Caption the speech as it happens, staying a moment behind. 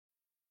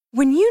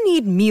When you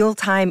need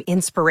mealtime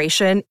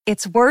inspiration,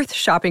 it's worth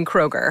shopping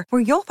Kroger,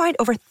 where you'll find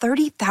over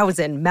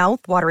 30,000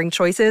 mouth-watering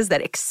choices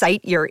that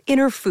excite your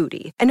inner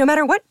foodie. And no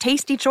matter what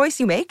tasty choice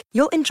you make,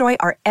 you'll enjoy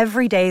our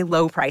everyday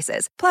low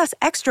prices, plus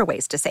extra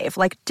ways to save,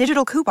 like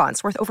digital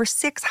coupons worth over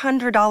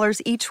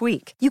 $600 each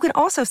week. You can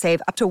also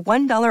save up to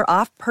 $1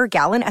 off per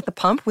gallon at the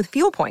pump with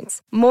fuel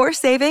points. More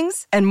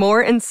savings and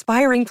more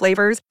inspiring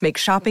flavors make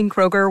shopping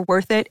Kroger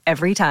worth it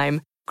every time.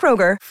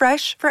 Kroger,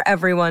 fresh for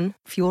everyone.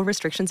 Fuel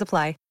restrictions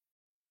apply.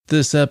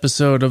 This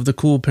episode of the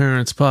Cool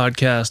Parents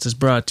Podcast is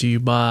brought to you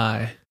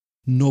by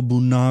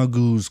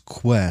Nobunaga's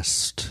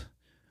quest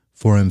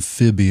for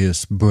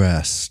amphibious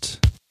breast.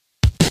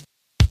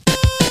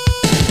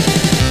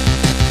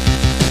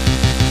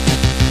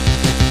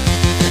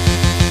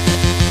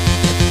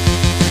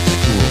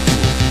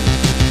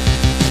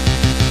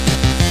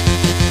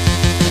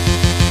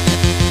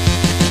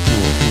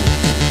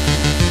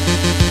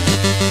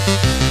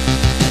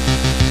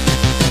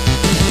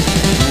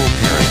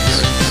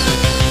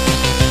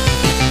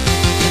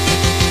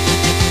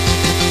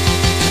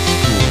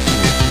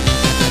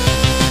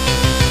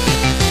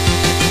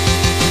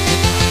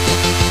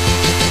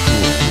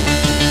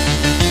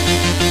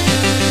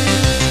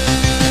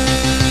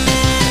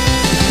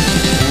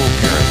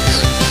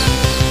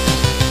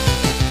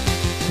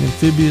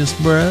 Amphibious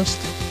breast.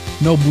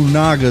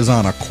 Nobunaga's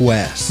on a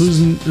quest. Who's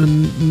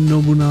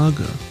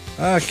Nobunaga?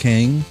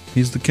 King.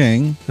 He's the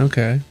king.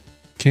 Okay.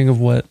 King of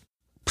what?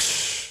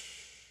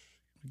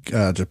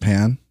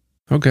 Japan.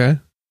 Okay.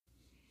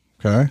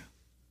 Okay.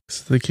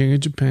 So the king of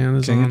Japan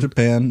is King on of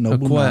Japan, a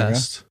Nobunaga.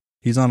 quest.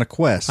 He's on a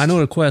quest. I know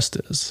what a quest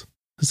is.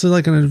 This is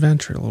like an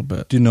adventure a little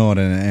bit. Do you know what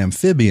an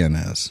amphibian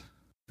is?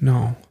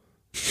 No.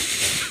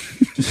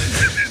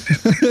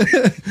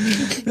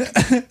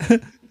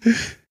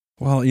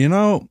 Well, you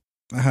know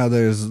how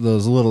there's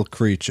those little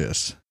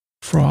creatures.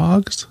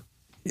 Frogs?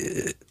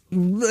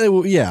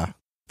 Yeah.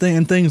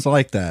 And things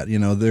like that. You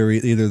know, they're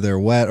either they're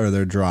wet or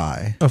they're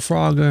dry. A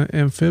frog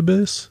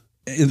amphibious?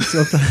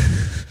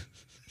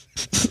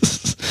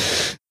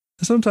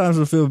 Sometimes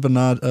an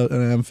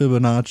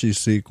Fibonacci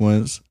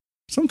sequence.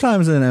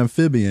 Sometimes an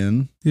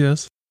amphibian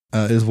Yes.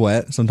 is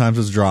wet. Sometimes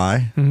it's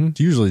dry. Mm-hmm. It's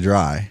usually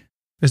dry.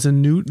 Is a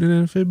newt an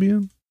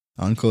amphibian?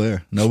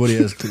 Unclear. Nobody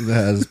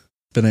has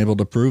been able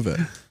to prove it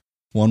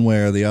one way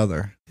or the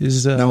other.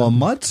 Is Now, a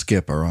mud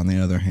skipper, on the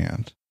other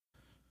hand,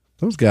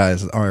 those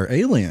guys are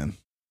alien.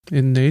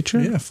 in nature?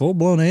 Yeah,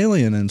 full-blown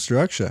alien in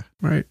structure.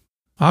 Right.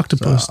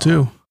 Octopus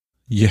too.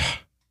 Yeah,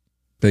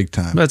 big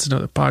time. That's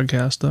another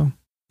podcast though.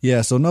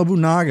 Yeah, so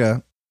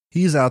Nobunaga,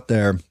 he's out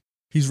there.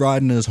 He's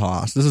riding his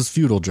horse. This is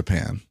feudal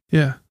Japan.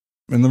 Yeah.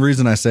 And the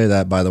reason I say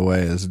that, by the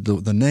way, is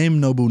the name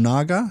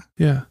Nobunaga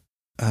Yeah.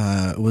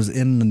 was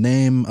in the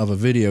name of a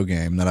video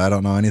game that I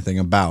don't know anything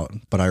about,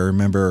 but I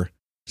remember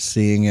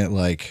seeing it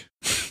like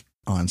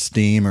on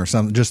Steam or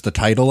something, just the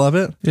title of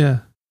it. Yeah.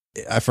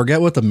 I forget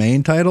what the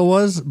main title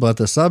was, but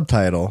the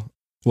subtitle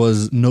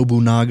was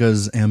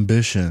Nobunaga's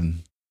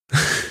Ambition.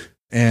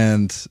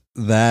 And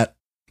that,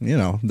 you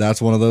know,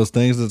 that's one of those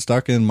things that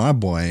stuck in my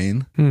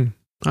brain.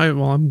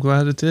 I'm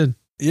glad it did.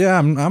 Yeah,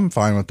 I'm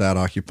fine with that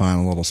occupying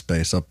a little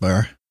space up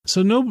there.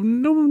 So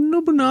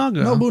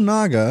Nobunaga.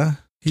 Nobunaga,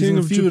 he's King in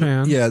of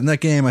Japan. Yeah, and that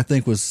game I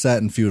think was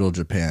set in feudal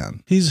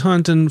Japan. He's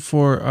hunting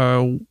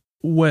for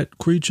wet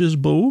creatures'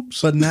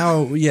 boobs. But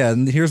now, yeah,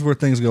 and here's where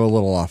things go a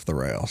little off the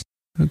rails.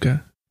 Okay.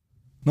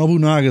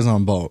 Nobunaga's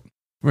on boat,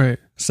 Right.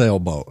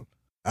 sailboat,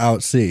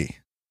 out sea,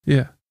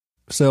 Yeah.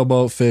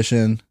 sailboat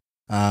fishing.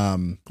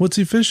 What's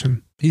he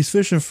fishing? He's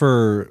fishing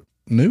for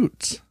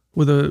newts.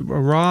 With a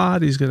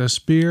rod? He's got a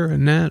spear, a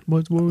net.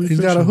 What was he He's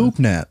got a fishing hoop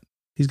net.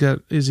 He's got.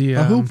 Is he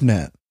A hoop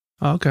net.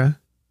 Oh, okay.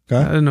 I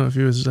Okay. didn't know if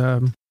he was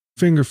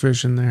finger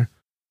fishing there.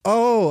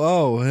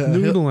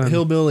 Noodling.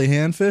 Hillbilly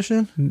hand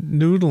fishing?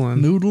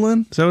 Noodling.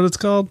 Noodling? Is that what it's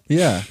called?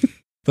 Yeah.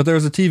 But there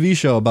was a TV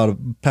show about a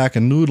pack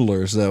of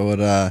noodlers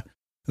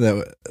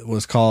that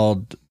was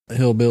called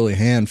Hillbilly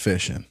Hand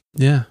Fishing.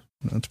 Yeah.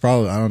 That's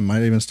probably,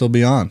 might even still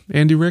be on.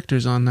 Andy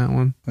Richter's on that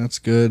one. That's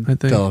good I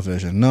think.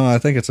 television. No, I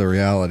think it's a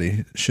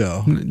reality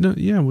show No,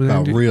 yeah, with about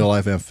Andy, real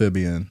life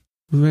amphibian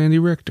with Andy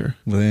Richter.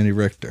 with Andy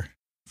Richter,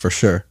 for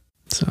sure.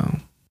 So,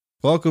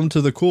 Welcome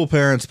to the Cool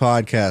Parents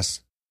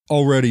Podcast,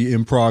 already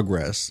in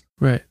progress.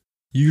 right.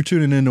 You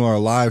tuning into our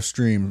live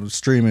stream,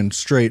 streaming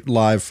straight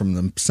live from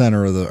the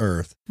center of the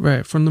earth.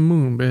 Right. From the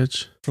moon,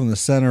 bitch. From the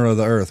center of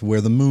the earth, where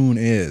the moon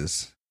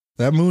is.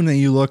 That moon that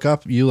you look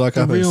up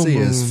and real see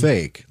moon. is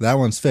fake. That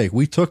one's fake.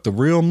 We took the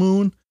real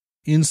moon,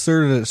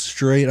 inserted it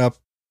straight up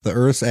the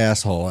Earth's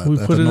asshole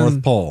at the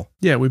North Pole.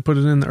 Yeah, we put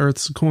it in the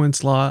Earth's coin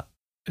slot,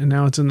 and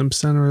now it's in the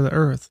center of the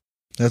Earth.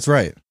 That's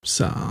right.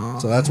 So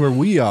that's where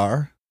we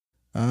are.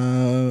 We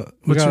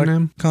What's got your a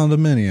name?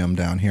 condominium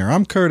down here.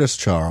 I'm Curtis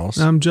Charles.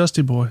 I'm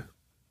Justy Boy.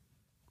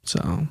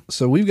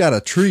 So we've got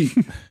a treat.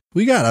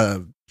 We got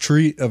a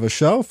treat of a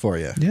show for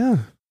you. yeah,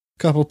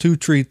 Two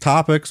treat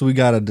topics we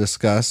got to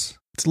discuss.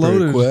 it's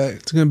loaded. Quick.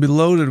 It's going to be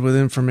loaded with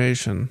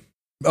information.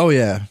 Oh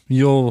yeah,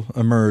 you'll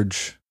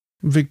emerge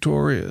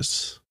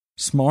Victorious.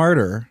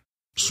 smarter.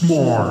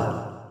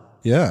 Smart.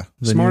 Yeah.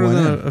 then you Smarter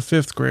went than in. a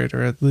fifth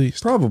grader, at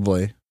least.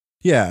 Probably.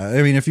 Yeah.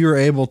 I mean, if you were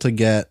able to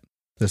get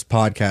this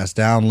podcast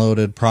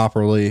downloaded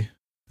properly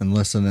and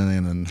listening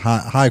in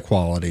high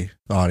quality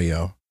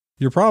audio,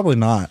 you're probably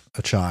not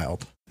a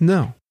child.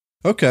 No.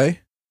 Okay.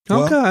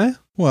 Okay.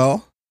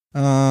 Well,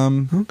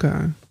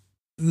 Okay.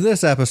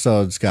 this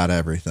episode's got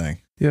everything.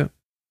 Yeah.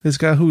 It's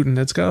got hooting.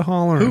 It's got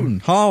hollering. Hooting,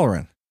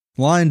 hollering,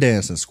 line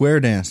dancing, square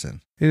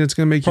dancing, And it's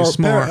going to make you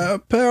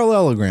smart.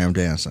 parallelogram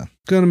dancing.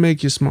 Going to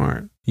make you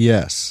smart.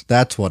 Yes,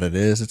 that's what it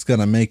is. It's going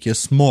to make you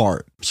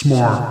smart.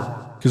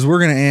 Smart. Because we're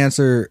going to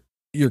answer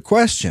your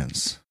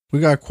questions. We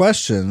got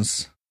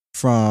questions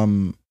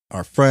from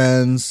our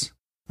friends,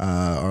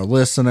 our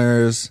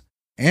listeners,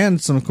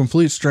 and some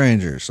complete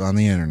strangers on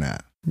the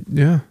internet.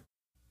 Yeah.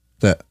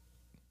 That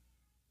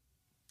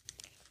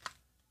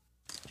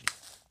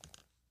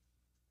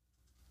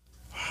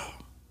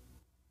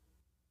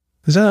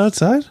Is that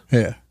outside?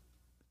 yeah.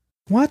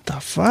 What the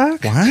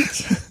fuck?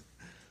 What?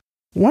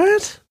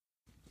 What?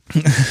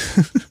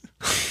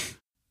 Is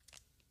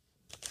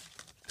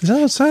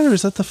that outside or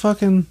is that the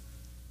fucking...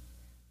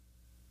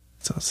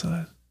 It's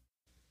outside.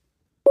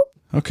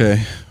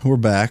 Okay, we're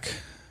back.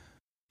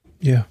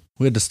 Yeah.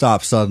 We had to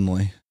stop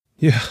suddenly.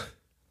 Yeah.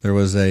 There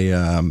was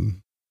a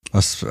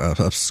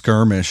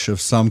skirmish of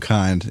some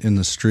kind in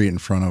the street in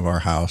front of our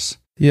house.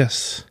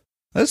 Yes.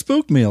 That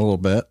spooked me a little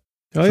bit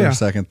Oh, for yeah. a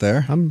second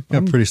there. I'm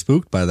Got pretty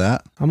spooked by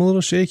that. a little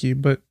shaky,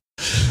 but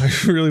I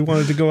really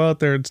wanted to go out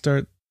there and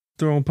start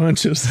throwing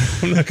punches.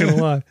 I'm not going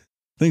to lie.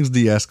 Things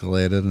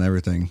de-escalated and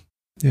everything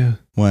Yeah.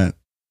 went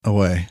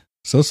away.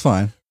 So it's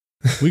fine.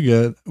 We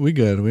good. We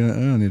good. We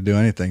don't need to do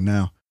anything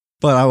now.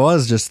 But I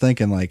was just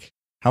thinking, like,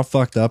 how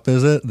fucked up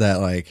is it that,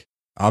 like,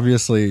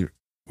 obviously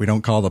we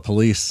don't call the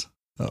police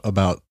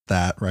about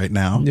that right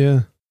now?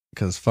 Yeah.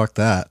 Because fuck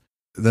that.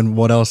 Then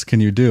what else can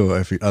you do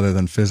other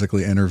than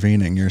physically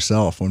intervening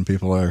yourself when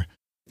people are...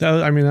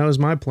 That was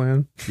my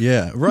plan.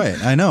 Yeah,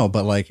 right. I know,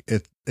 but like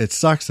it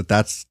sucks that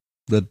that's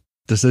the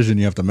decision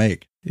you have to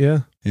make.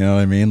 Yeah. You know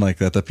what I mean? Like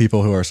that the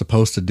people who are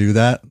supposed to do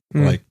that,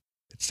 like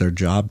it's their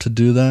job to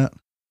do that,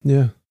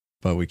 Yeah.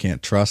 but we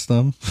can't trust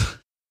them.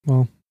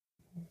 Well,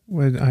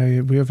 we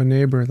have a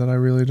neighbor that I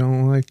really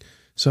don't like.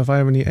 So if I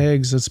have any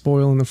eggs that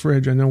spoil in the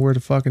fridge, I know where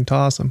to fucking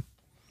toss them.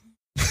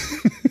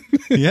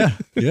 Yeah,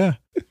 yeah.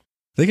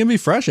 They can be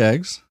fresh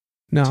eggs.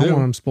 No, I Too.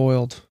 want them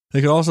spoiled.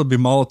 They could also be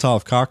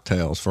Molotov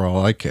cocktails for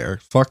all I care.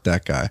 Fuck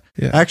that guy.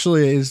 Yeah.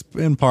 Actually, he's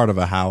in part of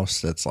a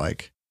house that's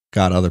like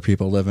got other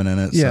people living in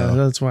it. Yeah, so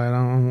that's why I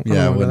don't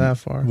go that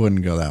far.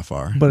 Wouldn't go that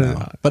far. But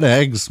no. But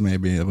eggs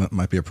maybe it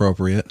might be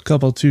appropriate.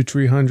 Couple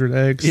 200-300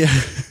 eggs. Yeah,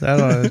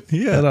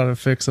 That ought to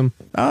fix them.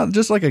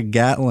 Just like a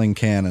Gatling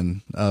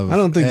cannon of. I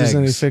don't think there's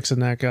any eggs. fixing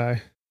that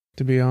guy,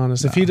 to be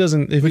honest. No. If he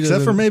doesn't,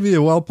 Except for maybe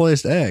a well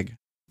placed egg.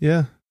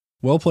 Yeah,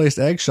 Well placed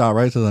egg shot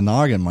right to the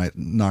noggin might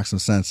knock some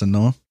sense into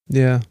him.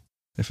 yeah.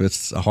 If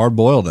it's a hard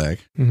boiled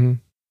egg Mm-hmm.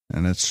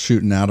 and it's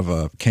shooting out of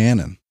a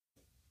cannon.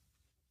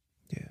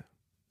 Yeah.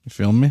 You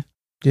feel me?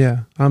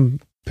 Yeah,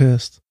 I'm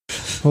pissed.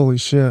 Holy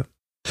shit.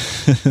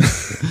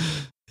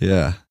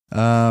 Yeah.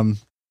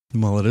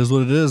 Well, it is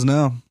what it is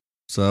now.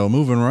 So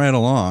moving right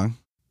along.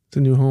 It's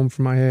a new home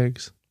for my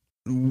eggs.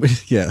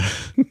 Yeah.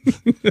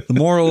 The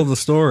moral of the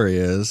story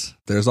is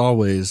there's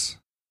always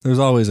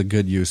a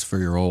good use for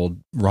your old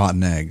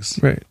rotten eggs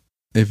Right.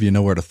 if you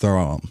know where to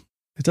throw them.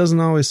 It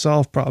doesn't always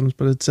solve problems,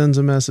 but it sends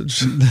a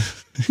message.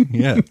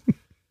 Yeah.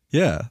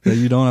 Yeah. That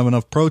you don't have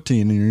enough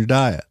protein in your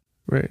diet.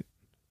 Right.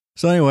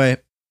 So anyway,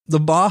 the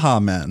Baja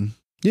Men,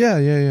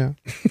 Yeah.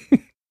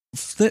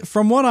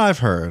 from what I've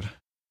heard,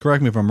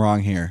 correct me if I'm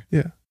wrong here.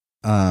 Yeah.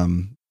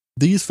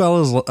 These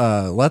fellas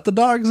let the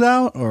dogs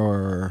out,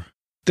 or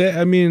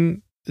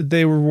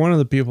They were one of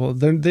the people.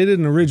 They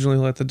didn't originally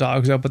let the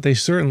dogs out, but they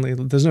certainly,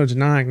 there's no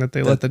denying that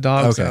they let the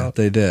dogs out.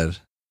 They did.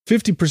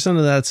 50%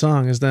 of that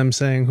song is them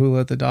saying who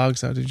let the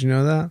dogs out. Did you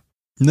know that?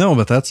 No,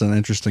 but that's an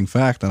interesting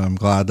fact, and I'm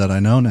glad that I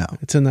know now.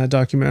 It's in that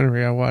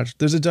documentary I watched.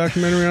 There's a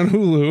documentary on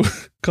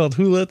Hulu called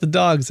Who Let the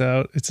Dogs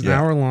Out. It's an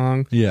hour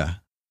long. Yeah.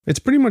 It's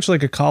pretty much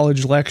like a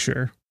college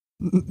lecture.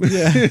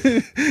 Yeah.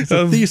 It's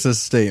a thesis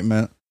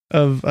statement.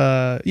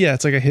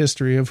 It's like a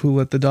history of who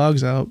let the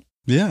dogs out.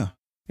 Yeah.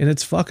 And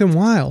it's fucking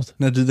wild.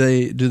 Now, do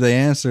they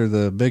answer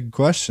the big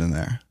question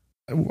there?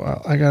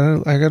 Well, I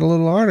got a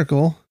little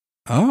article.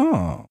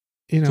 Oh.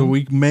 You know, So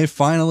we may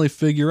finally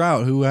figure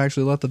out who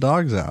actually let the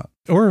dogs out.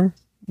 or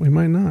we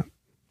might not.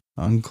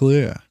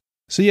 Unclear.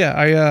 So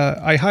yeah,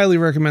 I highly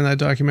recommend that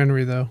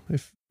documentary though,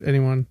 if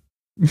anyone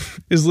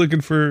is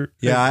looking for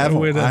Yeah, I a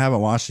way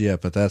haven't watched it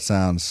yet, but that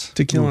sounds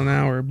to kill an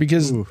hour,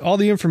 because Ooh. all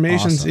the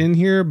information's Awesome. in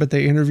here, but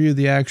they interview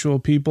the actual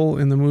people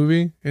in the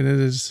movie, and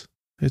it's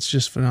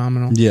just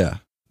phenomenal. Yeah.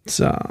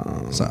 So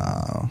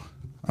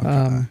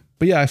Okay.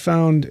 but yeah, I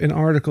found an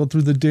article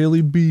through the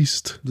Daily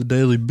Beast, The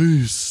Daily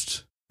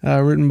Boost.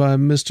 written by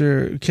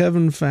Mr.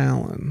 Kevin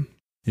Fallon,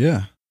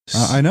 Yeah.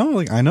 I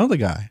know the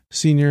guy.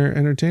 senior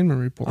entertainment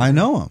reporter. I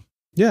know him.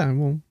 Yeah,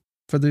 well,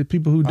 for the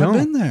people who I've don't.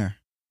 been there.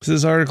 So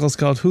this article is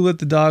called Who Let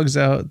the Dogs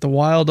Out? The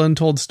Wild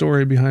Untold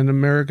Story Behind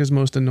America's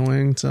Most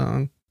Annoying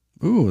Song.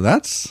 Ooh,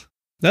 that's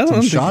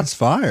Shots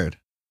fired.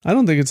 I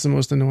don't think it's the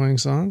most annoying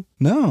song.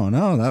 No,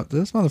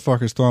 this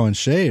motherfucker's throwing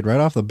shade right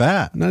off the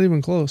bat. Not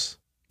even close,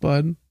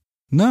 bud.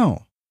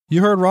 No.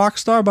 You heard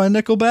Rockstar by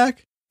Nickelback?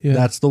 Yeah.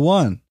 That's the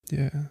one.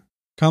 Yeah.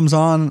 Comes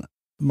on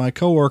my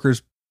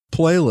coworker's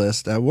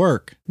playlist at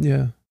work.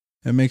 Yeah.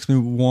 It makes me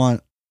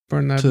want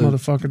burn that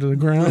motherfucker to the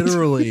ground.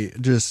 Literally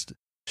just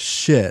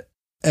shit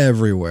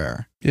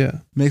everywhere.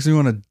 Yeah. Makes me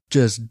want to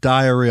just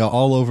diarrhea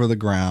all over the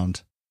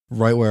ground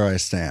right where I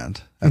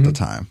stand at the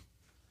time.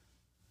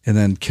 And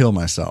then kill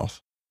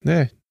myself.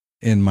 Hey.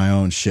 In my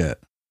own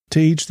shit. To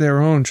each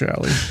their own,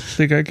 Charlie.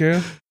 Think I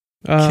care?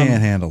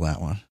 Can't handle that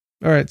one.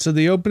 All right. So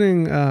the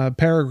opening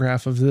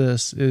paragraph of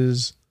this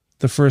is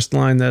the first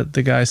line that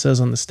the guy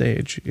says on the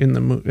stage in the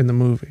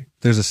movie.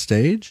 There's a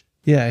stage?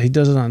 Yeah, he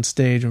does it on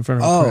stage in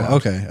front of a crowd.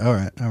 Okay. All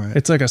right.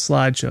 It's like a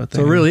slideshow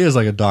thing. So it really is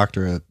like a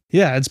doctorate.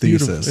 Yeah, it's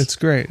thesis. beautiful. It's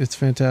great. It's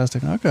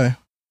fantastic. Okay.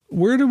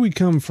 Where do we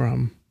come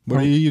from? Where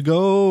do you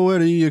go? Where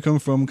do you come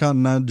from,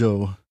 Cotton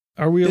Joe?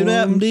 Are we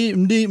alone? Where do you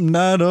go?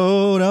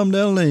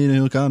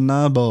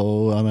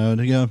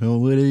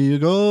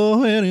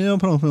 Where do you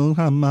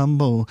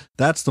go?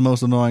 That's the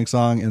most annoying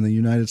song in the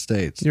United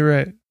States. You're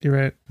right.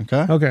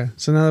 Okay.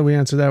 So now that we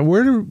answered that,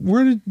 where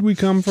did we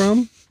come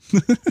from?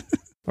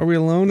 Are we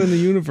alone in the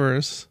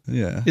universe?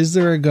 Yeah. Is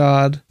there a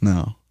God?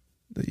 No.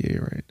 Yeah,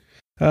 you're right.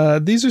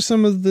 These are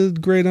some of the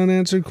great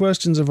unanswered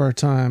questions of our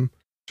time.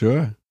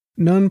 Sure.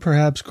 None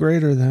perhaps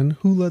greater than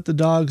who let the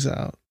dogs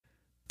out?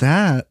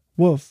 That.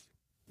 Woof,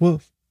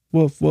 woof,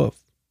 woof,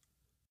 woof.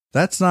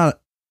 That's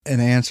not an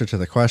answer to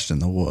the question,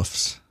 the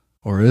woofs.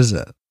 Or is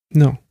it?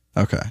 No.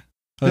 Okay.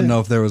 I didn't know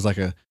if there was like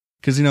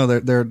because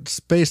they're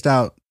spaced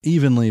out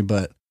evenly,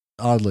 but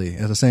oddly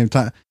at the same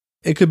time.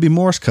 It could be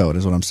Morse code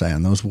is what I'm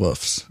saying, those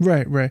woofs.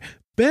 Right.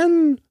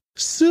 Ben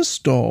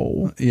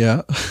Sisto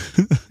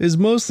is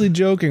mostly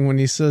joking when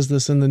he says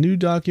this in the new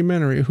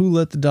documentary, Who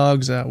Let the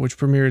Dogs Out, which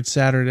premiered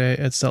Saturday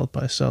at South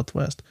by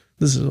Southwest.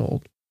 This is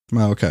old.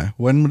 Okay.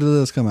 When did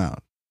this come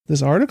out?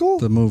 This article?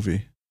 The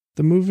movie.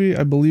 The movie,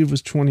 I believe,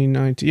 was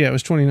 2019. Yeah, it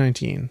was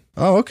 2019.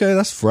 Oh, okay.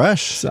 That's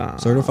fresh.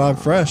 Certified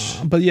fresh.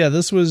 But yeah,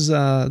 this was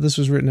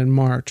written in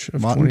March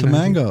of Rotten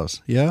 2019.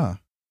 Tomatoes. Yeah.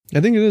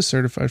 I think it is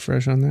certified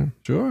fresh on there.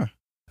 Sure.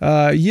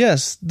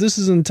 Yes, this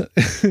is an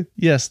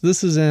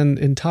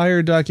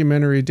entire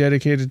documentary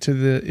dedicated to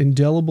the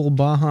indelible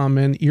Baha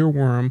Men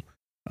earworm,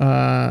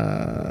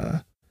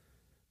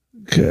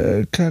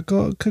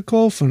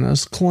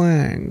 cacophonous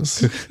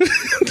clangs.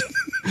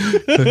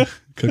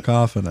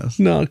 Cacophonous.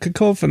 No,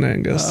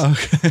 cacophonangus.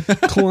 Okay.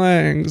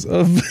 Clangs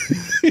of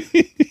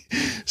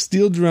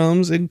steel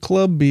drums and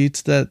club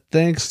beats that,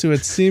 thanks to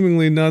its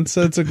seemingly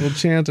nonsensical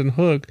chant and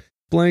hook,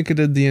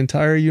 blanketed the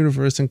entire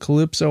universe in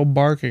calypso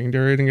barking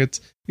during its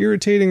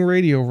irritating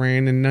radio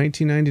reign in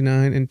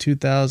 1999 and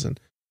 2000.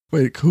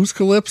 Wait, who's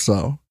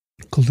Calypso?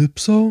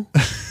 Calypso?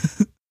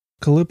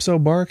 Calypso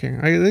barking.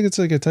 I think it's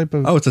like a type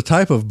of... Oh, it's a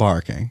type of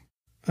barking.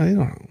 I don't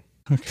know.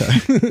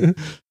 Okay.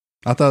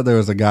 I thought there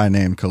was a guy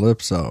named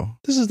Calypso.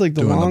 This is like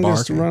the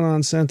longest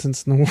run-on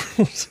sentence in the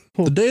world.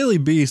 The Daily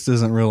Beast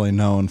isn't really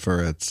known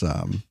for its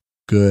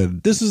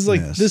good.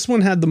 This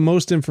one had the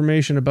most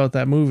information about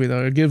that movie,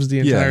 though. It gives the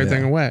entire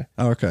thing away.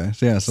 Oh, okay.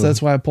 So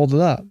that's why I pulled it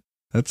up.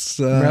 That's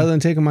rather than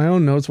taking my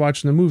own notes,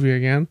 watching the movie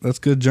again. That's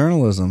good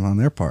journalism on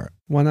their part.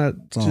 Why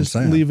not just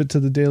leave it to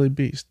the Daily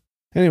Beast?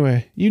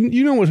 Anyway,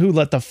 you know what Who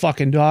Let the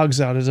Fucking Dogs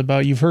Out is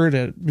about. You've heard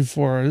it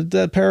before.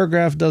 That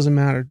paragraph doesn't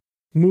matter.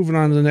 Moving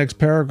on to the next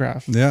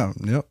paragraph. Yeah,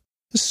 yep.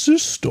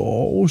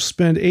 Sisto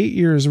spent 8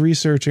 years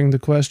researching the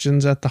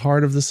questions at the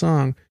heart of the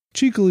song.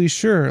 Cheekily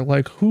sure,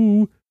 like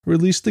who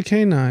released the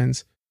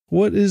canines?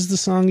 What is the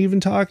song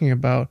even talking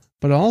about?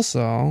 But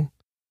also,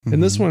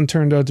 and this one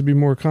turned out to be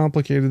more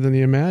complicated than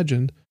he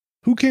imagined,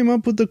 who came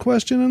up with the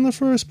question in the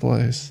first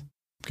place?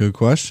 Good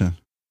question.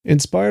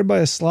 Inspired by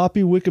a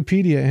sloppy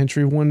Wikipedia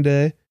entry one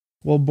day,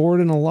 while bored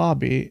in a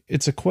lobby,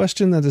 it's a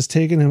question that has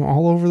taken him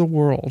all over the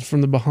world,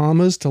 from the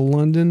Bahamas to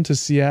London to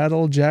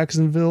Seattle,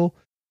 Jacksonville,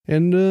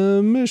 and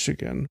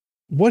Michigan.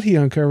 What he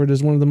uncovered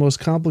is one of the most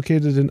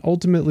complicated and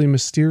ultimately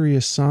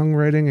mysterious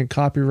songwriting and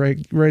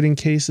copyright writing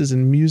cases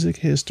in music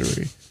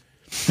history.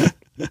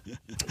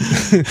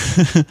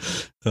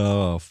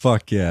 Oh,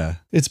 fuck yeah.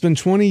 It's been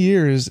 20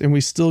 years and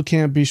we still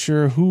can't be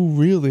sure who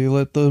really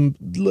let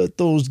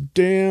those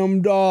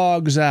damn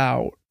dogs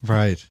out.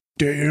 Right.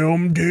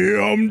 Damn.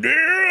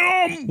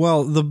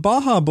 Well, the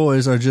Baja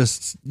Boys are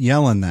just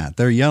yelling that.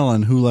 They're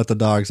yelling who let the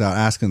dogs out,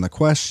 asking the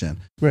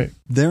question. Right.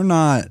 They're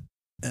not...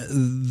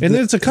 and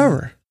it's a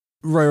cover.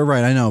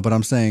 Right. I know, but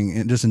I'm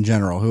saying just in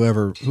general,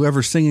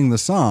 whoever's singing the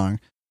song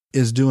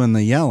is doing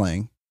the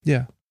yelling.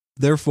 Yeah.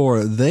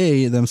 Therefore,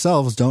 they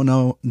themselves don't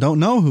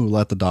know who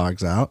let the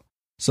dogs out.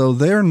 So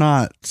they're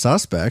not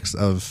suspects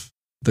of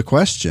the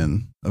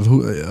question of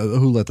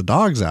who let the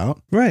dogs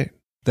out. Right.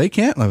 They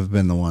can't have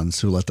been the ones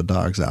who let the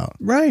dogs out.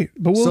 Right.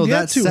 But we'll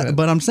get to it.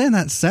 But I'm saying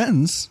that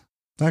sentence,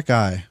 that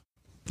guy,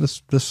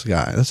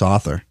 this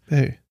author,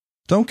 hey,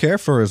 don't care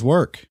for his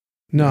work.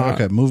 No.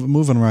 Okay,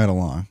 moving right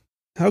along.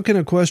 How can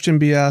a question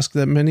be asked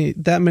that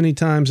many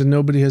times and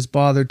nobody has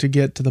bothered to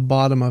get to the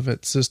bottom of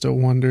it, Sisto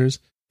wonders.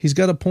 He's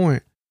got a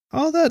point.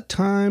 All that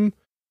time,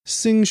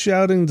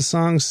 shouting the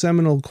song's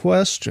seminal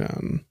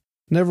question,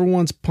 never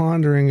once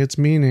pondering its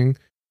meaning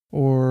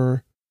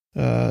or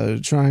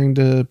trying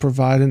to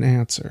provide an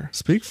answer.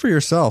 Speak for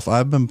yourself.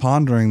 I've been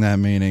pondering that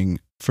meaning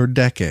for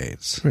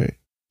decades. Right.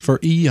 For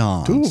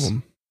eons. 2 of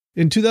them.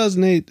 In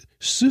 2008,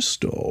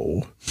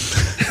 Sisto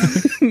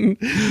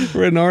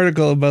read an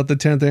article about the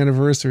 10th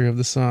anniversary of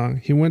the song.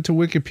 He went to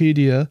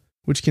Wikipedia,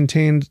 which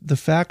contained the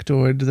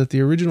factoid that the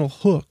original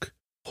hook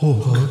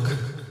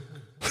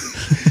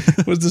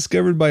was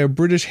discovered by a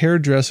British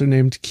hairdresser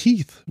named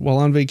Keith while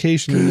on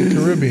vacation in the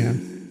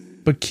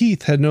Caribbean. But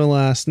Keith had no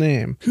last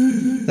name.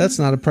 That's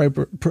not a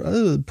proper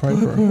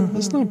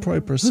That's not a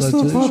proper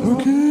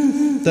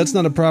citation. That's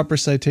not a proper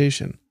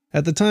citation.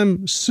 At the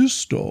time,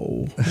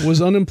 Sisto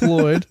was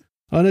unemployed,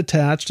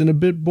 unattached, and a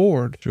bit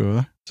bored.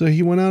 Sure. So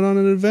he went out on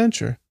an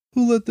adventure.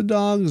 Who let the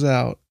dogs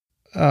out?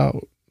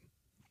 Out.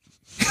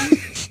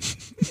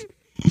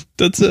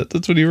 That's it.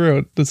 That's what he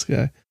wrote, this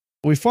guy.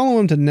 We follow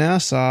him to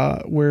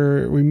Nassau,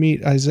 where we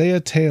meet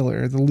Isaiah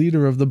Taylor, the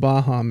leader of the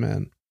Baha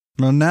Men.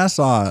 Now,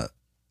 Nassau,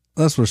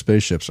 that's where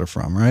spaceships are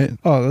from, right?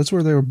 Oh, that's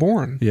where they were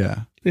born.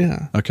 Yeah.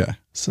 Yeah. Okay.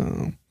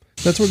 So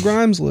that's where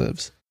Grimes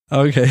lives.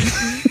 Okay.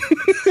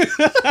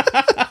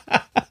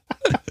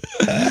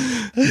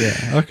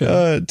 Yeah,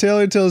 okay.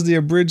 Taylor tells the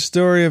abridged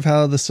story of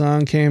how the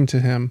song came to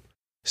him.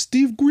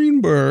 Steve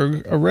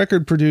Greenberg, a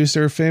record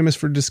producer famous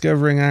for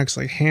discovering acts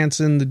like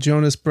Hanson, the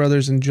Jonas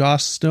Brothers, and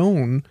Joss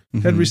Stone,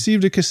 had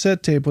received a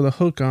cassette tape with a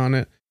hook on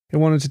it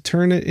and wanted to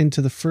turn it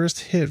into the first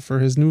hit for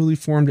his newly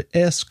formed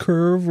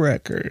S-Curve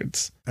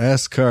Records.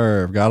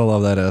 S-Curve. Gotta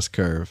love that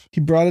S-Curve.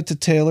 He brought it to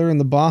Taylor and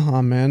the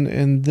Baha Men,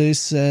 and they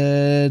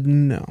said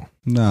no.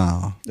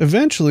 No.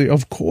 Eventually,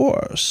 of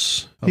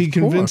course, he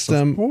convinced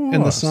them,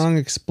 and the song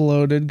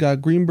exploded,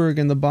 got Greenberg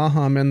and the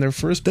Baha Men their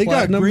first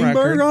platinum record. They got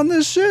Greenberg on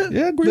this shit?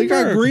 Yeah, Greenberg. They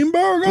got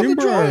Greenberg on the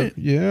joint?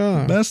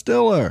 Yeah. Ben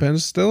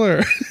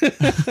Stiller.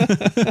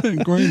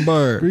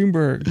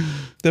 Greenberg.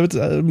 That was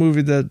a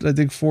movie that I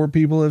think 4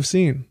 people have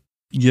seen.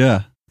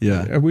 Yeah,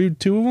 yeah. Are we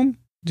 2 of them?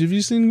 Have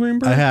you seen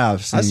Greenberg? I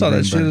have seen I saw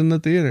Greenberg. that shit in the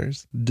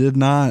theaters. Did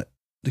not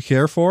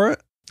care for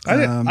it. I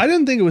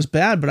didn't think it was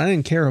bad, but I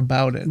didn't care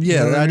about it. Yeah, you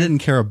know what I didn't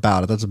care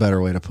about it. That's a better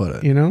way to put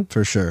it. You know?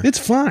 For sure. It's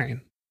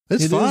fine.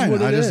 It's It is fine.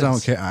 what it I just is.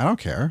 don't care. I don't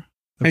care.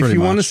 If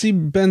you want to see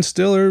Ben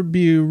Stiller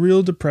be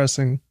real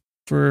depressing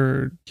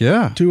for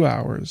 2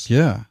 hours.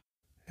 Yeah.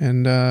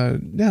 And,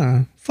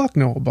 fuck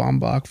Noah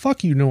Baumbach.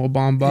 Fuck you, Noah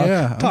Baumbach.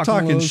 Yeah, I'm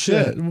talking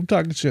shit. I'm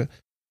talking shit.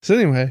 So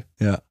anyway.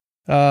 Yeah.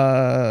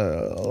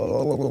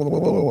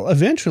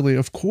 Eventually,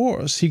 of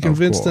course, he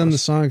convinced them the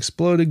song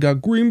exploded,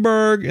 got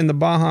Greenberg and the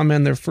Baha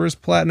Men their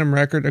first platinum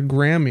record, a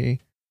Grammy.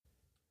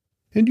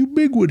 And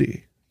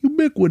ubiquity.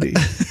 Ubiquity.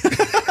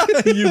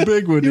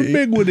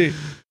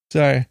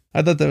 Sorry,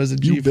 I thought that was a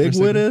G.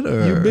 Ubiquitted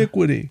or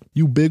ubiquity.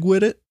 You big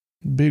with it?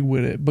 Big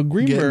with it. But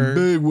Greenberg.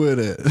 Getting big with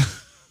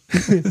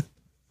it.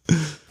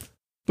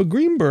 But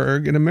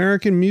Greenberg, an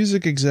American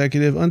music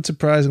executive,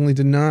 unsurprisingly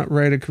did not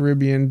write a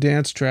Caribbean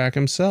dance track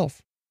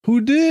himself. Who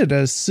did,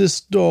 as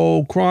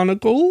Sisto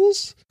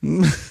Chronicles? I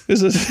love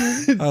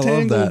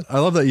that. I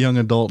love that young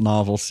adult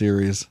novel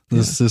series,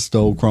 the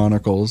Sisto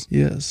Chronicles.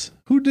 Yes.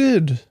 Who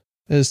did,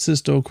 as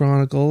Sisto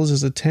Chronicles,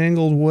 is a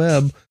tangled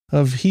web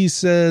of he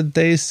said,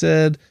 they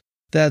said,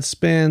 that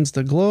spans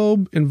the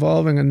globe,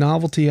 involving a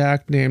novelty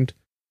act named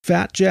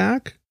Fat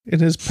Jack and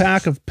his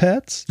pack of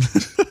pets.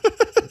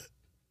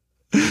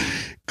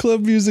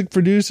 Club music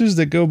producers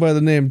that go by the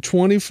name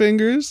 20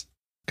 Fingers.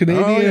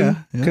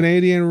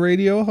 Canadian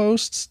radio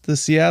hosts, the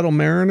Seattle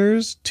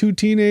Mariners, 2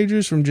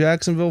 teenagers from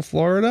Jacksonville,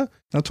 Florida.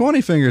 Now,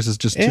 20 Fingers is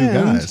just 2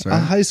 guys, right? A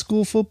high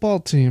school football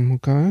team,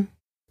 okay?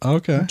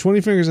 Okay.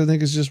 20 Fingers, I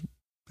think, is just...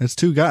 It's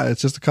 2 guys.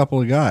 It's just a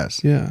couple of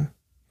guys. Yeah.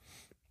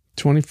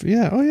 20...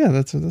 Yeah. Oh, yeah.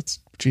 That's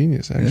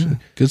genius, actually. Yeah,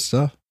 good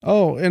stuff.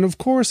 Oh, and of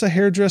course, a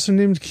hairdresser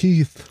named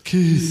Keith.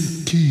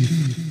 Keith.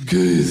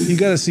 You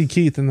got to see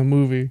Keith in the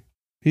movie.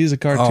 He's a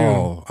cartoon.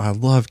 Oh, I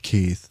love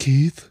Keith.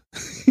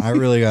 I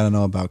really got to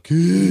know about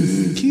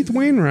Keith. Keith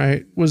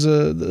Wainwright was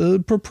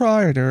the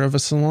proprietor of a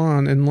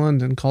salon in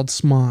London called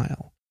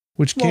Smile,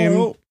 which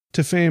came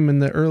to fame in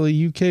the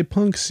early UK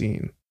punk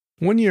scene.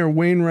 One year,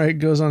 Wainwright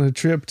goes on a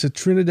trip to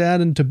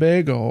Trinidad and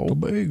Tobago,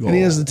 and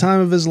he has the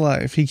time of his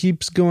life. He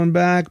keeps going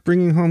back,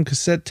 bringing home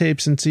cassette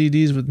tapes and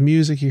CDs with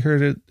music he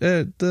heard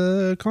at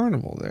the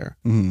carnival there.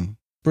 Mm-hmm.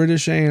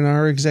 British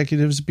A&R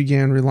executives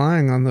began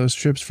relying on those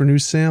trips for new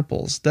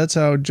samples. That's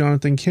how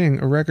Jonathan King,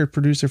 a record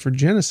producer for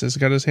Genesis,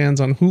 got his hands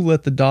on Who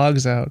Let the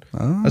Dogs Out,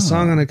 a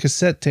song on a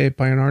cassette tape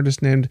by an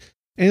artist named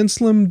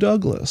Anselm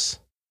Douglas.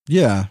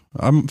 Yeah,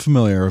 I'm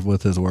familiar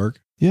with his work.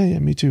 Yeah,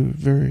 me too.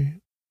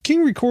 Very.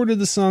 King recorded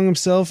the song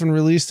himself and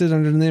released it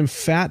under the name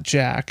Fat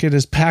Jack and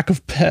his pack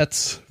of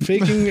pets,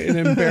 faking an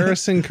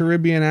embarrassing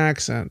Caribbean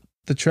accent.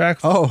 The track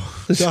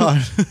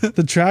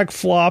the track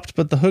flopped,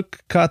 but the hook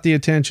caught the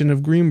attention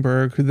of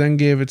Greenberg, who then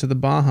gave it to the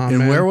Baha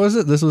Men. And where was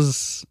it?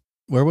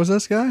 Where was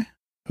this guy?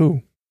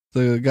 Who?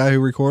 The guy who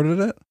recorded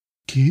it?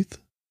 Keith?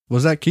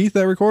 Was that Keith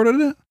that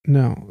recorded it?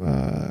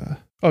 No.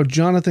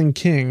 Jonathan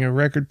King, a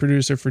record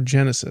producer for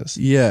Genesis.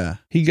 Yeah.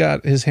 He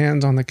got his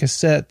hands on the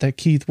cassette that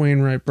Keith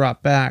Wainwright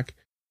brought back,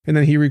 and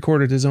then he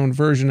recorded his own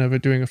version of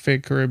it doing a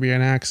fake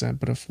Caribbean accent,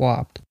 but it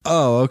flopped.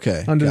 Oh,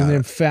 okay. Under the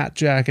name Fat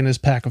Jack and His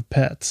Pack of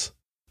Pets.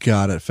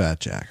 Got it, Fat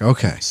Jack.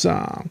 Okay.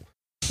 Song.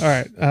 All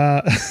right.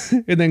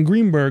 And then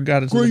Greenberg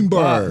got it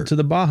to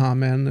the Baja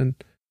Men, and,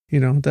 you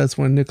know, that's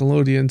when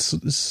Nickelodeon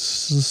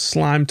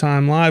Slime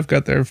Time Live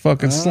got their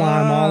fucking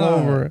slime all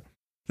over it.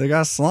 They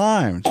got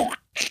slimed.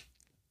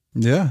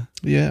 Yeah.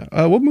 Yeah.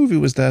 What movie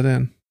was that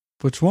in?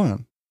 Which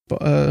one?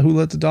 Who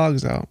Let the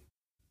Dogs Out?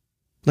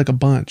 Like a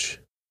bunch.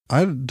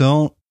 I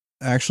don't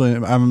actually.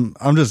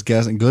 I'm just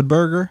guessing. Good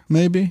Burger,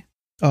 maybe.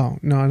 Oh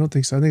no, I don't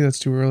think so. I think that's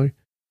too early.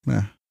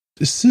 Yeah.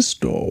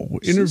 Sisto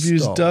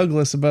interviews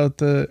Douglas about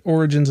the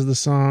origins of the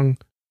song,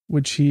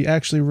 which he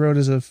actually wrote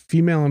as a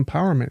female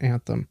empowerment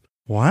anthem.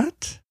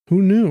 What?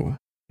 Who knew?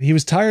 He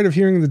was tired of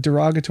hearing the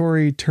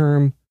derogatory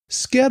term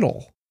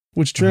skedle,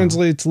 which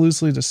translates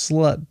loosely to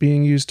slut,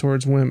 being used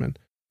towards women.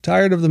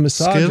 Tired of the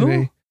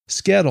misogyny.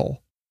 Skedle.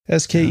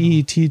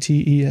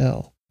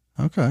 Skedtel.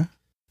 Okay.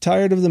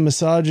 Tired of the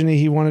misogyny,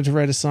 he wanted to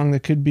write a song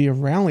that could be a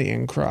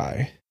rallying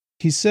cry.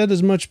 He said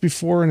as much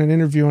before in an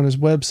interview on his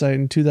website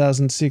in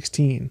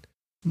 2016.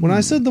 When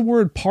I said the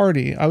word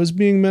party, I was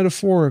being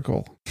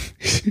metaphorical.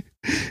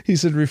 He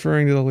said,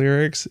 referring to the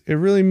lyrics. It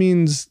really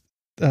means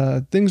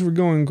things were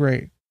going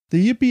great.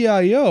 The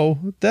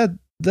yippee-yi-yo,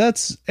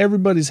 that's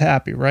everybody's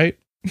happy, right?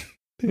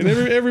 And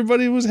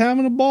everybody was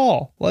having a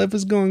ball. Life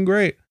is going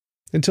great.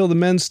 Until the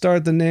men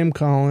start the name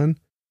calling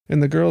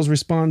and the girls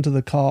respond to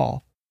the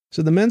call.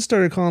 So the men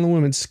started calling the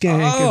women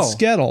skank and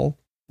skedle,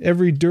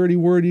 every dirty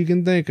word you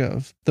can think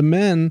of. The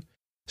men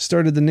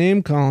started the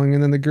name calling,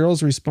 and then the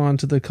girls respond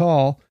to the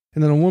call,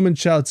 and then a woman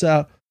shouts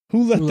out,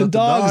 "Who let the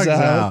dogs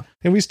out?"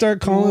 And we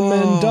start calling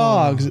men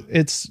dogs.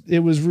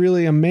 It was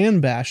really a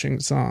man-bashing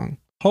song.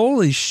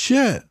 Holy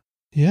shit.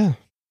 Yeah.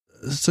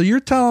 So you're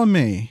telling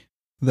me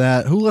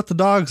that Who Let the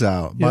Dogs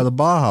Out by the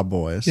Baja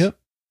Boys? Yep.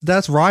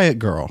 That's Riot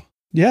Girl.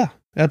 Yeah,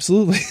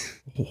 absolutely.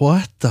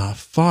 What the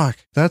fuck?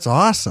 That's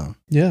awesome.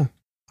 Yeah.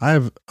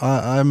 I'm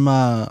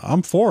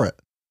for it.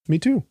 Me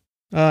too.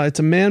 It's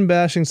a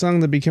man-bashing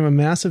song that became a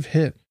massive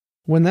hit.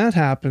 When that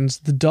happens,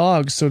 the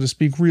dogs, so to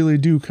speak, really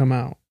do come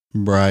out.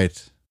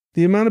 Right.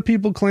 The amount of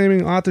people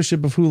claiming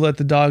authorship of Who Let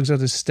the Dogs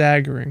Out is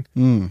staggering.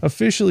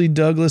 Officially,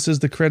 Douglas is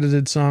the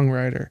credited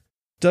songwriter.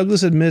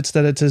 Douglas admits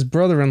that it's his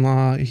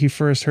brother-in-law he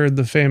first heard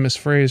the famous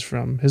phrase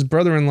from. His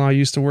brother-in-law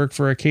used to work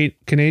for a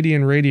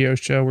Canadian radio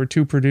show where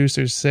two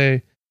producers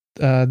say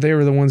they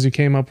were the ones who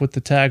came up with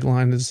the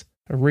tagline as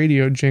a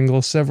radio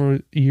jingle several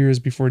years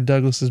before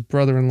Douglas's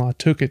brother-in-law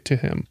took it to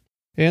him.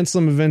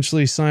 Anselm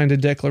eventually signed a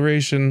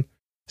declaration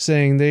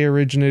saying they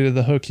originated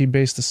the hook he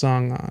based the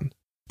song on.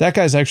 That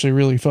guy's actually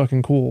really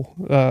fucking cool.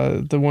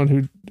 I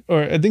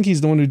think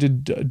he's the one who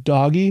did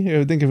Doggy.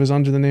 I think it was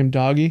under the name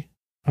Doggy.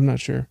 I'm not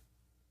sure.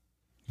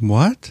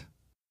 What?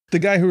 The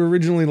guy who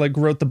originally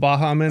wrote the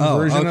Baja Men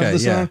version of the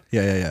song.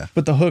 Yeah.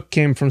 But the hook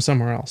came from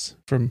somewhere else,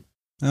 from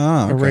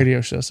a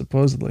radio show,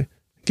 supposedly.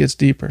 It gets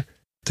deeper.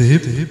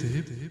 Deep.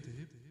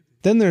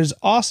 Then there's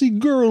Aussie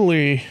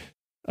Gurley,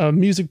 a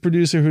music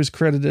producer who's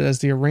credited as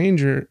the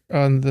arranger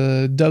on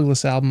the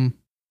Douglas album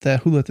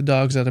that Who Let the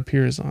Dogs Out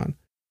appears on.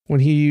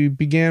 When he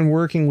began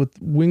working with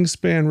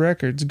Wingspan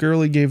Records,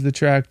 Gurley gave the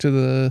track to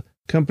the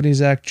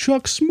company's act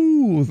Chuck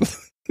Smooth.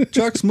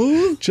 Chuck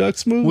Smooth? Chuck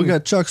Smooth. We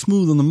got Chuck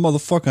Smooth in the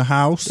motherfucking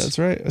house. That's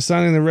right.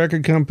 Assigning the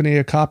record company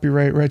a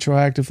copyright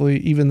retroactively,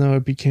 even though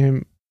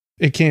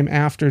it came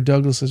after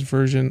Douglas's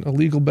version. A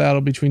legal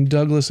battle between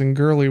Douglas and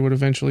Gurley would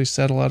eventually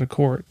settle out of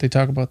court. They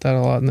talk about that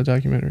a lot in the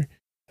documentary.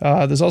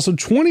 There's also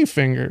 20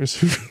 Fingers,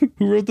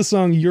 who wrote the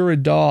song You're a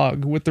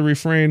Dog with the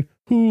refrain,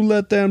 "Who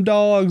let them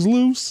dogs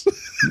loose?"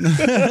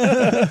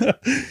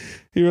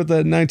 He wrote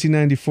that in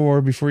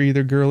 1994 before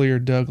either Gurley or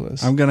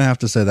Douglas. I'm going to have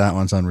to say that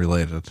one's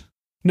unrelated.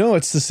 No,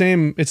 it's the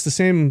same.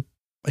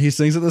 He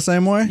sings it the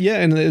same way? Yeah,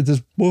 and it's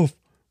this woof,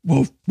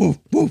 woof, woof,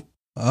 woof.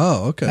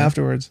 Oh, okay.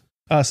 Afterwards.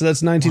 So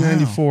that's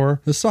 1994. Wow.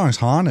 This song's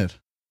haunted.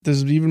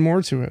 There's even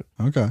more to it.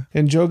 Okay.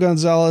 And Joe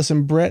Gonzalez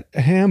and Brett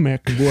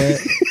Hammock.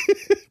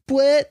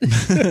 Brett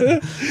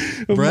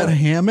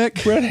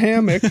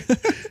Hammock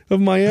of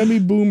Miami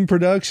Boom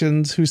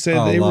Productions, who say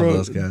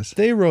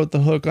they wrote the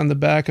hook on the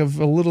back of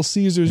a Little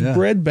Caesars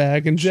bread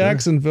bag in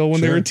Jacksonville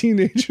when they were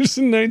teenagers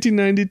in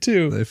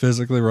 1992. They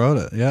physically wrote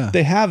it. Yeah.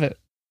 They have it.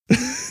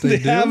 They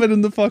have it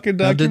in the fucking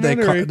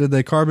documentary. Now, did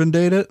they carbon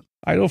date it?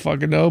 I don't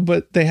fucking know,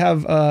 but they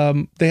have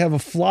a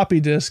floppy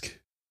disk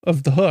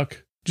of the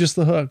hook, just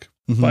the hook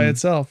by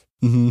itself.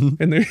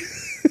 Mm-hmm. And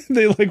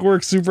they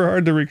work super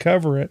hard to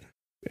recover it.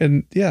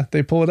 And yeah,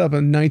 they pull it up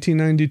in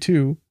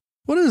 1992.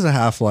 What is the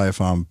half-life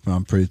on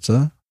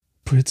pizza?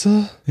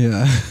 Pizza?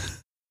 Yeah.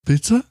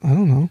 Pizza? I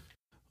don't know.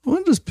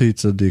 When does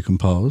pizza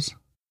decompose?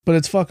 But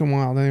it's fucking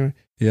wild anyway.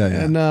 Yeah.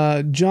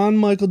 And John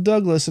Michael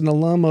Douglas, an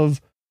alum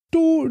of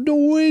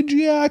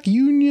Dowagiac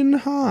Union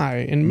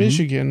High in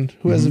Michigan,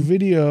 who has a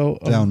video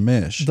of Down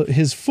Mich.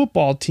 his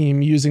football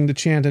team using the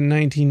chant in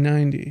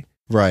 1990.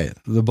 Right.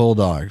 The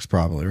Bulldogs,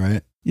 probably,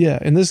 right? Yeah,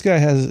 and this guy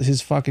has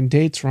his fucking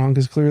dates wrong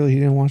because clearly he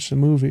didn't watch the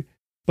movie.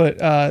 But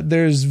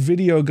there's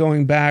video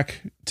going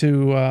back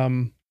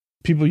to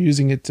people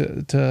using it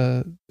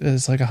to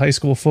as like a high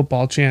school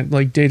football chant,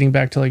 like dating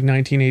back to like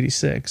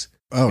 1986.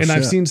 Oh, and shit.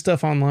 I've seen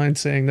stuff online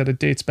saying that it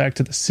dates back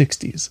to the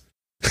 60s.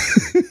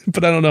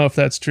 But I don't know if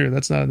that's true.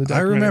 That's not in the I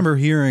documentary. remember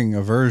hearing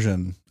a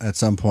version at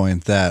some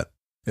point that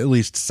at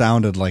least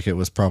sounded like it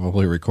was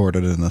probably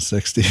recorded in the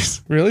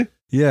 60s. Really?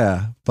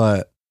 Yeah,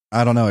 but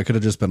I don't know. It could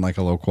have just been like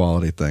a low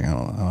quality thing. I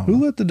don't know.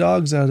 Who let the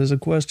dogs out is a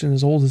question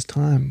as old as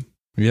time.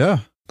 Yeah.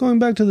 Going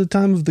back to the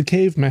time of the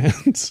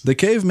cavemans. The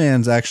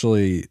cavemans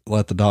actually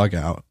let the dog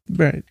out.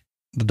 Right.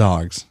 The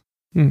dogs.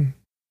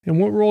 And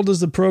what role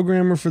does the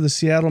programmer for the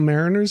Seattle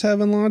Mariners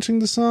have in launching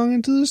the song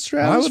into the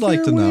stratosphere? I would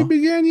like to when know. he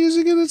began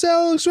using it as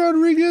Alex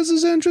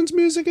Rodriguez's entrance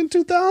music in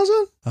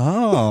 2000?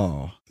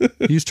 Oh.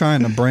 He's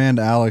trying to brand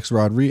Alex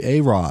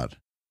A-Rod.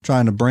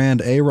 Trying to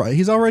brand A-Rod.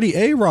 He's already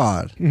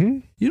A-Rod. Mm-hmm.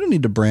 You don't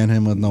need to brand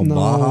him with no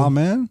Baja,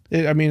 man.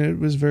 It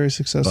was very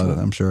successful. But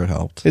I'm sure it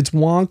helped. It's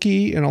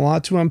wonky and a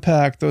lot to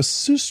unpack, though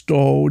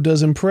Sisto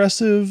does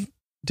impressive,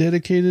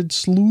 dedicated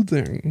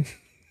sleuthing.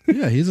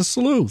 Yeah, he's a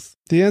sleuth.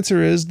 The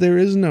answer is there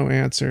is no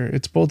answer.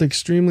 It's both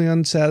extremely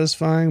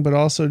unsatisfying, but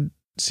also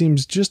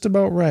seems just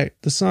about right.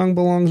 The song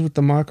belongs with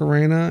the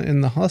Macarena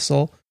and the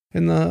Hustle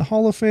in the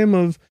Hall of Fame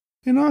of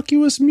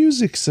innocuous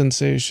music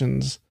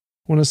sensations.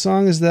 When a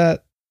song is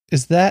that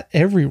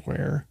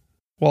everywhere,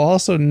 while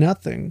also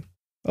nothing,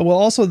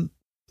 it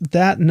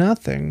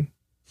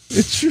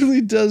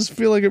truly does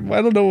feel like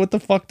I don't know what the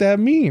fuck that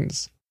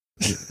means.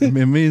 It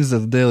means that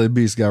the Daily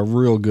Beast got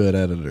real good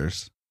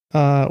editors.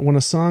 When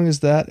a song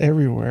is that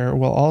everywhere,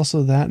 while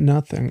also that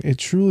nothing, it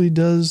truly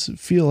does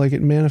feel like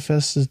it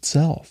manifests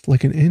itself,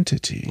 like an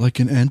entity. Like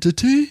an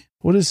entity?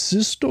 What is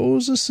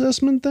Sisto's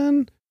assessment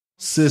then?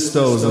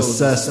 Sisto's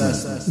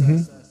assessment.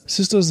 Mm-hmm.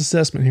 Sisto's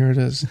assessment, here it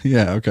is.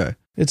 Yeah, okay.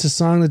 It's a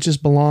song that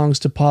just belongs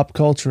to pop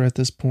culture at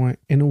this point.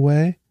 In a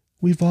way,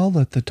 we've all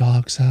let the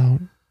dogs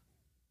out.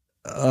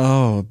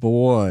 Oh,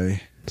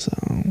 boy. So,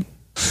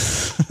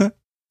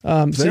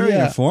 Very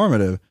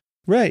informative.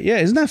 Right, yeah.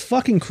 Isn't that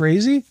fucking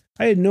crazy?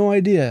 I had no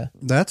idea.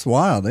 That's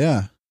wild,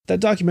 yeah. That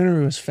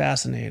documentary was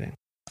fascinating.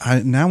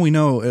 Now we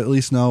at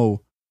least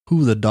know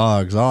who the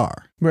dogs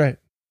are. Right.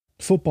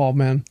 Football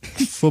men.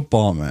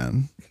 Football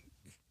men.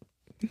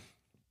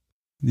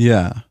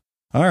 Yeah.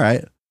 All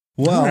right.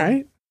 Well, all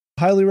right.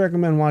 Highly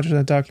recommend watching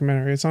that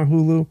documentary. It's on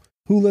Hulu.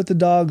 Who Let the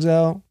Dogs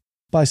Out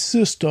by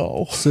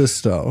Sisto.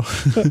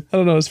 I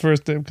don't know his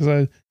first name because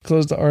I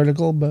closed the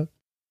article, but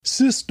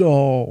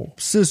Sisto.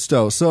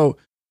 So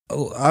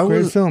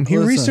Great film. He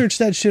researched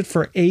that shit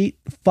for 8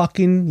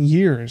 fucking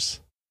years.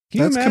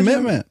 That's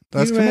commitment.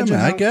 That's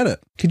commitment. I get it.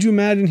 Could you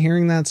imagine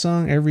hearing that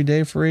song every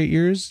day for 8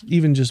 years,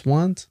 even just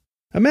once?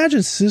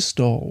 Imagine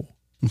Sisto.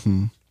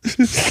 Mm-hmm.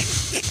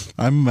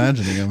 I'm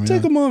imagining him.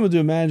 Take a moment to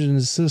imagine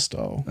his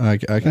Sisto. I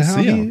can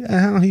see him. And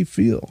how he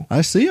feel.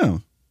 I see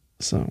him.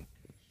 So,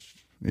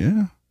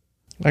 yeah.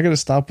 I gotta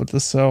stop with the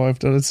so. I've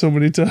done it so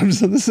many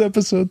times on this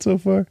episode so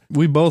far.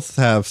 We both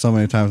have so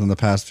many times in the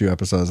past few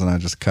episodes, and I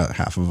just cut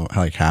half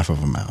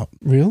of them out.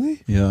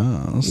 Really?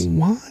 Yes.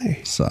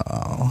 Why?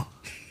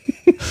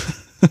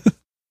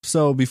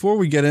 So before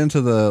we get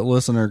into the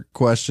listener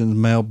questions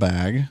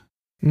mailbag,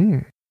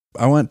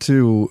 I went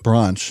to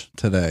brunch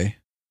today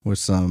with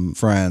some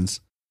friends,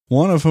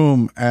 one of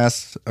whom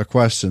asked a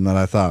question that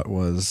I thought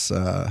was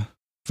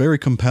very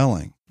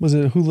compelling. Was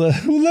it who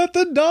let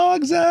the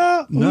dogs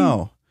out?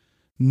 No.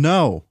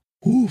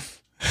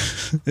 Woof.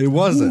 It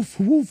wasn't.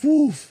 Woof,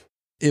 woof.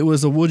 It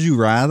was a would you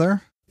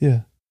rather.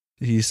 Yeah.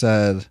 He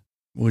said,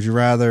 would you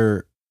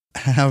rather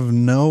have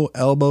no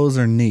elbows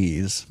or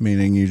knees,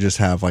 meaning you just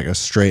have like a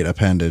straight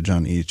appendage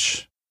on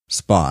each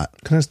spot?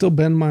 Can I still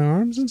bend my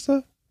arms and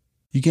stuff?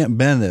 You can't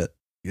bend it.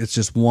 It's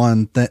just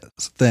one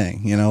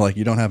thing, like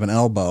you don't have an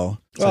elbow,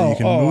 so you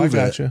can move I it.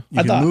 gotcha.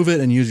 You can move it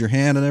and use your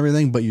hand and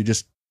everything, but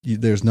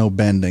there's no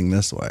bending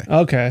this way.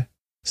 Okay.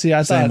 See,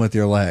 Same with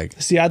your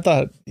leg. See, I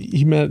thought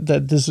he meant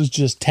that this was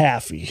just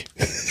taffy.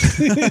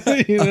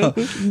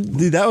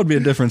 That would be a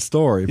different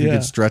story if you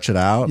could stretch it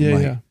out.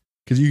 Yeah.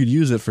 Because you could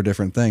use it for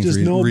different things. Just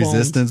no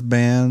resistance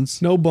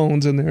bands. No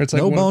bones in there. It's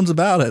like no bones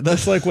about it.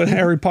 That's like when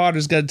Harry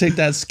Potter's got to take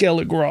that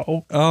skeleton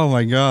grow. Oh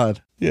my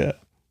God. Yeah.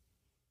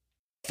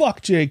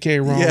 Fuck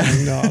J.K. Rowling.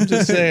 Yeah. No, I'm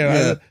just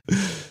saying.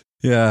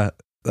 Yeah,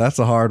 that's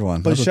a hard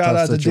one. But shout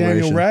out to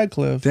Daniel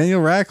Radcliffe.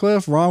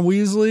 Ron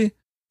Weasley.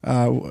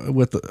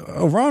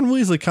 Ron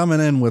Weasley coming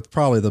in with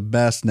probably the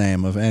best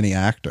name of any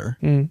actor.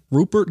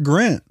 Rupert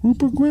Grint.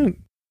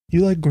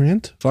 You like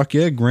Grint? Fuck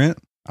yeah, Grint.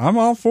 I'm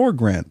all for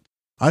Grint.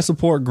 I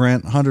support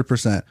Grint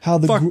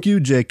 100%. Fuck you,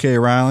 J.K.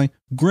 Rowling.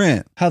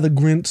 Grint. How the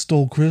Grint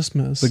stole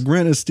Christmas. The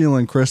Grint is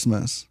stealing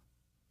Christmas.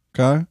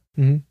 Okay?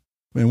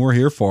 Mm-hmm. And we're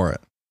here for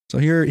it. So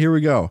here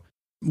we go.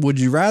 Would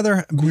you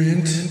rather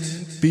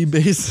Grint be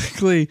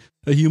basically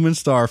a human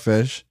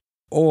starfish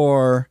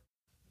or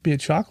Be a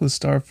chocolate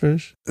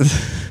starfish.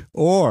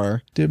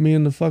 or Dip me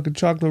in the fucking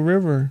chocolate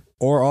river.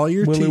 all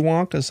your Willy teeth,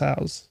 Wonka's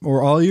house.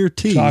 or all your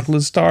teeth,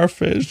 Chocolate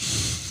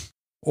starfish.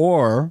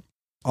 or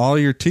all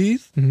your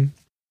teeth Mm-hmm.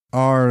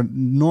 are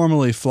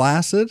normally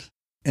flaccid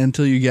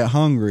until you get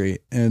hungry,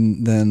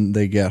 and then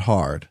they get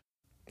hard,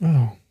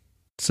 Oh.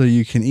 so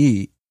you can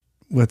eat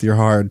with your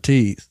hard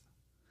teeth.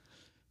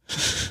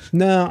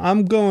 No,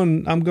 I'm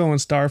going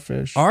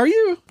starfish. Are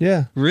you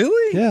Yeah.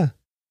 really? Yeah.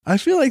 I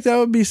feel like that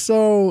would be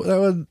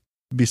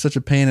such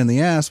a pain in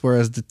the ass.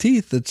 Whereas the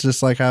teeth, it's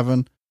just like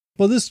having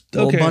Well, this a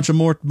okay.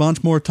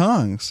 bunch more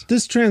tongues.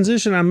 This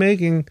transition I'm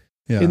making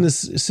Yeah. in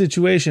this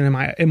situation,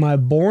 am I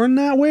born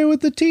that way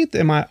with the teeth?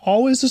 Am I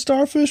always a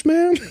starfish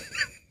man?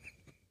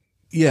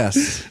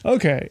 Yes.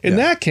 Okay. In Yeah.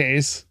 that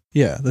case,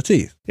 Yeah. The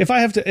teeth. if I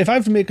have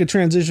to make a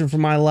transition from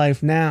my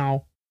life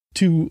now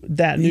to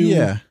that new,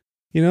 Yeah.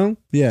 you know,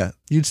 Yeah.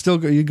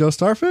 You'd go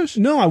starfish?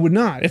 no, I would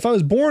not. If I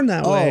was born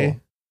that way,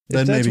 if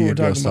Then that's maybe what you'd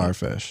we're go talking about.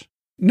 starfish.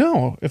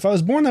 No, if I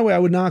was born that way, I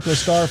would not go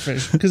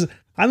starfish because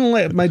I don't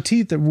like my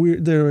teeth are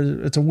weird.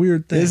 It's a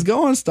weird thing. Is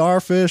going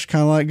starfish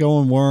kind of like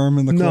going worm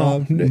in the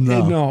no, club?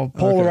 no,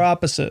 polar Okay.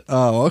 opposite.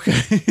 Oh,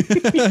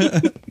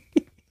 okay.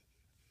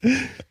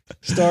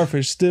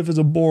 Starfish stiff as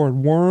a board,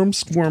 worms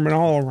squirming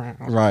all around,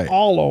 Right.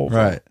 all over,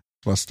 Right.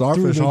 Well,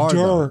 starfish the hard.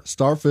 though. dirt.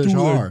 Starfish through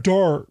the hard.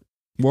 dirt.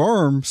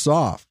 Worm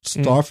soft.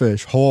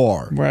 Starfish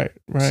hard. Right,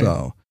 right.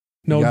 So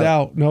no you got-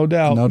 doubt, no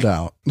doubt. no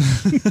doubt.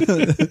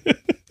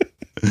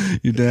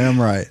 You're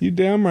damn right. You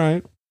damn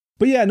right.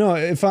 But yeah, no.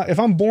 If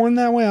I'm born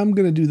that way, I'm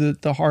gonna do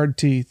the hard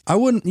teeth. I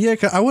wouldn't. Yeah,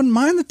 I wouldn't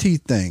mind the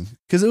teeth thing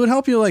because it would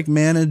help you like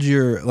manage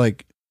your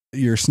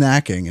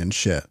snacking and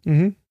shit.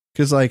 Mm-hmm.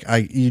 Because like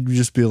you'd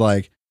just be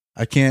like,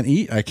 I can't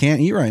eat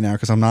right now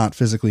because I'm not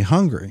physically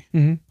hungry.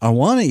 Mm-hmm. I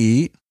want to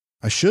eat.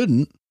 I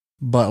shouldn't,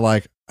 but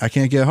like I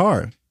can't get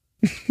hard.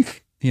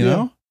 You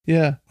know,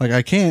 Yeah. like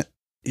I can't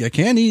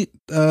eat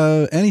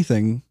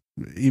anything,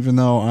 even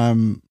though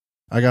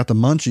I got the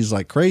munchies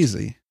like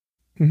crazy.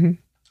 Mm-hmm.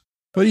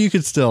 But you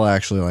could still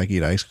actually like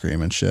eat ice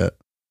cream and shit.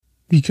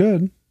 You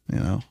could. You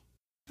know,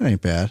 it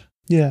ain't bad.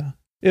 Yeah.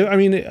 I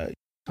mean,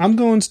 I'm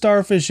going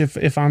starfish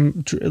if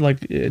I'm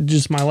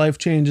just my life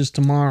changes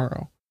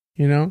tomorrow.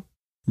 You know,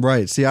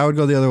 Right. See, I would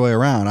go the other way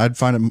around. I'd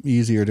find it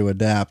easier to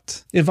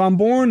adapt if I'm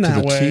born to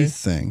that the way. teeth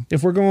thing.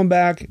 If we're going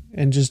back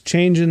and just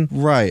changing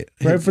Right.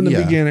 from the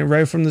Yeah. beginning,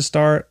 right from the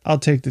start, I'll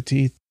take the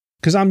teeth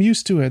because I'm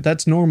used to it.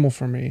 That's normal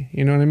for me.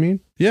 You know what I mean?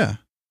 Yeah.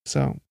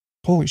 So,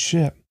 holy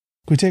shit.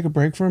 Can we take a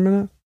break for a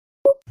minute?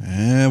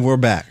 And we're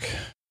back.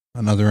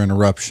 Another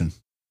interruption.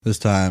 This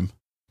time,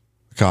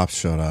 the cops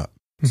showed up.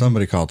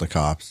 Somebody called the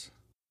cops.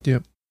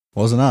 Yep.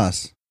 Wasn't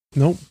us.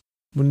 Nope.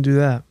 Wouldn't do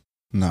that.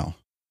 No.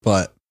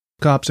 But,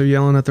 Cops are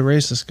yelling at the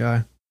racist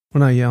guy. Well,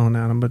 not yelling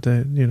at him, but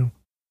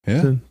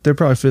yeah, they're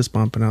probably fist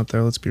bumping out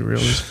there. Let's be real.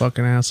 These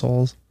fucking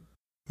assholes.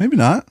 maybe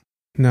not.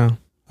 No.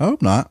 I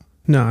hope not.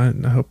 No,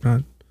 I hope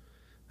not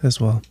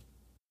as well.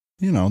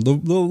 You know, the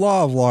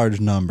law of large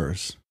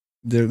numbers.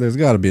 There's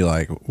got to be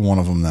like one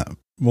of them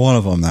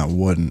that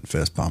wouldn't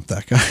fist bump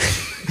that guy.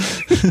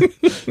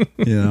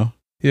 You know?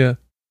 Yeah.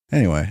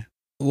 Anyway,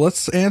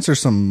 let's answer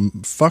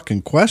some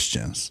fucking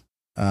questions.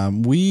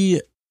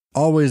 We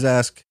always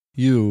ask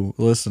you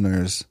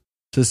listeners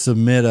to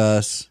submit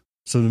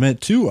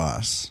to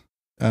us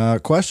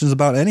questions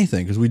about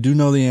anything because we do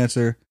know the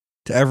answer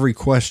to every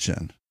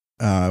question.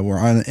 We're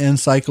on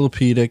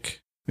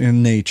encyclopedic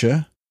in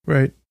nature.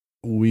 Right.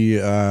 We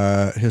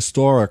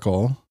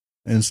historical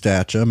in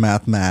stature,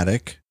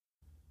 mathematic,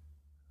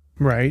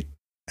 Right.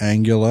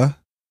 angular,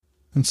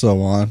 and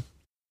so on,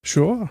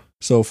 Sure.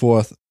 so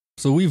forth.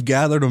 So we've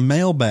gathered a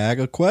mailbag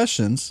of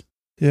questions.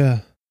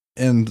 Yeah.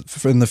 And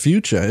in the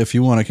future, if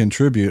you want to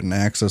contribute and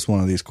access one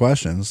of these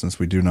questions, since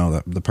we do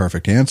know the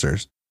perfect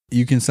answers,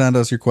 you can send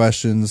us your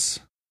questions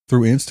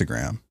through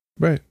Instagram.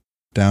 Right.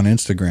 Down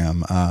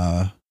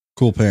Instagram,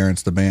 Cool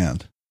Parents, the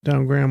band.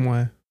 Down Graham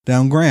Way.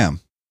 Down Graham.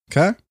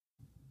 Okay?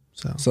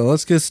 So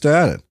let's get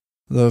started.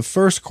 The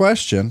first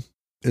question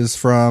is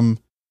from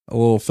a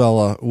little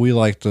fella we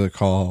like to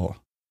call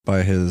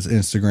by his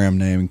Instagram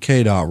name,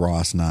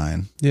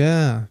 K.Ross9.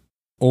 Yeah.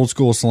 Old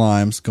school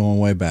slimes going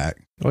way back.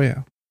 Oh,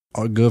 yeah.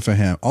 Oh, good for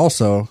him.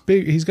 Also,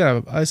 He's got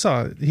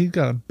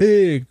a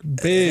big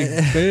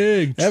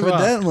truck.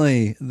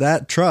 evidently,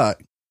 that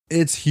truck,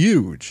 it's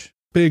huge.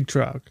 Big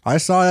truck. I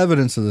saw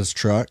evidence of this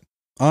truck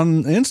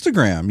on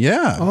Instagram.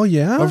 Yeah. Oh,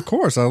 yeah? Of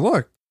course, I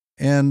looked.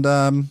 And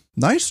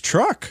nice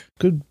truck.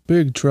 Good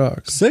big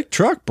truck. Sick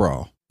truck,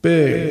 bro.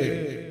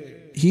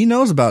 Big. He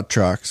knows about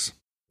trucks.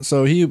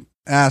 So he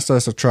asked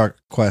us a truck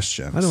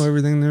question. I know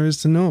everything there is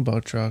to know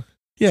about truck.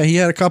 Yeah, he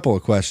had a couple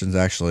of questions,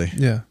 actually,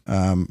 Yeah.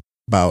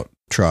 about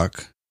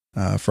truck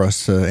for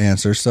us to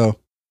answer. So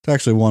it's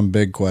actually one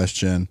big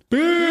question.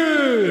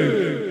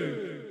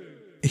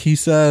 He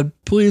said,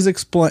 please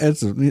explain.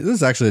 This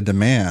is actually a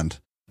demand.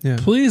 Yeah.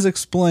 Please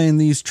explain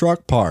these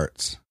truck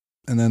parts.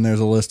 And then there's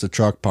a list of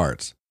truck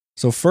parts.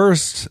 So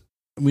first,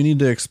 we need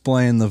to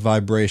explain the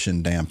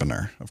vibration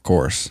dampener, of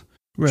course.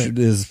 Right. Which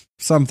is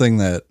something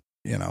that,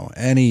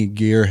 any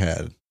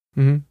gearhead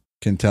Mm-hmm.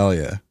 can tell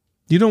you.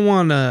 You don't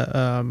want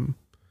a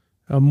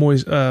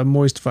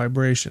moist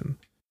vibration.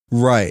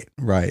 Right.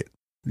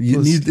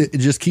 You need to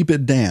just keep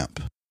it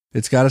damp.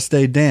 It's got to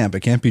stay damp.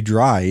 It can't be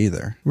dry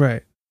either.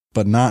 Right.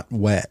 But not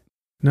wet.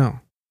 No.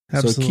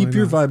 Absolutely so keep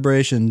your not.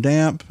 vibration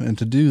damp, and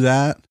to do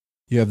that,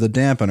 you have the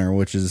dampener,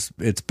 which is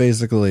it's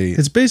basically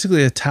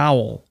a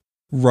towel.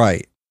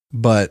 Right.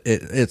 But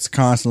it's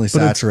constantly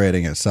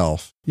saturating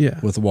itself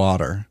with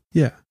water.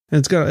 Yeah.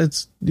 And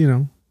it's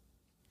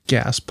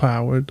gas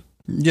powered.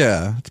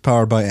 Yeah, it's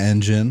powered by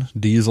engine,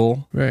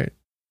 diesel. Right.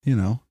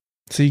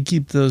 So you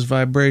keep those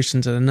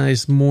vibrations at a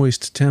nice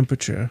moist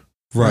temperature.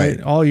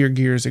 Right. All your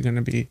gears are going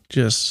to be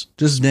just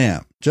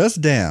damp. Just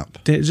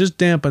damp. Just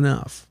damp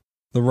enough.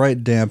 The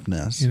right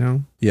dampness.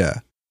 Yeah.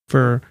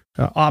 For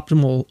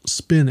optimal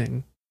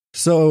spinning.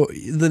 So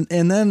then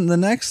the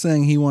next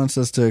thing he wants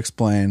us to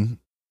explain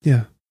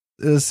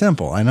is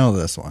simple. I know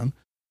this one.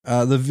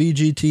 The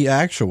VGT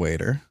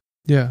actuator.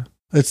 Yeah.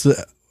 It's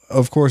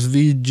of course,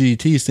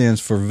 VGT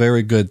stands for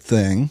very good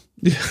thing.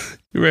 Yeah.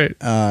 Right.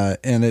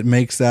 And it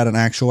makes that an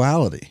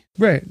actuality.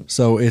 Right.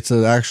 So it's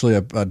actually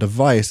a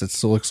device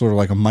that looks sort of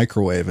like a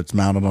microwave. It's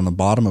mounted on the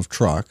bottom of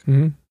truck.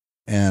 Mm-hmm.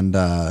 And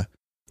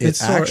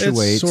it actuates.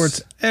 It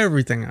sorts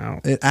everything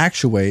out. It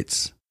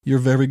actuates your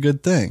very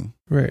good thing.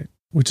 Right.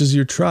 Which is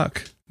your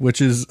truck.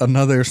 Which is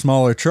another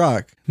smaller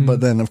truck. Mm-hmm.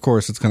 But then, of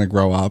course, it's going to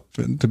grow up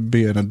to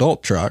be an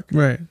adult truck.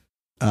 Right.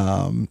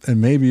 And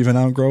maybe even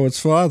outgrow its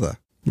father.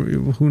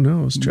 Who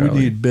knows, Charlie? We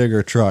need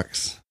bigger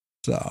trucks.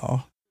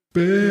 So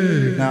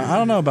big. Now, I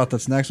don't know about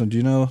this next one. Do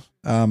you know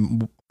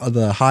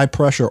the high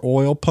pressure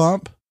oil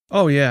pump?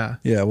 Oh, yeah.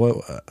 Yeah.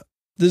 What's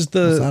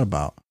that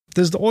about?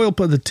 There's the oil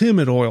pump, the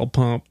timid oil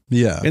pump.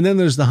 Yeah. And then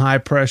there's the high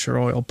pressure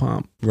oil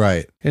pump.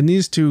 Right. And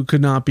these two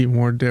could not be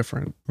more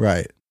different.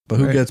 Right. But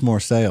who gets more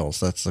sales?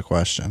 That's the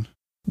question.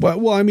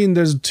 Well, I mean,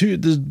 there's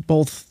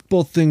both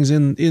things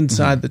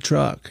inside the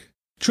truck.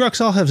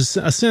 Trucks all have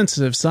a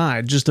sensitive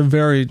side, just a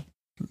very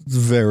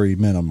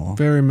minimal.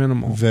 Very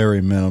minimal.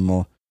 Very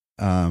minimal.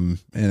 And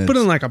but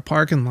in like a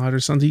parking lot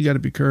or something, you got to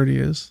be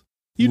courteous.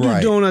 You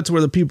do donuts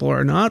where the people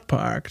are not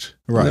parked.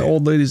 Right. The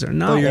old ladies are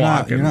not walking.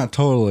 You're not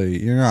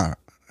heartless. You're not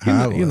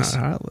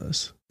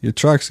heartless. Your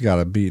truck's got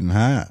a beating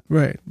hat.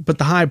 Right. But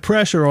the high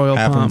pressure oil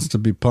happens pump to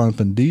be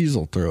pumping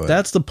diesel through it.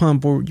 That's the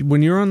pump where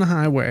when you're on the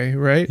highway,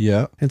 right?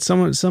 Yeah. And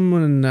someone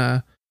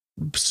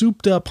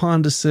souped up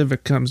Honda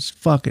Civic comes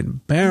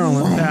fucking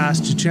barreling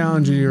past you,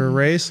 challenging you to a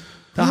race.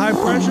 The high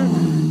pressure,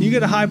 you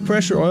get a high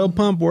pressure oil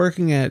pump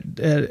working at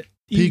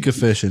peak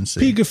efficiency.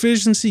 Peak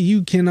efficiency,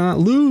 you cannot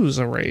lose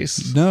a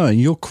race. No, and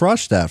you'll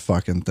crush that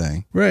fucking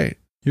thing. Right.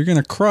 You're going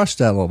to crush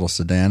that little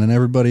sedan and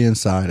everybody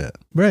inside it.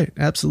 Right,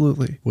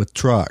 absolutely. With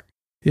truck.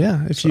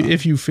 Yeah,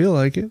 if you feel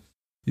like it.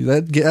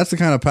 That's the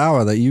kind of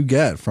power that you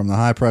get from the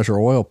high pressure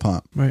oil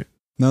pump. Right.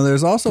 Now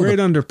there's also great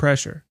under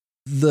pressure.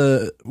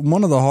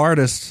 One of the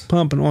hardest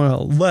pumping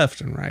oil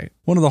left and right.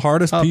 One of the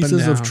hardest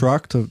pieces of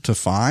truck to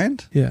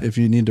find. Yeah. If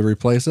you need to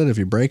replace it, if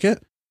you break it,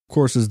 of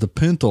course, is the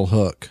pintle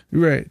hook.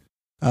 Right.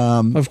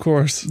 Of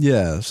course.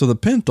 Yeah. So the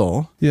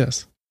pintle.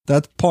 Yes.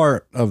 That's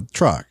part of the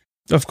truck.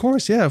 Of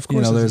course. Yeah. Of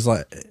course. There's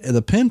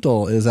the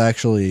pintle is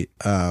actually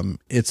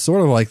it's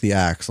sort of like the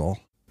axle.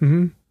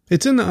 Mm-hmm.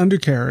 It's in the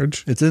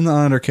undercarriage.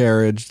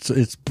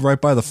 It's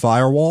right by the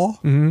firewall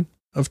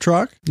of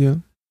truck. Yeah.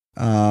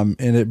 And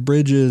it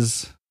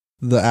bridges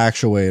the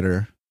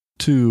actuator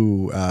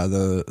to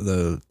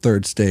the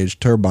third stage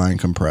turbine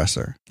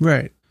compressor.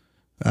 Right.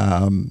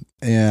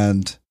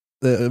 And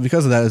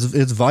because of that,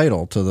 it's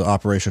vital to the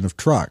operation of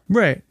truck.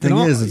 Right. Thing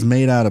is, it's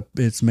made out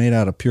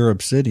of pure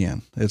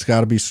obsidian. It's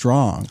got to be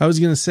strong. I was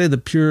going to say the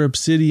pure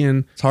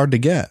obsidian. It's hard to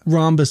get.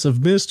 Rhombus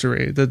of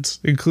mystery that's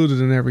included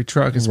in every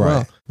truck as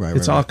well. Right.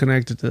 It's all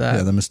connected to that.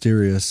 Yeah, the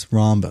mysterious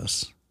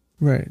rhombus.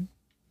 Right.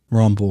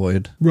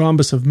 Rhomboid.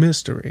 Rhombus of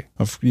mystery.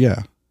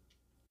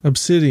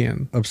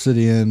 Obsidian.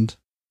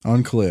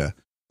 Unclear.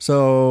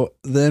 So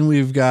then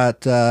we've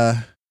got.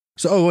 So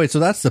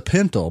that's the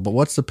pintle. But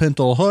what's the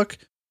pintle hook?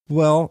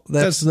 Well,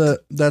 that's the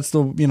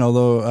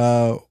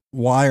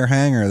wire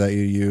hanger that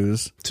you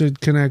use to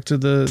connect to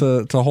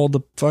the to hold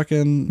the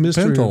fucking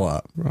pintle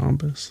up.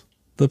 Rhombus.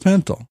 The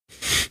pintle.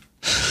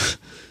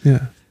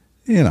 Yeah.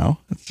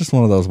 It's just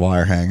one of those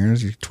wire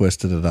hangers. You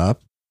twisted it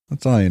up.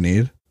 That's all you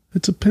need.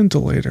 It's a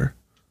pintillator.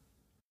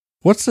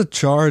 What's the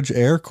charge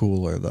air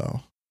cooler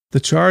though? The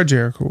charge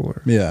air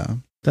cooler. Yeah.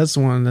 That's the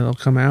one that'll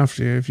come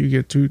after you. If you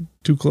get too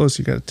close,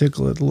 you got to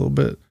tickle it a little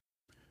bit.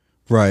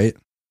 Right.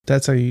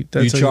 That's how you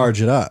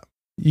charge it up.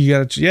 You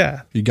got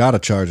to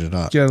charge it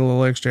up. Get a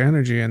little extra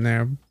energy in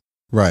there.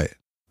 Right.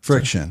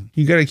 Friction.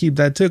 So you got to keep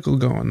that tickle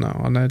going though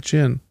on that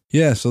chin.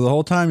 Yeah. So the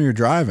whole time you're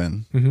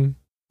driving,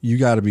 you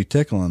got to be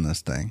tickling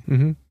this thing.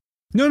 Mm-hmm.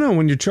 No.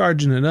 When you're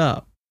charging it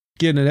up,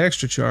 getting it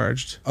extra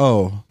charged.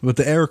 Oh, but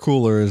the air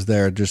cooler is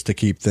there just to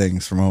keep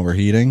things from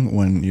overheating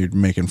when you're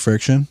making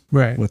friction.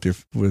 Right. With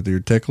your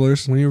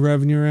ticklers. When you're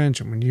revving your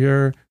engine, when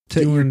you're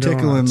tickling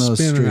those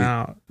spinning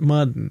out,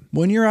 mudding.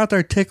 When you're out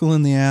there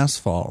tickling the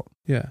asphalt.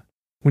 Yeah.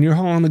 When you're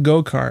hauling the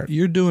go-kart.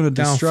 You're doing a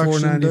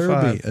destruction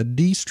derby. A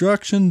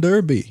destruction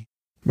derby.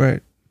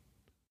 Right.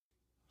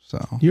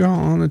 So You're all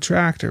on a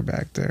tractor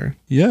back there.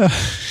 yeah.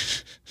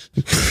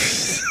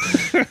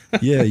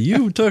 Yeah,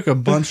 you took a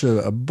bunch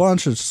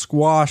of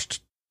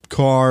squashed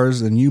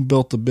cars and you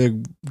built a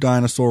big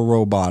dinosaur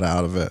robot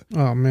out of it.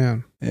 Oh,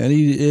 man. And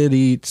it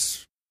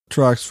eats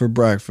trucks for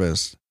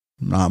breakfast.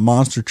 Not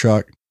Monster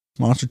Truck.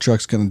 Monster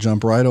Truck's going to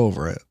jump right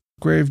over it.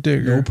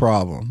 Gravedigger. No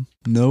problem.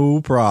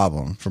 No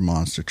problem for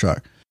Monster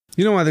Truck.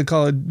 You know why they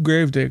call it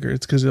Gravedigger?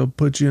 It's because it'll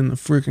put you in the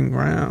freaking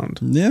ground.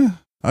 Yeah,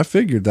 I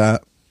figured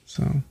that.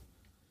 So.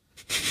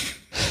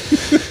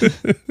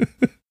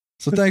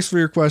 So thanks for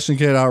your question,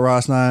 Kate out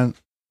Ross 9.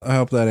 I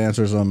hope that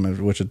answers them,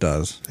 which it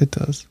does. It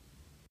does.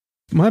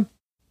 My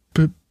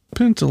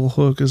pintle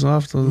hook is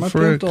off the My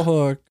frick. pintle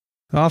hook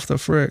Off the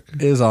frick.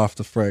 is off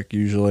the frick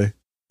usually,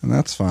 and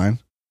that's fine.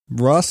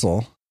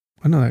 Russell,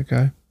 I know that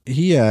guy.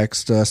 he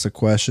asked us a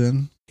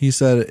question. He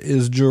said,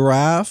 "Is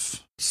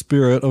giraffe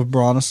spirit of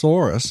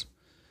Brontosaurus?"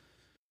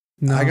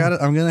 No. I'm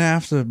gonna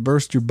have to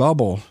burst your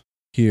bubble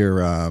here,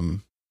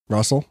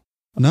 Russell.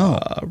 No,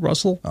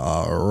 Russell?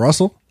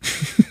 Russell.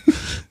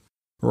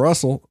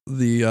 Russell,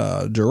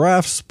 the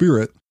giraffe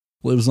spirit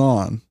lives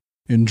on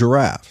in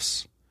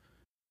giraffes.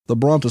 The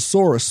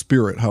Brontosaurus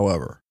spirit,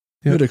 however,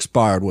 Yep. it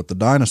expired with the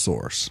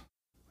dinosaurs.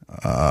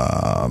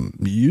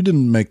 You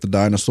didn't make the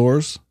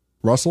dinosaurs,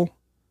 Russell.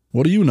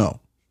 What do you know?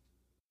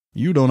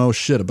 You don't know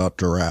shit about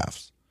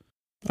giraffes.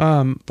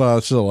 But I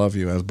still love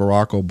you as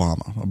Barack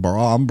Obama.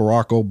 I'm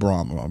Barack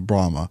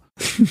Obama,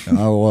 and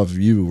I love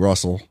you,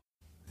 Russell.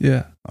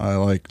 Yeah. I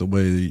like the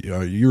way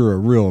you're a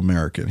real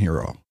American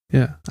hero.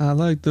 Yeah. I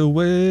like the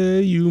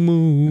way you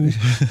move.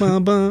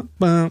 Bum, bum,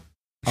 bum.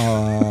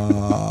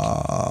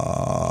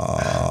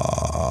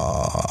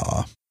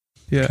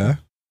 Yeah.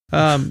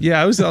 Okay.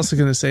 Yeah, I was also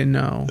going to say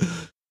no.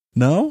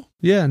 No?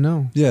 Yeah,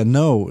 no. Yeah,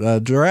 no.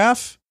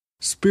 Giraffe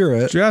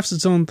spirit. Giraffe's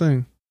its own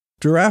thing.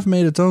 Giraffe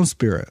made its own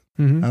spirit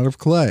Mm-hmm. out of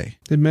clay.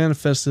 It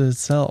manifested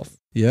itself.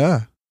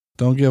 Yeah.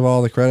 Don't give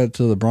all the credit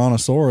to the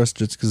Brontosaurus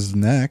just because of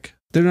neck.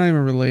 They're not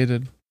even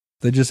related.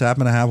 They just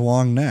happen to have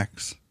long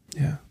necks.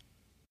 Yeah.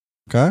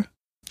 Okay?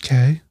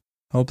 Okay.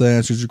 Hope that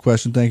answers your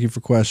question. Thank you for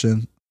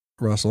question,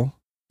 Russell.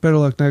 Better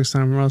luck next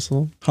time,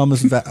 Russell.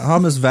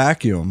 Hummus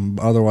Vacuum,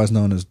 otherwise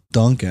known as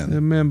Duncan. A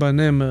man by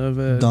name of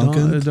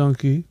Duncan?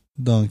 Donkey.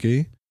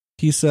 Donkey.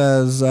 He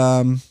says,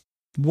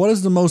 what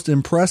is the most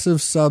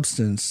impressive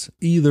substance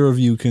either of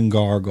you can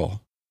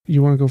gargle?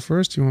 You want to go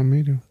first? You want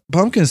me to?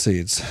 Pumpkin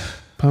seeds.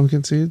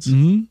 Pumpkin seeds?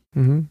 Mm-hmm.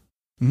 Mm-hmm.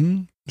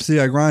 Mm-hmm. See,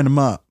 I grind them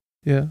up.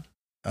 Yeah.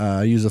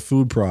 I use a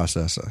food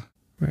processor.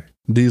 Right.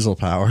 Diesel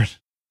powered.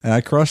 And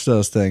I crush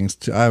those things.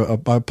 I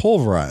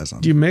pulverize them.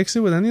 Do you mix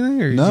it with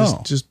anything? Or you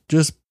No.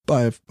 Just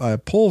I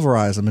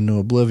pulverize them into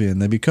oblivion.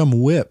 They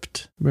become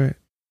whipped. right.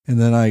 And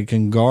then I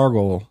can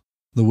gargle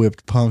the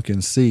whipped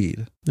pumpkin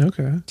seed.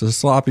 Okay. It's a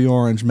sloppy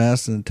orange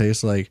mess and it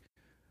tastes like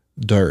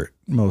dirt.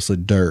 Mostly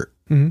dirt.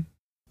 Mm-hmm.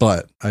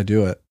 But I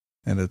do it.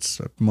 And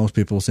most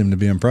people seem to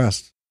be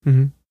impressed.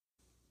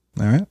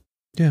 Mm-hmm. All right.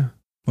 Yeah.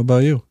 What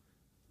about you?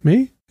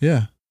 Me?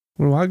 Yeah.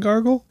 What do I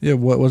gargle? Yeah.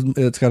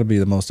 It's got to be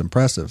the most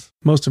impressive.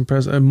 Most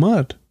impressive.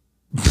 Mud.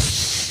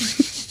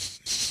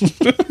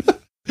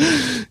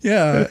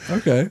 Yeah.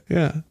 Okay.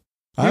 Yeah.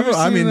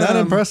 I mean, that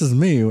impresses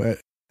me.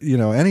 You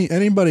know,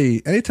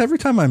 every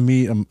time I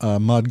meet a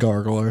mud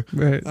gargler,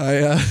 Right.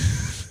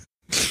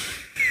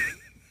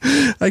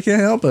 I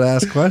can't help but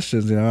ask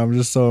questions. You know, I'm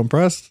just so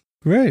impressed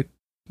Right.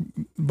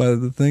 by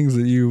the things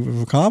that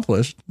you've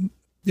accomplished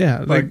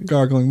Yeah. by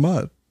gargling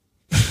mud.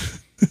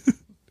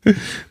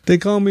 They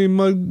call me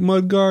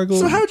mud gargle.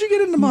 So how'd you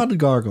get into mud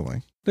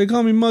gargling? They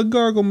call me mud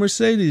gargle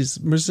Mercedes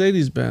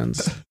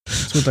Benz.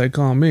 That's what they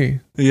call me.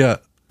 Yeah.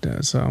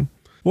 Yeah, so.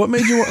 What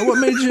made you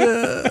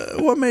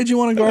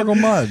want to gargle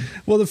mud?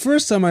 Well, the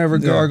first time I ever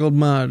gargled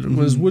mud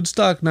was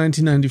Woodstock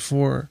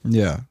 1994.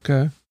 Yeah.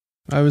 Okay.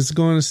 I was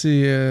going to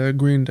see a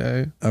Green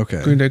Day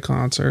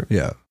concert.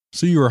 Yeah.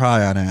 So you were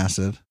high on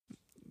acid.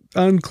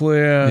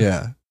 Unclear.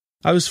 Yeah.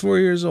 I was 4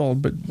 years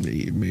old, but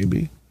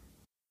maybe.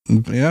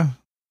 Yeah.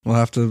 We'll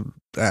have to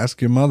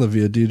ask your mother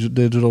via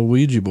digital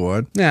Ouija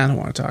board. Nah, I don't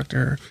want to talk to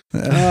her.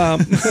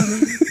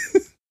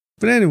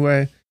 But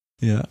anyway,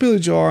 Yeah. Billy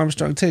Joe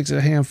Armstrong takes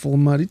a handful of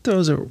mud. He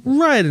throws it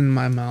right in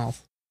my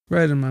mouth.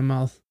 Right in my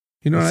mouth.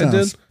 You know what I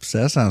did?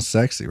 That sounds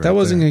sexy, right? That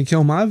wasn't going to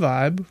kill my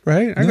vibe,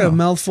 right? I got a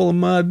mouthful of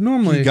mud.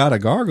 Normally, you got to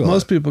gargle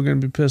most it. people are going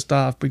to be pissed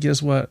off, but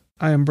guess what?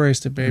 I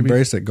embraced it, baby.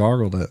 Embraced it,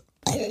 gargled it.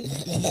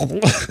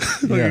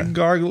 Like a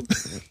gargle.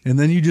 And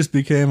then you just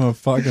became a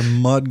fucking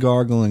mud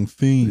gargling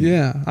fiend.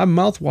 Yeah, I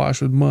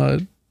mouthwash with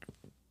mud.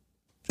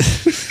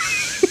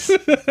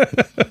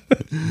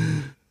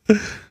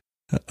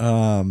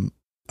 All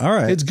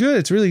right. It's good.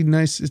 It's really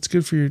nice. It's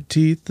good for your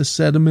teeth, the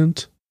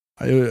sediment.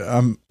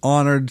 I'm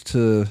honored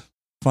to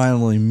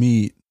finally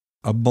meet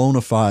a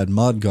bona fide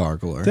mud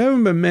gargler. There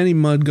haven't been many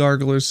mud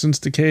garglers since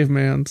the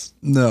cavemans.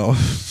 No.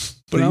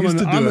 But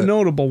I'm a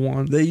notable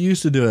one. They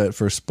used to do it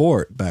for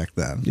sport back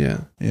then.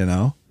 Yeah. You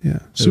know? Yeah.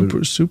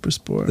 Super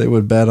sport. They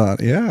would bet on,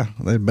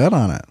 they'd bet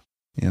on it,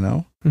 you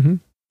know? Mm-hmm.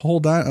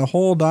 a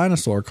whole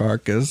dinosaur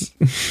carcass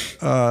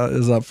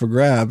is up for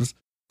grabs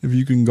if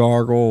you can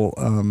gargle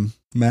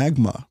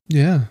magma.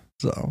 Yeah.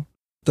 So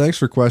thanks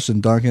for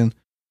question, Duncan.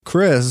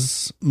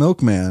 Chris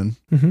Milkman,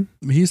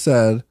 he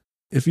said,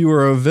 if you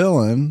were a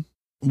villain,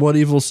 what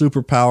evil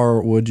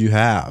superpower would you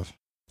have?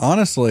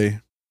 Honestly,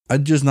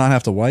 I'd just not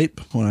have to wipe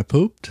when I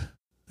pooped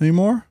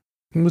anymore.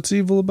 What's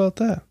evil about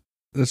that?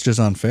 It's just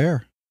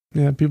unfair.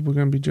 Yeah, people are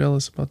going to be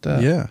jealous about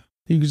that. Yeah.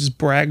 You could just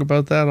brag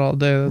about that all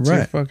day. That's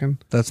your fucking...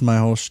 That's my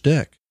whole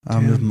shtick.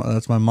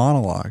 That's my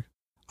monologue.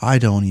 I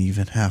don't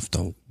even have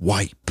to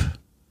wipe.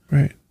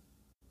 Right.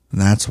 And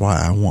that's why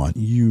I want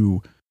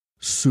you,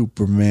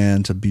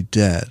 Superman, to be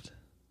dead.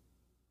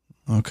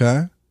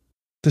 Okay?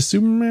 The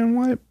Superman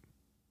wipe?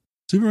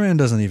 Superman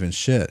doesn't even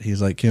shit.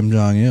 He's like Kim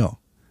Jong-il.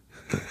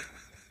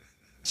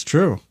 It's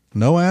true.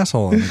 No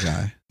asshole in the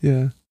guy.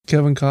 Yeah.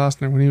 Kevin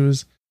Costner,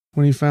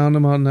 when he found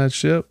him out in that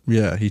ship.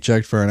 Yeah, he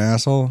checked for an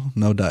asshole.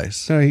 No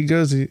dice. No, he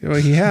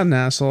had an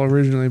asshole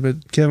originally,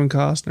 but Kevin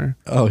Costner.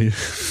 Oh, yeah.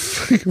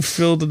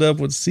 Filled it up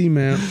with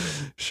cement.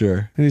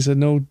 Sure. And he said,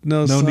 no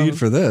son, need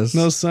for this.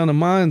 No son of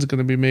mine's going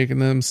to be making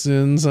them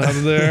sins out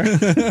of there.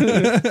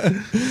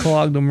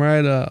 Clogged them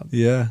right up.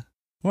 Yeah.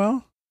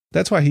 Well,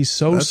 that's why he's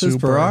so that's super.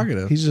 His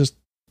prerogative. He's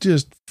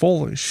just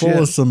full of shit.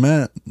 Full of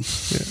cement.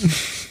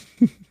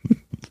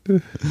 Yeah.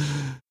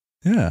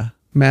 Yeah.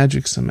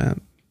 Magic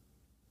cement.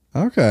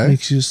 Okay.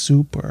 Makes you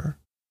super.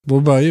 What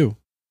about you?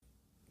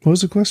 What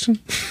was the question?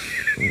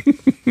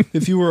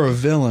 If you were a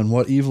villain,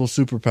 what evil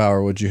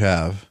superpower would you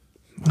have?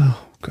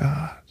 Oh,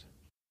 God.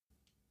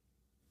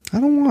 I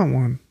don't want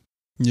one.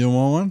 You don't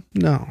want one?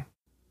 No.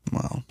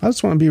 Well, I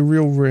just want to be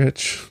real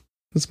rich.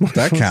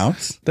 That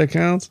counts. That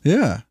counts?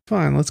 Yeah.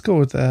 Fine, let's go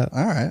with that.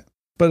 All right.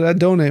 But I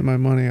donate my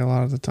money a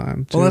lot of the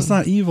time, too. Well, that's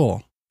not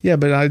evil. Yeah,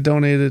 but I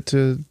donate it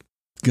to...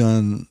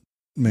 gun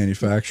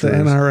manufacturers. The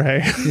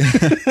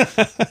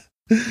NRA.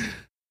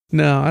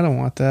 No, I don't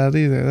want that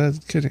either. That's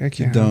kidding. I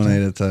can't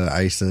donate it to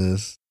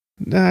ISIS.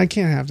 No, I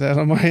can't have that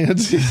on my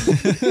hands.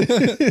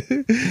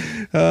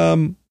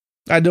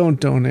 I don't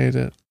donate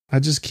it. I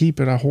just keep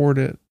it. I hoard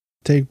it.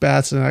 Take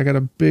bats and I got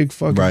a big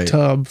fucking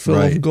tub full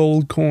of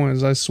gold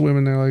coins. I swim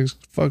in there like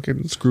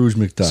fucking Scrooge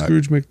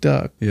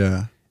McDuck.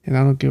 Yeah. And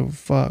I don't give a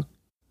fuck.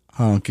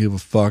 I don't give a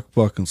fuck,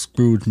 fucking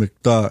Scrooge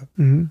McDuck.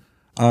 Mm-hmm.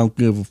 I don't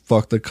give a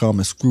fuck. They call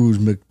me Scrooge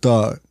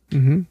McDuck.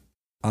 Mm-hmm.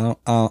 I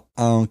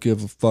don't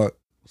give a fuck.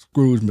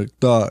 Scrooge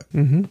McDuck.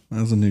 Mm-hmm.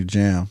 That's a new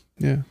jam.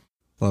 Yeah.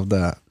 Love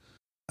that.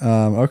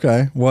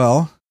 Okay.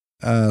 Well,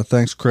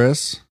 thanks,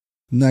 Chris.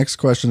 Next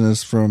question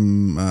is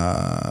from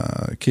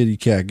Kitty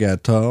Cat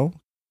Gateau.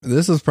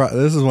 This is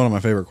one of my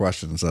favorite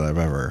questions that I've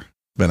ever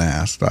been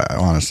asked,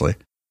 honestly.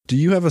 Do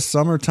you have a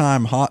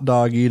summertime hot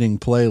dog eating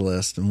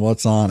playlist and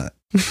what's on it?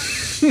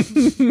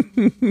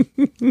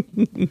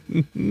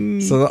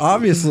 So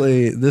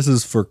obviously this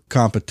is for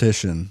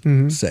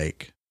competition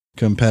sake.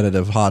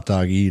 Competitive hot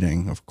dog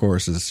eating, of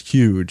course, is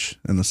huge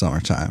in the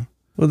summertime.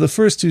 Well, the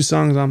first two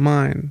songs on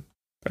mine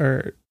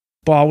are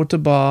Ba with the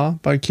Ba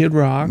by Kid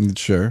Rock.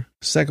 Sure.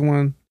 Second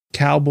one,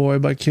 Cowboy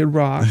by Kid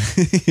Rock.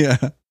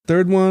 Yeah.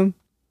 Third one,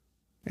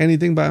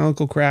 anything by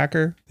Uncle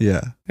Kracker.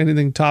 Yeah.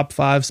 Anything top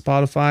 5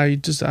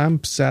 Spotify.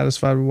 I'm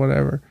satisfied with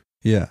whatever.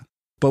 Yeah.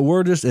 But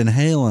we're just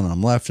inhaling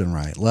them left and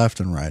right.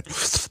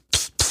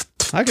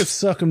 I could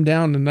suck them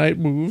down to night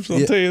moves,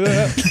 I'll tell you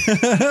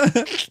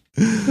that.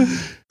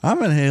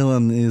 I'm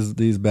inhaling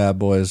these bad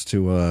boys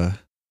to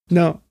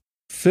No.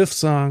 Fifth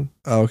song.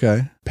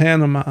 Okay.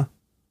 Panama.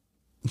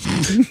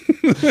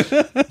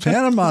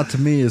 Panama to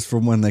me is for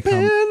when they come.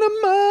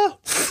 Panama.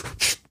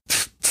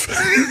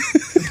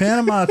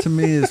 Panama to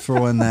me is for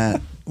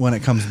when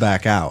it comes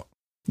back out.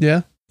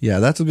 Yeah. Yeah,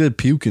 that's a good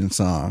puking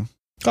song.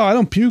 Oh, I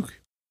don't puke.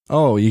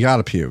 Oh, you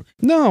gotta puke.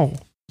 No.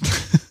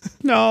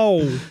 No.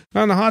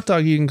 Not in a hot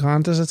dog eating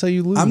contest. That's how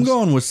you lose. I'm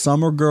going with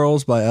Summer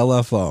Girls by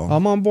LFO.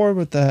 I'm on board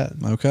with that.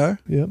 Okay.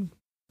 Yep.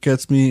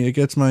 It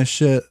gets my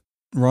shit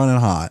running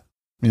hot.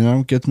 You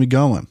know, gets me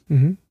going.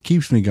 Mm-hmm.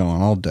 Keeps me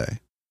going all day.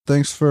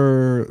 Thanks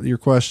for your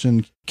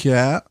question,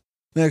 Kat.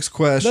 Next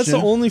question. That's the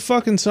only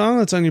fucking song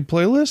that's on your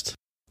playlist?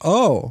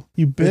 Oh.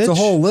 You bitch. It's a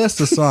whole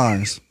list of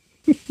songs.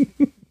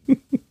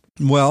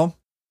 Well.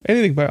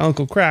 Anything by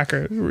Uncle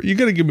Kracker. You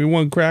gotta give me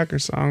one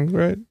Kracker song,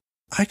 right?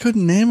 I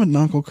couldn't name an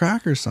Uncle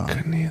Kracker song.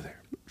 Couldn't either.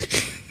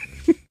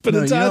 But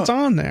it's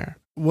on there.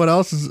 What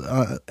else is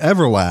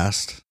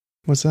Everlast?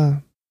 What's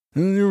that?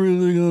 And you're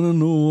really gonna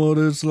know what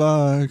it's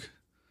like.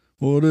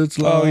 What it's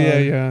like. Oh, yeah.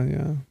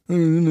 And you're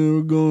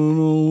never gonna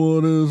know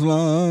what it's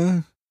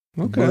like.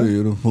 Okay.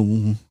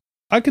 Beautiful.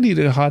 I could eat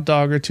a hot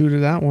dog or two to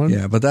that one.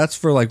 Yeah, but that's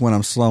for like when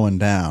I'm slowing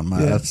down.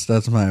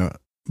 That's my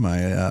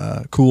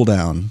cool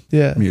down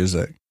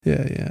music.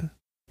 Yeah.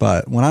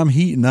 But when I'm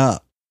heating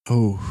up,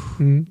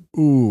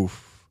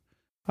 oof.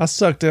 I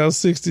suck down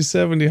 60,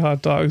 70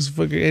 hot dogs.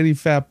 Fucking any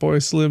Fat Boy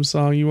Slim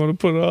song you want to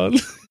put on.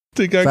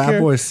 Think I care? Fat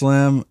Boy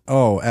Slim.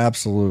 Oh,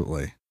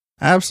 absolutely.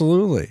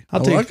 Absolutely.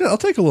 I'll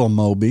take a little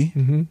Moby.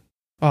 Mm-hmm.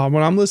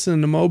 When I'm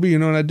listening to Moby, you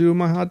know what I do with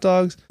my hot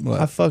dogs?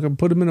 What? I fucking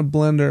put them in a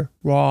blender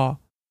raw.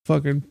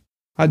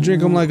 I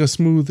drink them like a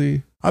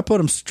smoothie. I put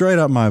them straight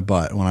up my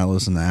butt when I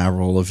listen to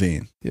Avril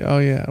Lavigne. Yeah, oh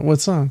yeah. What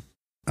song?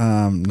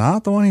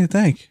 Not the one you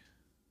think.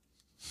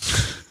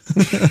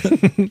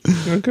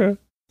 Okay.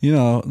 You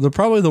know, they're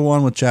probably the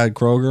one with Chad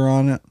Kroger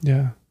on it.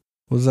 Yeah.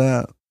 Was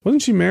that?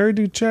 Wasn't she married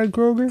to Chad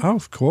Kroger? Oh,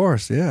 of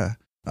course, yeah.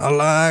 I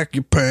like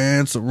your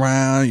pants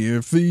around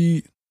your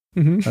feet.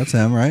 Mm-hmm. That's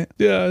him, right?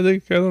 Yeah, I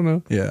don't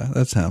know. Yeah,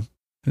 that's him.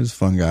 He's a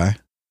fun guy.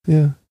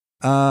 Yeah.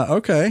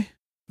 Okay.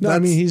 No, I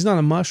mean, he's not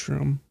a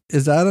mushroom.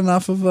 Is that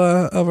enough of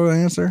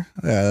an answer?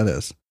 Yeah, that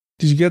is.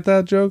 Did you get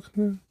that joke?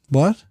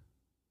 What?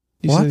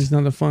 You said he's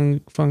not a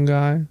fun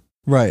guy.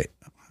 Right.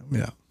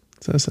 Yeah.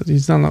 So I said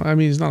he's not.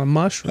 He's not a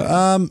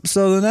mushroom.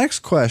 So the next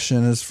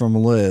question is from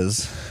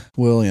Liz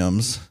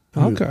Williams.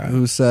 Okay.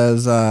 Who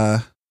says,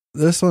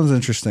 this one's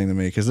interesting to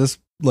me because this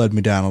led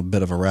me down a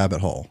bit of a rabbit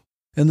hole.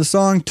 In the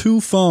song Two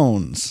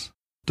Phones,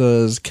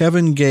 does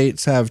Kevin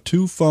Gates have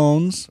 2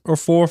 phones or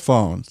 4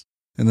 phones?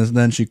 And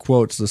then she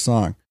quotes the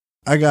song.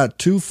 I got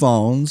 2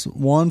 phones,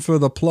 one for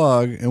the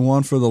plug and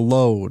one for the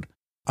load.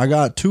 I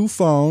got 2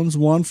 phones,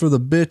 one for the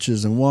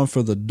bitches and one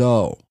for the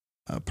dough.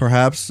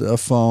 Perhaps a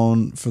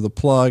phone for the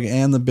plug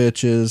and the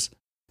bitches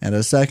and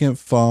a second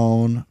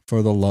phone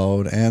for the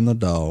load and the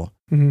dough.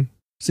 Mm-hmm.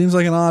 Seems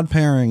like an odd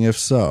pairing if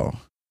so.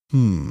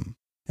 And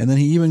then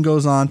he even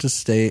goes on to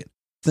state,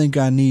 think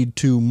I need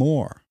 2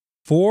 more.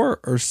 4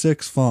 or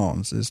 6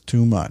 phones is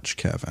too much,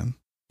 Kevin.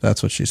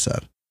 That's what she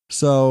said.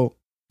 So,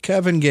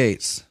 Kevin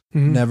Gates,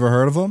 never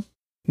heard of him?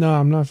 No,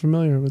 I'm not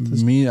familiar with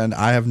this. And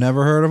I have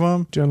never heard of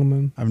him.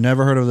 Gentleman. I've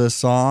never heard of this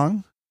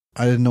song.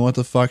 I didn't know what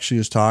the fuck she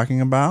was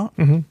talking about.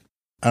 Mm-hmm.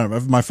 I don't know.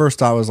 My first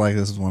thought was like,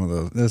 this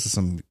is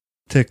some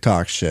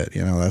TikTok shit.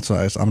 You know, that's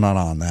why I'm not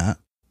on that.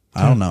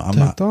 I don't know.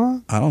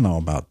 I don't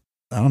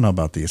know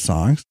about these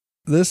songs.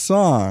 This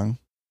song,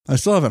 I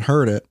still haven't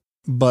heard it,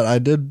 but I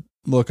did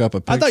look up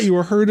a picture. I thought you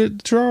were heard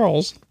it,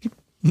 Charles.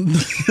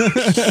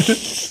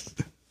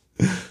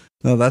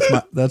 No,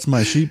 that's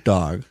my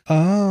sheepdog.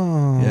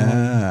 Oh.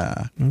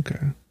 Yeah.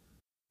 Okay.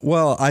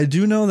 Well, I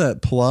do know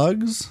that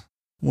plugs,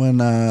 when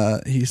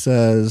he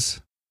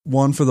says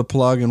one for the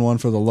plug and one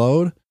for the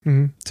load,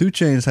 2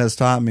 Chainz has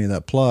taught me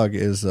that plug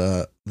is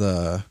the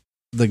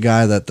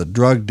guy that the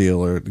drug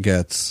dealer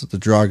gets the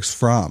drugs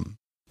from,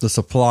 the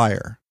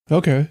supplier.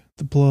 Okay.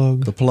 The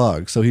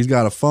plug. So he's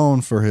got a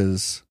phone for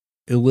his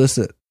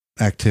illicit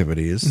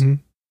activities in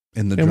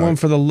the and one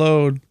for the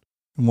load.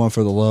 And one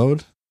for the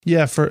load?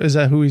 Yeah, is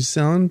that who he's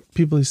selling?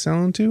 People he's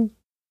selling to?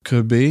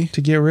 Could be.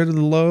 To get rid of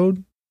the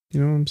load?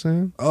 You know what I'm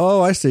saying?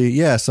 Oh, I see.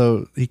 Yeah,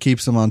 so he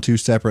keeps them on 2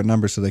 separate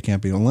numbers so they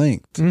can't be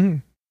linked. Mm-hmm.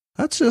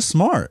 That's just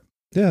smart.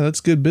 Yeah, that's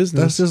good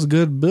business. That's just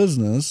good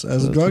business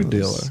as a drug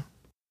dealer.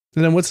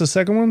 And then what's the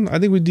second one? I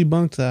think we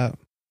debunked that.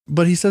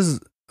 But he says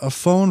a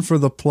phone for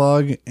the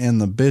plug and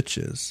the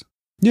bitches.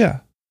 Yeah.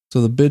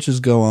 So the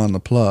bitches go on the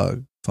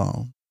plug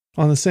phone.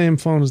 On the same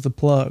phone as the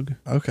plug.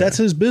 Okay. That's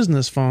his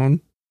business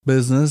phone.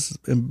 Business?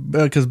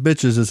 Because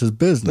bitches is his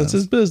business. That's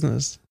his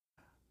business.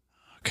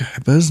 Okay,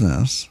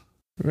 business.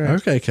 Right.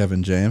 Okay,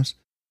 Kevin James.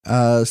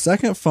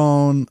 Second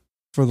phone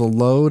for the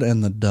load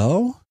and the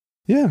dough?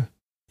 Yeah.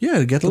 Yeah,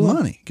 to get the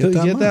money. Get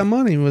that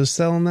money was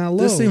selling that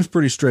load. This seems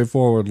pretty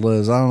straightforward,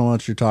 Liz. I don't know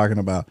what you're talking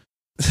about.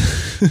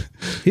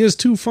 He has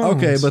 2 phones.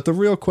 Okay, but the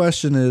real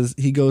question is,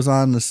 he goes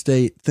on to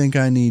state, think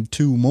I need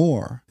 2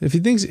 more. If he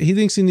thinks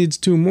he needs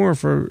 2 more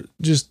for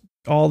just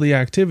all the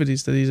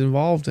activities that he's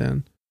involved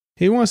in,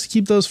 he wants to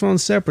keep those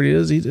phones separate.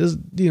 He does,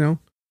 you know.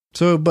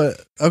 So,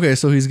 but, okay,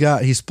 so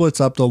he splits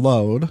up the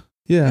load.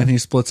 Yeah. And he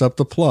splits up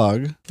the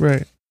plug.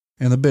 Right.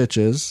 And the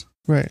bitches.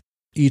 Right.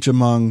 Each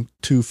among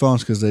 2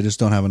 phones because they just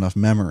don't have enough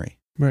memory.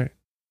 Right.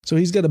 So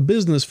he's got a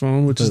business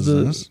phone, which is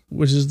the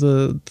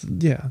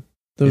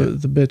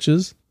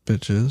bitches.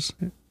 Bitches.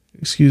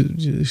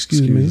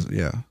 Excuse me.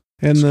 Yeah.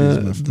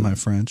 And my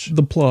French.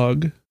 The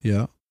plug.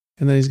 Yeah.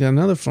 And then he's got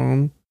another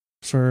phone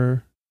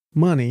for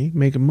money,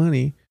 making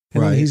money.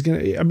 And then he's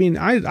gonna. I mean,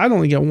 I'd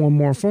only get 1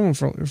 more phone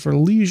for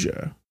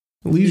leisure.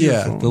 Phone.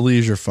 The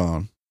leisure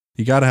phone.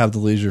 You got to have the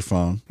leisure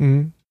phone.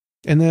 Mm-hmm.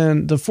 And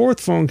then the 4th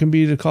phone can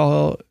be to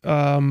call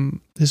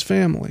his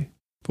family.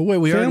 But wait,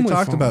 we already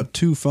talked about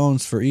 2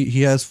 phones for each.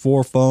 He has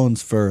 4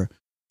 phones for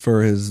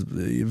his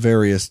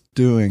various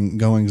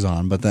goings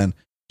on, but then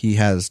he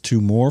has 2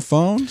 more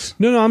phones?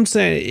 No, I'm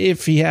saying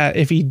if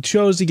he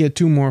chose to get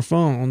 2 more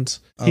phones,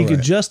 he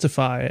could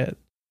justify it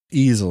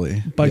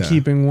easily by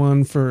keeping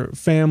one for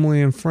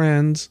family and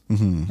friends.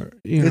 Mm-hmm. Or,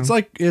 you know.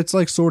 It's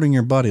like sorting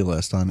your buddy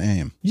list on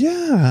AIM.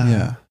 Yeah.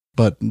 Yeah.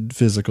 But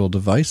physical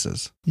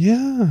devices.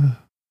 Yeah.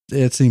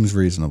 It seems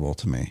reasonable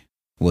to me,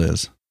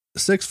 Liz.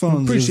 6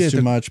 phones is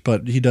too much,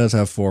 but he does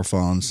have 4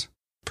 phones.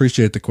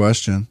 Appreciate the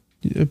question.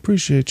 Yeah,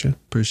 appreciate you.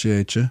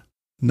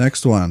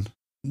 Next one.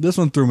 This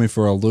one threw me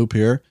for a loop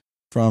here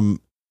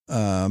from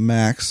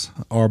Max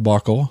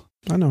Arbuckle.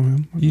 I know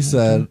him. He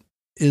said,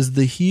 is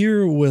the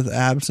here with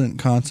absent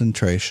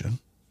concentration?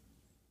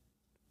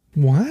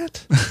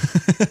 What?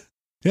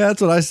 Yeah,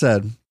 that's what I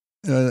said.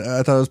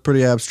 I thought it was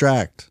pretty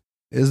abstract.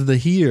 Is the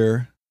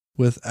here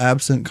with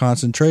absent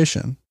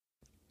concentration?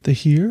 The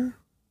here?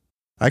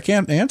 I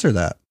can't answer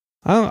that.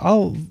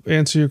 I'll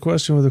answer your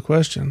question with a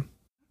question.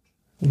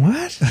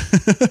 What?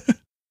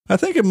 I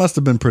think it must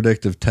have been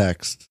predictive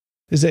text.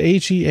 Is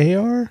it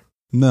HEAR?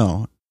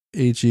 No,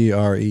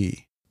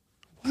 HERE.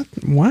 What?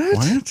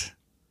 What?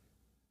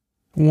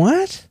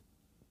 What?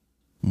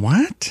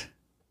 What?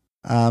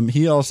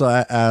 He also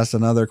asked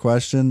another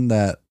question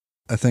that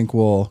I think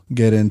we'll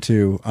get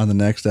into on the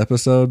next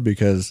episode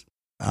because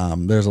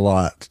there's a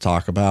lot to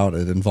talk about.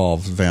 It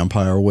involves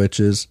vampire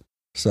witches.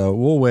 So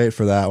we'll wait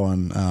for that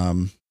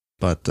one.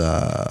 But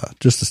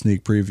just a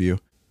sneak preview.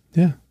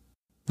 Yeah.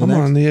 I'm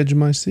on the edge of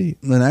my seat.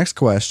 The next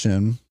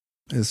question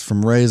is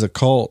from Ray's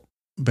Occult,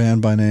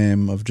 band by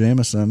name of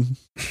Jameson.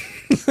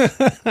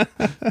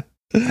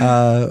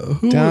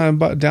 Down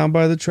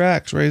by the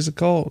tracks, Raise a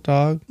Cult,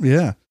 dog.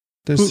 Yeah.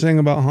 They sing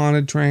about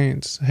haunted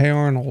trains. Hey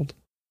Arnold.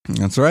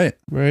 That's right.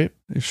 Right?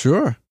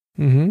 Sure.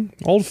 Mm-hmm.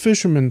 Old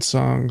fisherman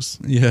songs.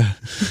 Yeah.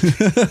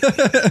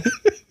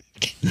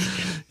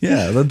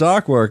 Yeah, the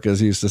dock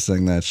workers used to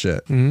sing that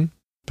shit. Mm-hmm.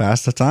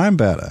 Pass the time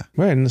better.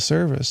 Right, in the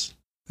service.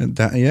 And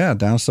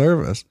down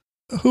service.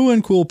 Who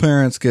in Cool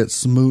Parents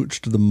gets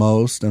smooched the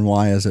most and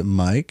why is it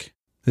Mike?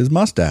 His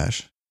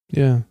mustache.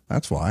 Yeah.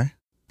 That's why.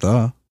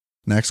 Duh.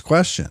 Next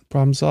question.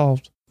 Problem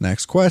solved.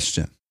 Next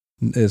question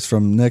is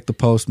from Nick the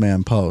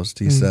Postman Post.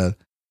 He said,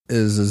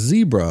 is a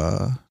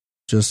zebra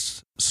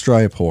just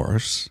stripe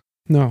horse?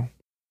 No.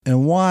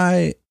 And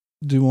why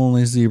do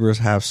only zebras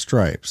have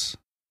stripes?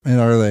 And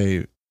are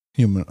they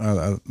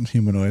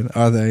humanoid?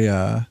 Are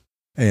they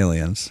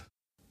aliens?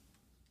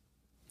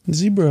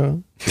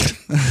 Zebra.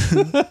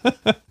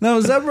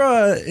 No,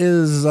 zebra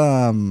is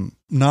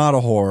not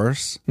a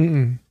horse.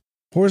 Mm-mm.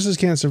 Horses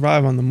can't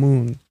survive on the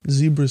moon.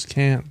 Zebras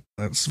can.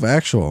 That's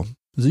factual.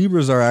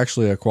 Zebras are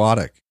actually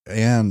aquatic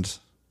and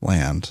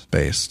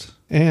land-based.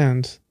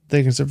 And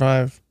they can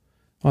survive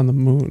on the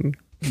moon.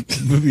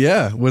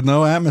 Yeah, with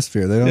no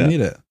atmosphere. They don't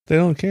need it. They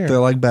don't care. They're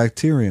like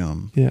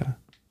bacterium. Yeah.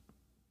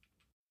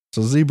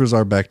 So zebras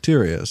are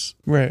bacterias.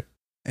 Right.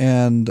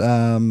 And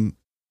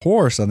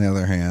horse, on the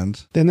other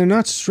hand... Then they're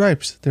not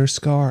stripes. They're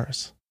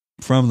scars.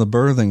 From the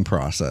birthing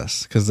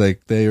process. Because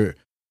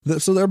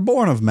so they're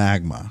born of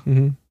magma.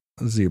 Mm-hmm.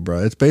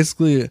 Zebra. It's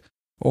basically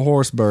a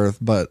horse birth,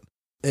 but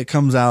it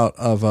comes out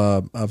of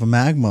a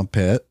magma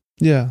pit.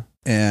 Yeah.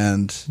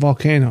 And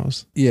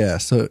volcanoes. Yeah.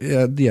 So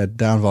yeah,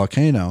 down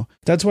volcano.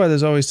 That's why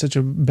there's always such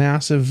a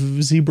massive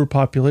zebra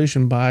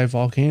population by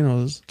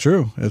volcanoes.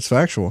 True. It's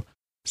factual.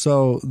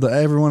 So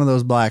every one of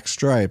those black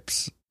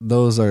stripes,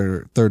 those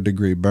are 3rd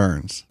degree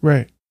burns.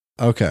 Right.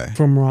 Okay.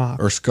 From rock.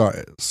 Or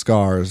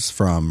scars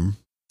from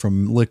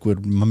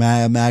liquid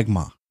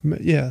magma.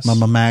 Yes.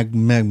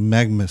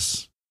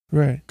 Magmus.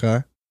 Right.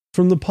 Okay.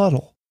 From the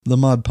puddle. The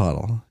mud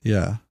puddle.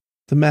 Yeah.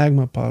 The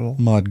magma puddle.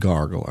 Mud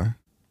gargler.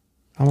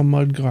 I'm a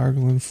mud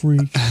gargling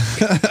freak.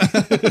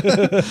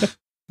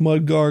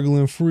 Mud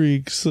gargling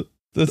freaks.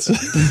 That's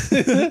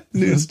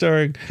new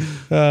starring,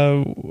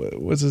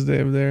 what's his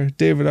name there?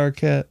 David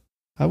Arquette.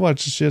 I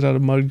watched the shit out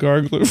of Mud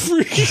Gargler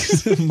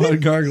Freaks.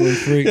 Mud Gargler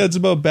Freaks. Yeah, it's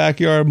about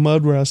backyard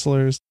mud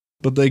wrestlers.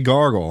 But they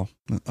gargle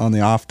on the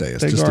off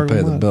days just to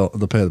pay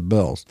the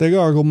bills. They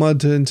gargle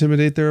mud to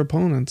intimidate their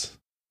opponents.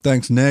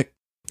 Thanks, Nick.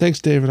 Thanks,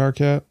 David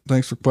Arquette.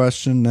 Thanks for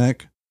question,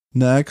 Nick.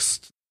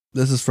 Next,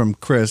 this is from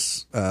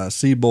Chris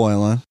C.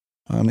 Boylan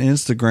on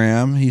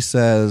Instagram. He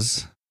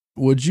says,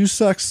 would you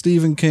suck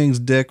Stephen King's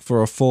dick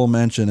for a full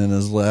mention in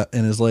his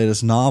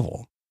latest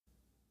novel?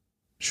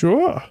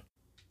 Sure.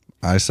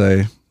 I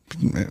say,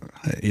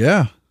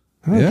 yeah.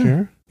 I don't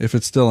care. If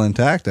it's still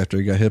intact after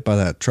he got hit by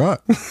that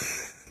truck.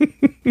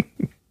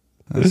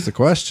 That's the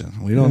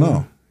question. We don't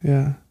know.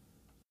 Yeah.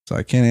 So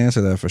I can't answer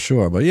that for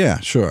sure. But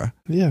yeah, sure.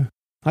 Yeah.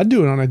 I'd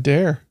do it on a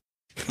dare.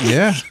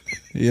 Yeah.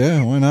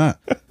 Yeah, why not?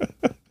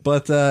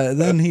 But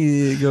then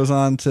he goes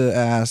on to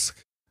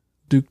ask,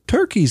 do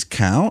turkeys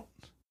count?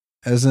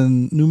 As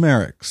in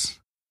numerics.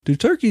 Do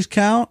turkeys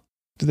count?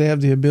 Do they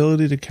have the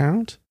ability to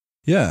count?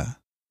 Yeah.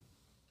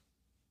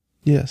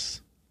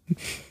 Yes.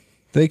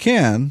 They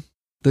can.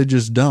 They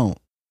just don't.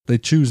 They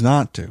choose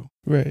not to.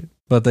 Right.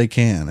 But they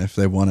can if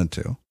they wanted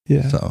to.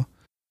 Yeah. So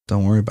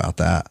don't worry about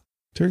that.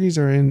 Turkeys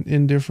are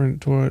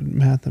indifferent toward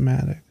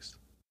mathematics.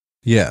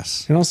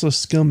 Yes. And also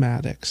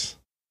schematics.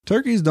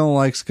 Turkeys don't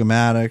like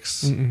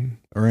schematics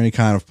or any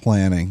kind of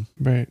planning.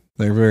 Right.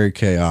 They're very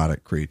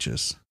chaotic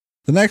creatures.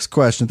 The next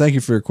question, thank you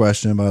for your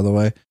question, by the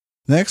way.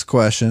 Next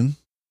question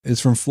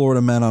is from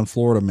Florida Man on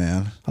Florida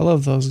Man. I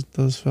love those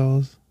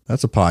fellas.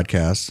 That's a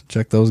podcast.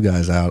 Check those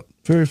guys out.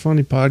 Very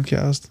funny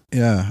podcast.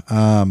 Yeah.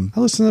 I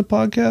listen to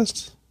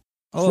podcasts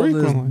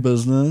frequently. This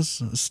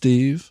business,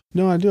 Steve.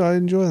 No, I do. I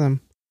enjoy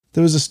them.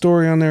 There was a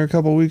story on there a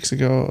couple of weeks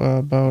ago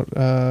about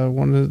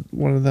one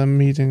of them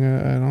meeting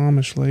an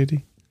Amish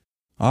lady.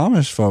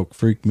 Amish folk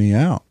freak me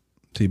out.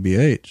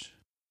 TBH.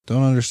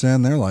 Don't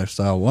understand their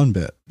lifestyle one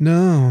bit.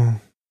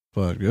 No.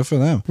 But good for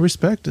them.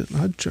 Respect it.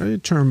 I'd try to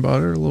churn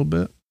butter a little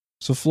bit.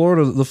 So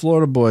the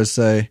Florida boys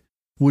say,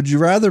 would you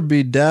rather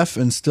be deaf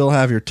and still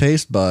have your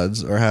taste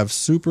buds or have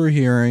super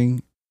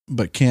hearing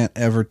but can't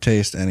ever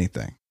taste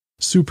anything?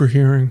 Super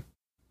hearing.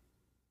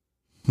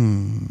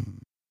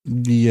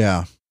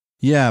 Yeah.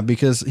 Yeah,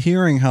 because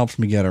hearing helps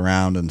me get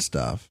around and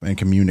stuff and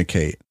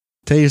communicate.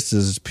 Taste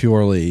is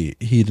purely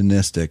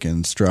hedonistic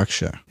in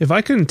structure. If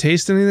I couldn't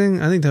taste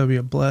anything, I think that would be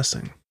a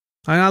blessing.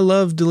 I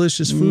love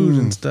delicious food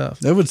and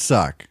stuff. It would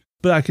suck.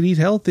 But I could eat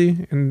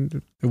healthy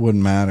and it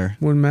wouldn't matter.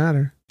 Wouldn't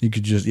matter. You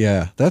could just,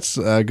 that's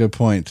a good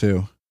point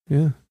too.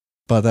 Yeah.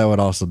 But that would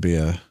also be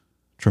a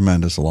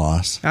tremendous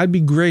loss. I'd be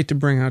great to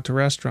bring out to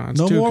restaurants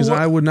too, because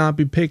I would not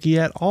be picky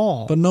at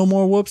all. But no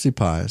more whoopsie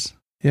pies.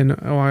 Yeah,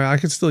 no, I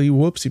could still eat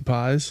whoopsie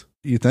pies.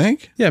 You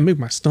think? Yeah, make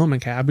my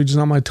stomach happy, just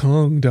not my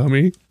tongue,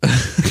 dummy.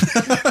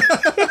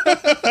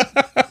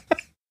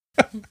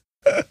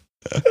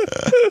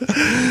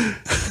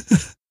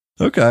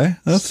 Okay,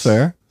 that's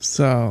fair.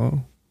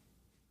 So,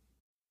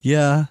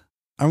 yeah,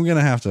 I'm gonna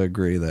have to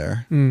agree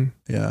there.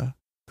 Yeah,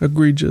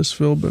 egregious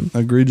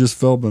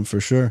Philbin for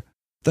sure.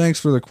 Thanks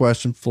for the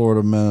question,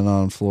 Florida Man and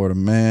on Florida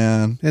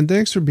Man, and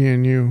thanks for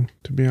being you.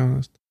 To be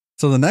honest.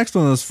 So the next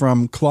one is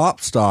from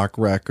Klopstock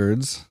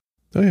Records.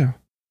 Oh yeah,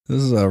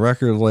 this is a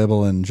record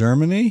label in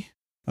Germany,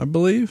 I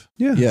believe.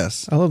 Yeah.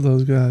 Yes, I love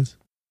those guys.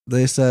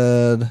 They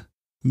said,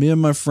 "Me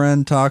and my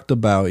friend talked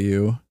about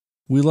you.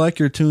 We like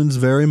your tunes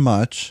very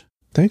much."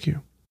 Thank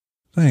you.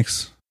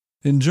 Thanks.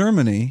 In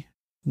Germany,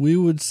 we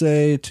would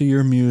say to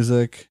your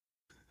music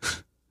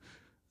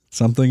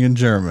something in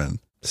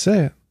German.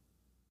 Say it.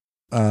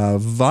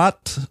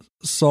 Wat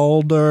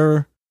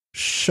solder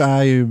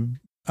Scheib.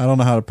 I don't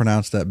know how to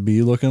pronounce that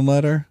B looking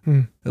letter.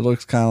 It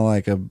looks kind of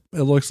like it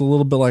looks a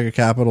little bit like a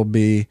capital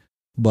B,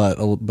 but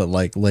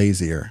like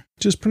lazier.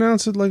 Just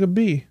pronounce it like a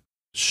B.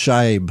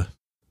 Scheib.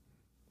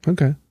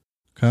 Okay.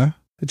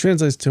 It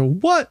translates to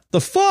what the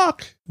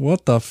fuck?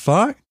 What the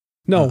fuck?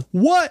 No,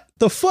 what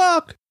the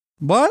fuck?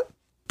 What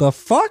the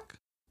fuck?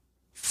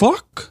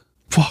 Fuck.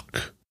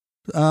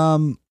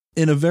 In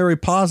a very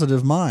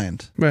positive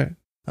mind. Right.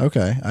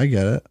 Okay, I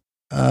get it.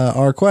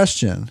 Our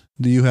question: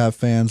 do you have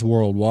fans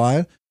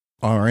worldwide?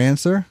 Our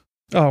answer: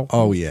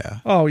 oh yeah.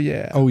 Oh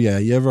yeah. Oh yeah.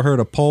 You ever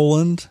heard of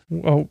Poland?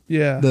 Oh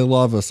yeah. They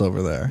love us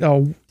over there.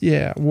 Oh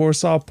yeah.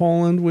 Warsaw,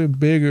 Poland. We're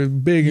bigger,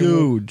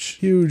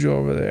 huge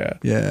over there.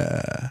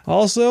 Yeah.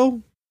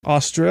 Also,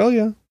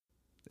 Australia.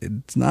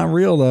 It's not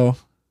real though.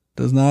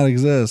 Does not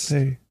exist.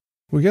 Hey,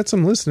 we got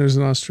some listeners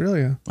in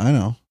Australia. I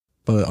know,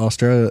 but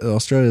Australia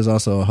is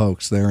also a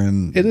hoax.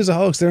 It is a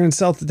hoax.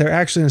 They're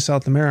actually in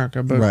South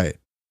America, but right.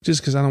 Just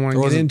because I don't want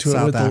to get into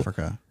South it.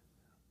 Africa.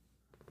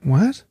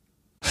 What?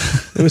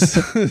 It was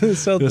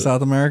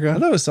South America. I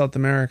thought it was South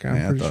America.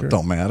 I'm pretty sure.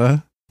 Don't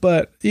matter.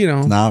 But I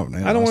don't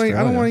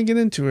want to get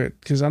into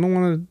it because I don't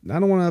want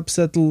to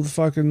upset the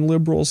fucking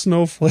liberal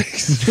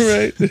snowflakes.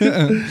 Right?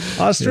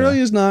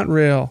 Australia's not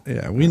real.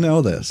 Yeah, we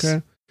know this.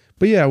 Okay.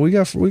 But yeah, we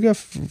got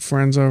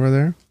friends over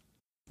there.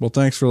 Well,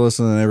 thanks for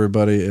listening,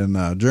 everybody in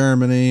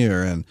Germany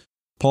or in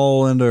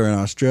Poland or in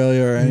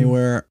Australia or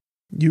anywhere.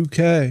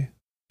 UK,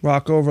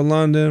 rock over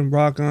London,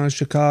 rock on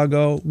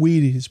Chicago.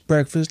 Wheaties,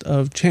 breakfast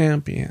of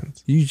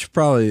champions. You should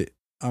probably.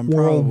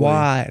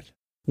 Worldwide.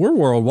 We're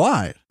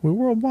worldwide. We're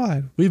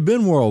worldwide. We've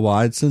been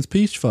worldwide since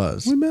Peach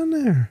Fuzz. We've been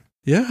there.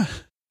 Yeah,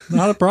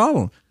 not a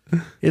problem.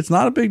 It's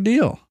not a big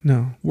deal.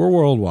 No, we're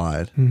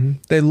worldwide. Mm-hmm.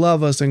 They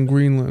love us in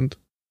Greenland.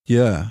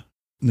 Yeah.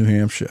 New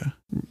Hampshire.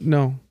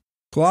 No.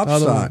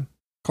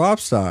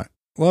 Klopstock.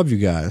 Love you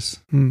guys.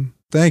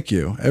 Thank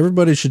you.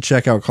 Everybody should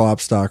check out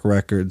Klopstock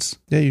Records.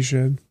 Yeah, you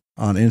should.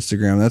 On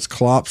Instagram. That's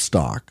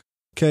Klopstock.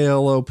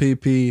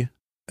 KLOPPSTOCK.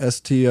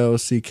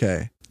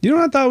 You know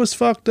what I thought was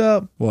fucked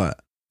up? What?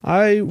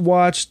 I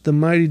watched The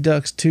Mighty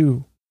Ducks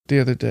 2 the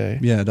other day.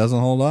 Yeah, it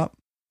doesn't hold up?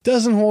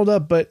 Doesn't hold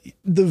up, but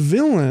the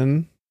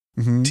villain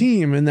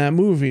team in that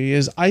movie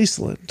is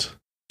Iceland.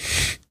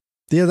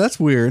 Yeah, that's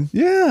weird.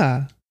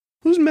 Yeah.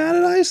 Who's mad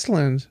at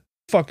Iceland?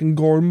 Fucking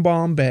Gordon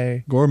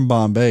Bombay. Gordon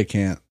Bombay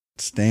can't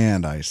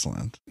stand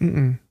Iceland.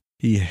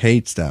 He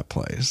hates that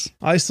place.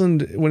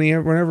 Iceland,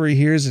 whenever he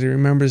hears it, he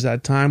remembers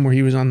that time where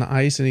he was on the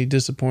ice and he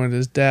disappointed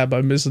his dad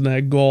by missing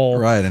that goal.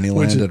 Right, and he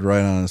landed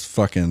right on his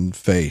fucking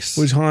face.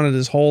 Which haunted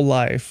his whole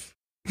life.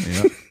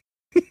 Yep.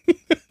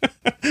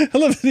 I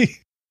love that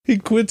he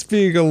quits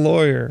being a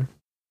lawyer.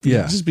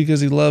 Yeah. Just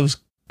because he loves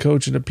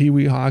coaching a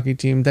peewee hockey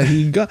team that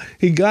he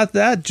got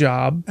that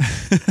job.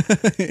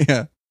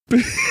 Yeah.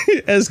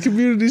 As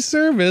community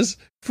service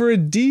for a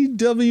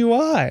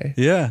DWI.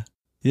 Yeah.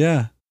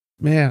 Yeah.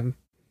 Man,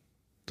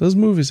 those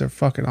movies are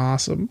fucking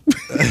awesome.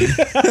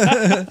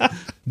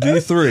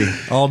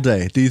 D3 all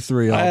day.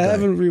 D3 all day. I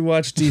haven't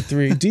rewatched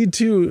D3.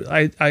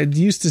 D2, I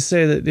used to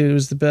say that it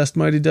was the best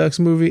Mighty Ducks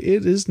movie.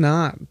 It is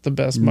not the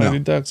best Mighty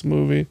Ducks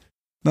movie.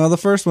 No, the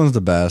first one's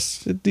the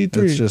best. D3.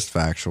 It's just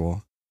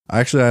factual.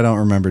 Actually, I don't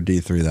remember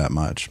D3 that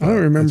much. I don't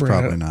remember it's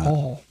probably it at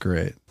all.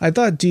 Great. I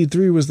thought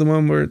D3 was the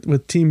one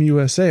with Team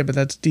USA, but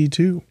that's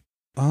D2.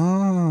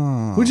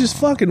 Oh. Which is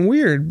fucking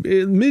weird.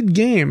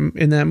 Mid-game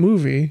in that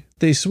movie,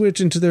 they switch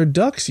into their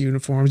Ducks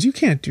uniforms. You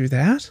can't do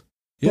that.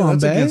 Yeah, Bombay?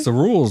 That's against the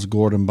rules,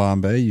 Gordon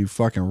Bombay. You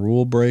fucking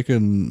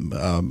rule-breaking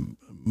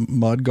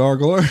mud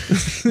gargler.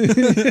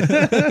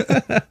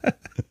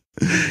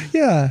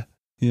 Yeah.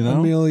 You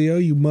know? Emilio,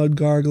 you mud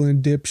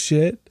gargling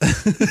dipshit.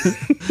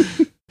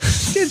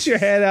 Get your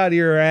head out of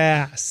your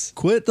ass.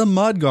 Quit the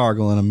mud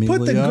gargling, Emilio.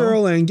 Put the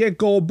girl in. Get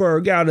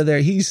Goldberg out of there.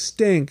 He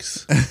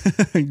stinks.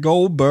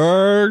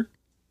 Goldberg.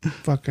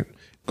 Fucking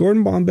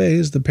Gordon Bombay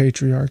is the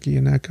patriarchy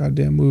in that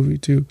goddamn movie,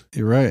 too.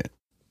 You're right.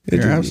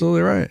 You're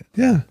absolutely right.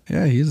 Yeah.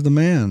 Yeah, he's the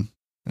man.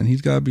 And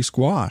he's got to be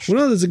squashed. Well,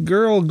 no, there's a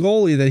girl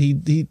goalie that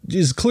he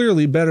is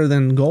clearly better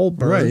than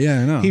Goldberg. Right,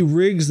 yeah, I know. He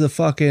rigs the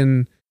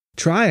fucking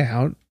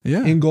tryout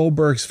in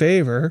Goldberg's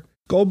favor.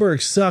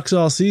 Goldberg sucks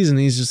all season.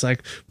 He's just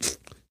like,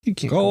 you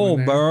can't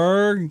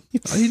Goldberg.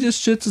 He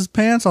just shits his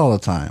pants all the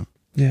time.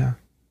 Yeah.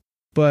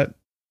 But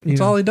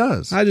that's all he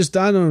does. I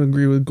don't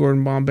agree with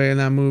Gordon Bombay in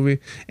that movie.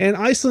 And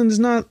Iceland is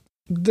not,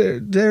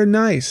 they're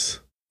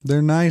nice.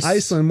 They're nice.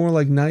 Iceland, more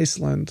like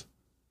Niceland.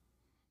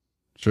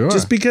 Sure.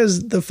 Just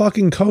because the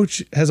fucking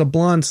coach has a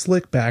blonde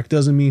slick back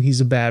doesn't mean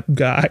he's a bad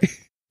guy.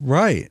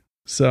 Right.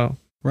 So.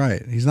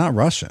 Right. He's not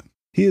Russian.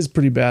 He is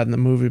pretty bad in the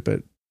movie,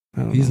 but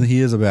I don't know.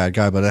 He is a bad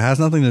guy, but it has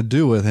nothing to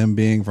do with him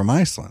being from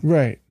Iceland.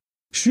 Right.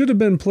 Should have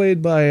been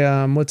played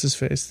by, what's his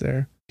face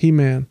there?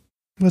 He-Man.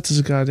 What's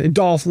his goddamn?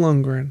 Dolph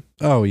Lundgren.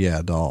 Oh,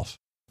 yeah, Dolph.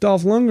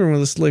 Dolph Lundgren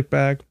with a slick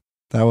back.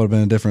 That would have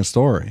been a different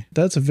story.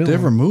 That's a villain.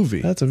 Different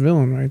movie. That's a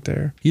villain right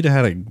there. He'd have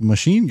had a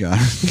machine gun.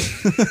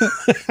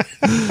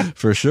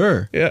 For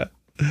sure. Yeah.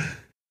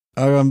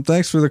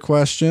 Thanks for the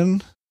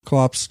question,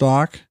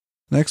 Klopstock.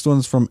 Next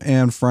one's from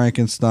Anne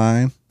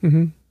Frankenstein.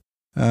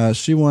 Mm-hmm.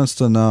 She wants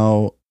to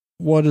know,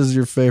 what is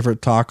your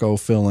favorite taco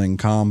filling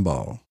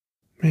combo?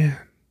 Man,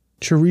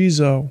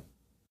 chorizo.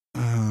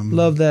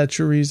 Love that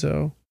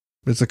chorizo.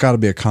 It's got to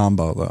be a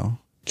combo, though.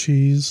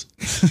 Cheese.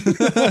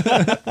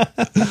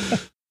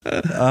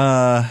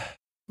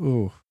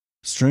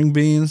 String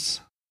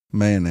beans,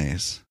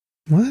 mayonnaise.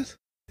 What?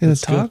 In a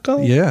taco?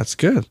 Good. Yeah, it's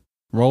good.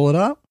 Roll it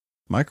up,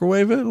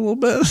 microwave it a little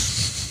bit.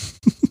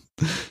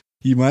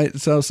 You might,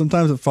 so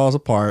sometimes it falls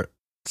apart.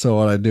 So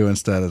what I do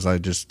instead is I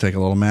just take a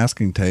little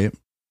masking tape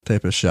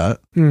it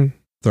shut,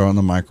 throw it in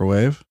the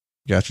microwave.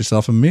 You got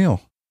yourself a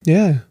meal.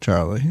 Yeah.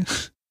 Charlie.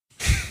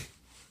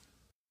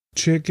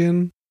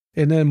 Chicken,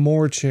 and then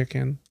more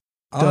chicken.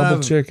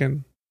 Double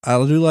chicken.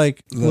 I'll do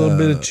like a little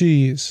bit of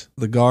cheese.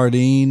 The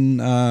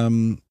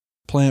Gardein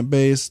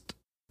plant-based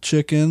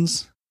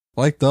chickens.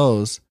 Like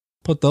those.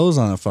 Put those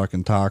on a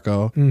fucking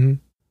taco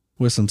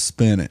with some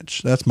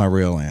spinach. That's my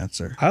real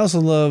answer. I also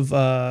love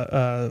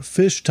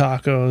fish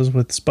tacos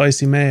with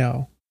spicy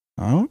mayo.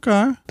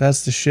 Okay.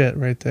 That's the shit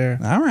right there.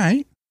 All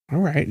right.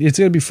 It's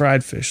going to be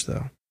fried fish,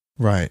 though.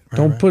 Right.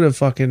 Don't put a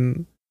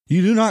fucking...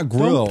 You do not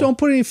grill. Don't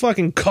put any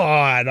fucking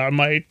cod on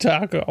my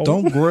taco.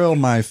 Don't grill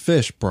my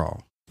fish,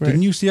 bro. Right.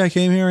 Didn't you see I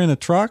came here in a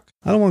truck?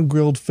 I don't want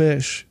grilled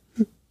fish.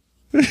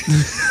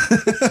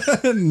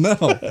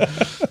 No.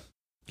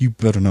 You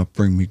better not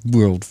bring me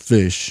grilled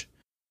fish.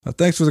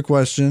 Thanks for the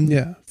question.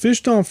 Yeah.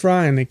 Fish don't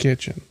fry in the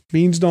kitchen.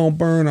 Beans don't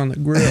burn on the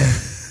grill.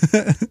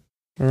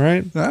 All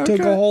right? Okay.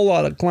 Took a whole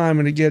lot of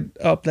climbing to get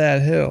up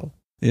that hill.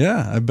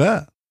 Yeah, I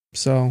bet.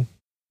 So,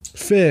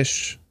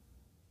 fish.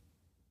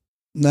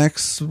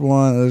 Next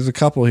one, there's a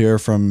couple here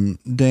from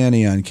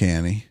Danny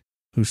Uncanny,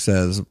 who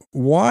says,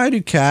 why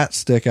do cats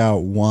stick out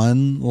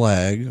one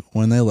leg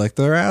when they lick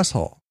their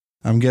asshole?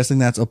 I'm guessing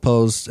that's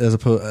that's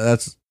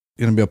going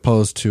to be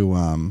opposed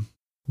to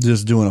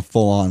just doing a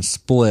full-on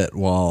split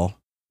and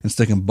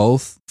sticking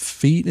both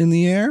feet in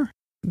the air.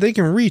 They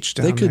can reach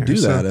down. They could do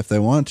that if they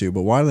want to,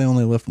 but why do they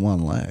only lift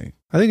one leg?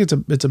 I think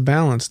it's a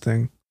balance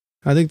thing.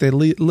 I think they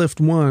lift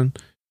one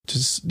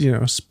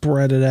to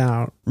spread it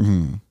out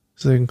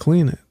so they can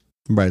clean it.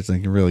 Right, so they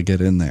can really get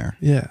in there.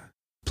 Yeah.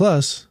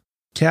 Plus,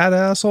 cat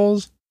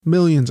assholes,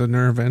 millions of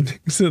nerve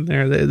endings in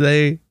there.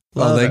 They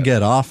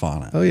get off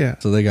on it. Oh yeah.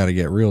 So they got to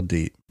get real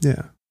deep.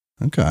 Yeah.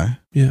 Okay.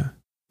 Yeah.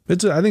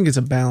 I think it's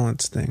a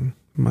balance thing,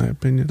 in my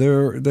opinion.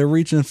 They're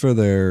reaching for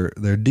their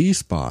D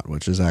spot,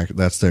 which is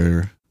that's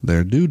their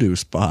doo-doo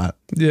spot.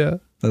 Yeah.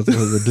 That's where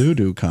the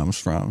doo-doo comes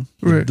from.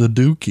 Right. The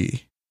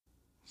dookie.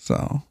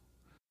 So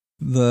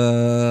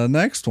the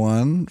next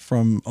one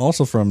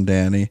also from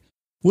Danny,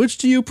 which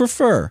do you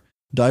prefer?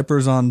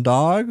 Diapers on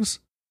dogs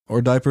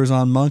or diapers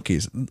on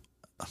monkeys?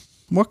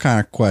 What kind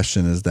of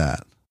question is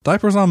that?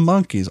 Diapers on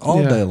monkeys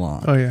all day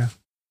long. Oh, yeah.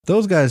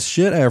 Those guys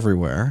shit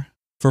everywhere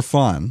for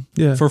fun.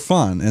 Yeah. For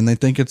fun, and they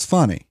think it's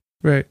funny.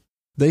 Right.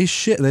 They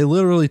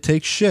literally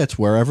take shits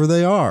wherever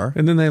they are.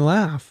 And then they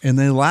laugh. And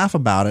they laugh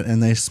about it,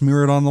 and they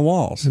smear it on the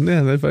walls. And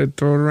yeah, they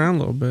throw it around a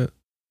little bit.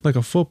 Like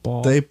a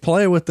football. They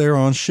play with their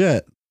own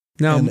shit.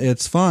 Now, and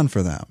it's fun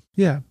for them.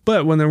 Yeah,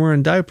 but when they're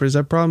wearing diapers,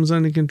 that problem's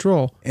under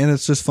control. And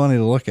it's just funny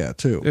to look at,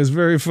 too. It's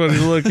very funny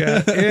to look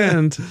at.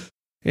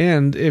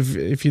 And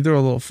if you throw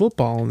a little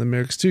football in the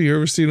mix, too. You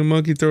ever seen a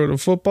monkey throw a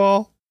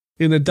football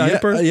in a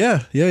diaper?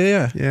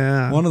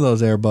 Yeah. One of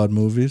those Air Bud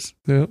movies.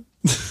 Yeah.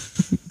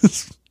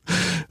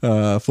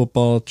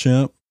 Football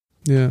chimp.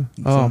 Yeah.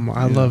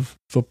 I love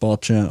football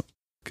chimp.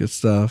 Good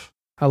stuff.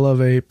 I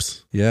love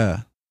apes.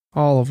 Yeah.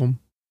 All of them.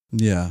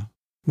 Yeah.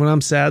 When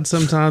I'm sad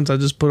sometimes, I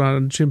just put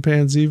on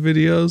chimpanzee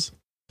videos.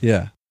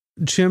 Yeah.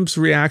 Chimps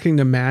reacting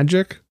to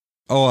magic.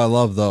 Oh, I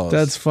love those.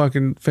 That's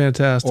fucking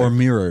fantastic. Or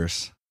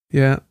mirrors.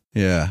 Yeah.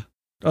 Yeah.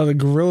 Oh, the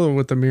gorilla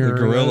with the mirror. The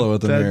gorilla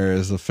with the mirror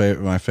is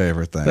my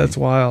favorite thing. That's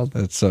wild.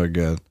 It's so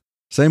good.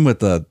 Same with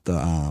the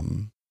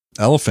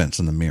elephants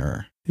in the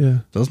mirror. Yeah.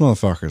 Those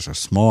motherfuckers are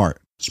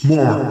smart.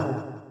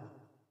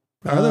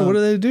 Are they? What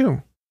do they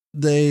do?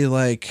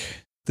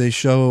 They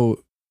show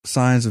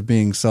signs of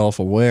being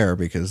self-aware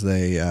because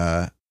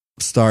they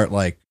start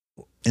like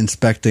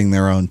inspecting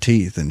their own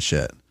teeth and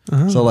shit.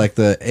 Uh-huh. So like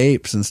the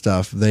apes and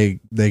stuff, they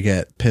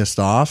get pissed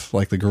off.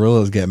 Like the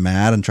gorillas get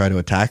mad and try to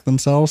attack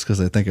themselves because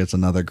they think it's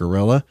another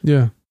gorilla.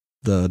 Yeah.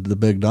 The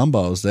big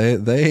Dumbos,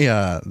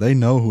 they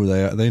know who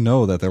they are. They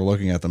know that they're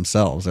looking at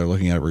themselves. They're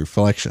looking at a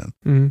reflection.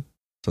 Mm-hmm.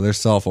 So they're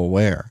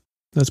self-aware.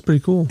 That's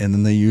pretty cool. And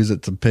then they use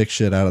it to pick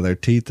shit out of their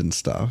teeth and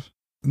stuff.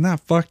 Isn't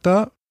that fucked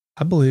up?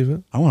 I believe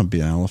it. I want to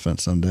be an elephant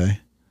someday.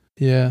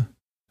 Yeah.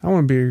 I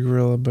want to be a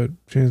gorilla, but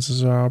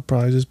chances are I'll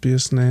probably just be a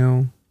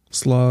snail,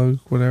 slug,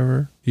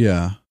 whatever.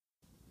 Yeah.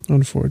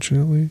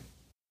 Unfortunately.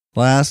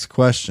 Last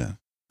question.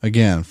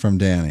 Again, from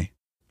Danny.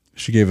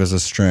 She gave us a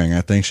string.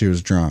 I think she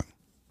was drunk.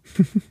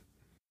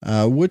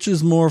 Which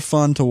is more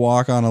fun to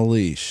walk on a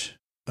leash?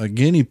 A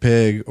guinea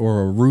pig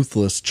or a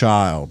ruthless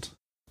child?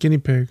 Guinea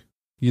pig.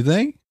 You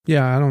think?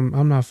 Yeah,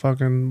 I'm not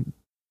fucking...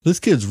 This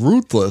kid's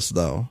ruthless,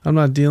 though. I'm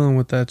not dealing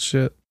with that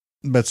shit.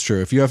 That's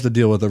true. If you have to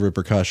deal with the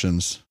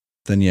repercussions,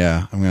 then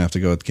yeah, I'm going to have to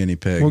go with guinea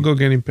pig. We'll go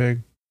guinea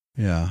pig.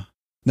 Yeah.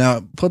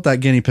 Now, put that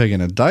guinea pig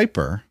in a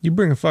diaper. You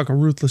bring a fucking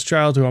ruthless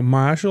child to a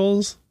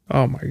Marshall's?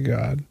 Oh my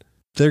God.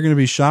 They're going to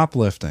be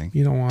shoplifting.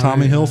 You don't want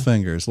Tommy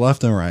Hilfingers,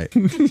 left and right.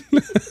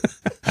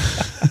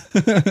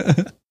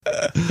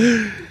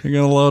 You're going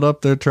to load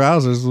up their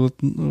trousers with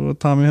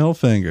Tommy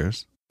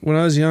Hilfingers. When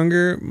I was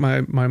younger,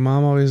 my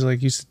mom always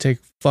used to take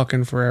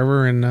fucking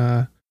forever in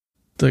the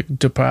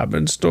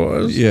department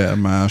stores. Yeah,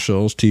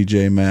 Marshalls,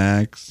 TJ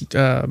Maxx,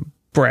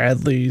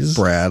 Bradley's,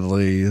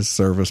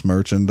 Service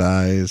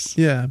Merchandise.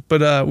 Yeah,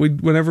 but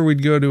whenever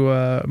we'd go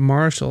to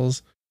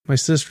Marshall's, my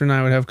sister and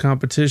I would have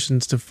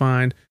competitions to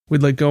find.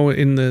 We'd go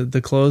in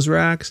the clothes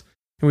racks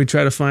and we'd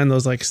try to find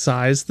those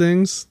size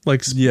things,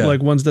 like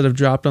ones that have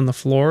dropped on the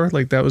floor.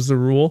 Like that was the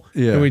rule.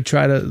 Yeah, and we'd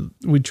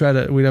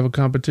have a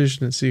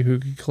competition and see who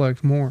could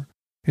collect more.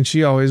 And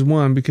she always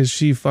won because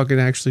she fucking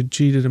actually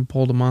cheated and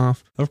pulled them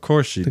off. Of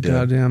course she did.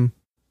 Goddamn.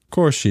 Of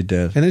course she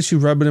did. And then she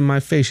rubbed it in my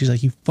face. She's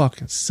like, "You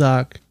fucking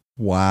suck."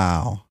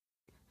 Wow.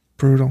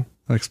 Brutal.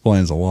 That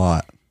explains a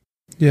lot.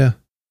 Yeah.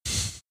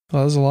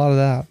 Well, there's a lot of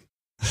that.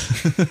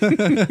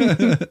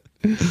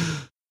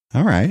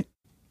 All right.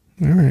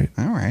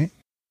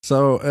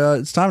 So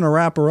it's time to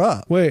wrap her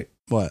up. Wait.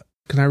 What?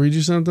 Can I read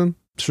you something?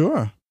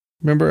 Sure.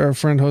 Remember our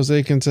friend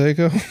Jose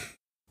Canseco?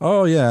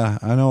 Oh, yeah.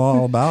 I know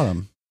all about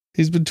him.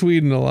 He's been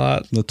tweeting a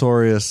lot.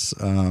 Notorious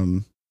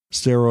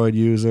steroid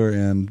user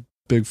and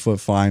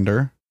Bigfoot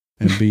finder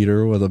and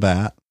beater with a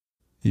bat.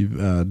 He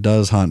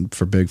does hunt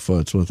for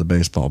Bigfoots with a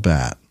baseball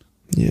bat.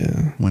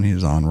 Yeah. When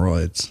he's on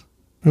roids.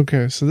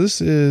 Okay, so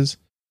this is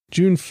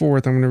June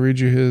 4th. I'm going to read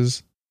you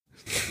his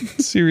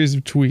series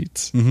of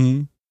tweets.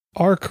 Mm-hmm.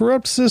 Our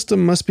corrupt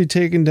system must be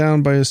taken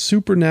down by a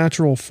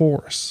supernatural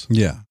force.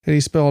 Yeah. And he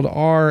spelled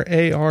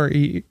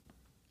R-A-R-E.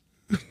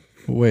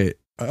 Wait.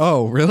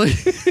 Oh, really?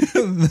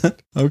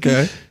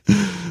 Okay.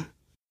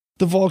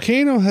 The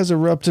volcano has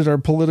erupted our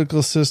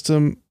political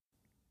system.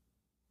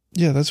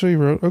 Yeah, that's what he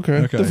wrote.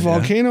 Okay. The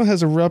volcano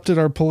has erupted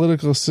our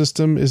political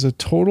system is a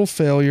total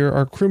failure.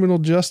 Our criminal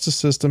justice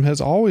system has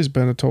always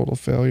been a total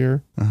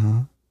failure.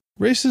 Uh-huh.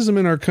 Racism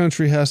in our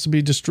country has to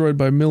be destroyed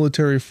by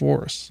military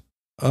force.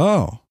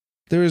 Oh.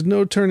 There is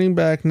no turning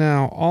back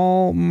now.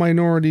 All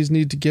minorities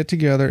need to get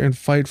together and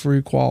fight for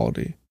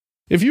equality.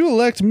 If you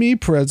elect me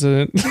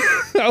president,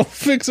 I'll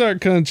fix our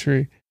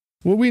country.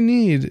 What we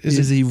need is...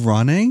 Is he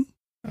running?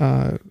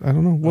 I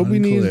don't know. What we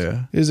need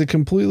is a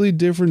completely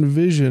different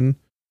vision.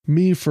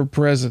 Me for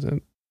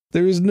president.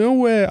 There is no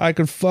way I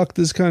could fuck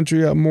this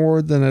country up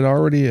more than it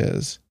already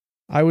is.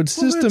 I would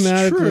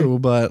systematically... That's true,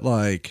 but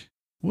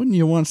wouldn't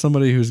you want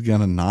somebody who's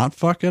gonna not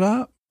fuck it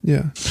up?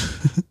 Yeah.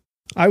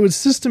 I would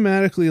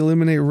systematically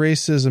eliminate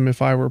racism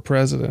if I were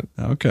president.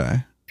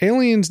 Okay.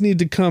 Aliens need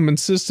to come and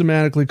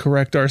systematically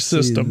correct our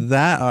system.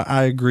 That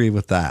I agree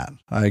with that.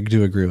 I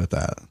do agree with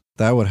that.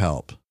 That would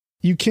help.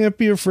 You can't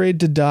be afraid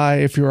to die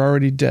if you're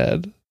already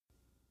dead.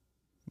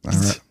 All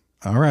right.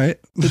 All right.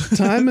 The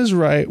time is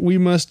right. We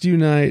must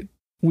unite.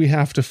 We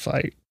have to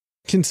fight.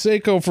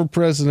 Canseco for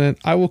president.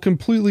 I will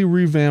completely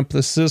revamp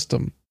the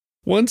system.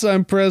 Once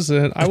I'm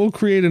president, I will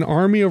create an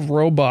army of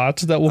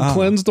robots that will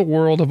cleanse the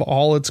world of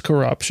all its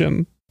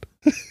corruption.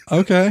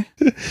 Okay.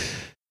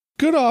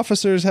 Good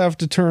officers have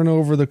to turn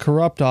over the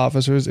corrupt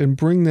officers and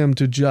bring them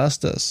to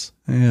justice.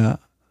 Yeah,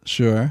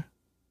 sure.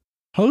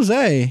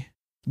 Jose,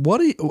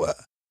 what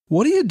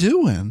are you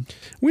doing?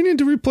 We need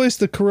to replace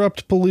the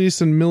corrupt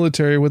police and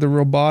military with a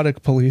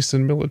robotic police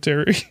and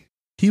military.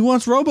 He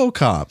wants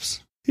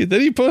RoboCops.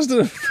 Then he posted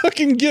a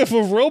fucking gif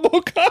of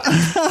RoboCop.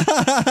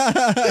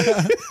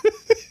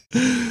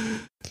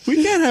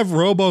 We can't have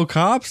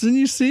RoboCops. Didn't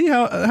you see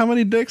how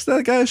many dicks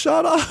that guy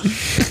shot off?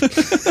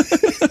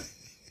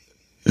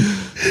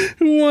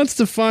 Who wants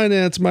to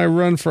finance my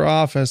run for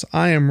office?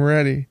 I am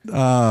ready.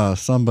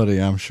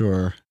 Somebody, I'm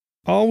sure.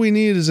 All we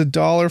need is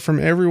 $1 from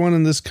everyone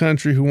in this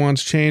country who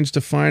wants change to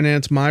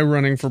finance my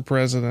running for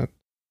president.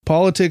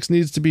 Politics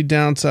needs to be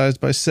downsized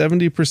by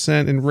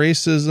 70%, and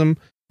racism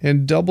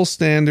and double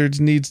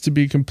standards needs to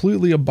be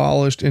completely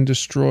abolished and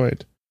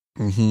destroyed.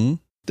 Mm-hmm.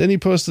 Then he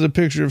posted a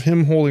picture of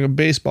him holding a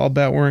baseball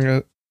bat, wearing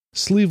a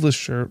sleeveless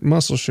shirt,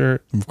 muscle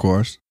shirt, Of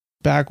course.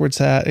 backwards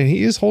hat, and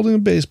he is holding a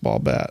baseball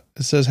bat.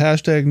 It says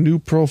hashtag new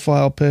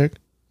profile pic.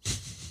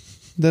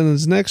 Then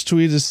his next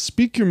tweet is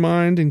speak your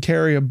mind and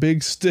carry a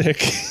big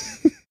stick.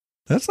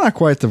 That's not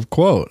quite the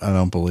quote, I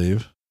don't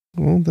believe.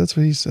 Well, that's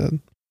what he said.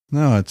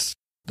 No, it's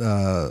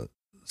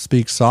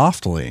speak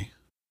softly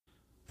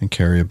and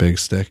carry a big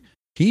stick.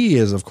 He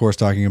is, of course,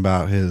 talking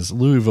about his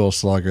Louisville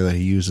Slugger that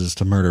he uses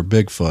to murder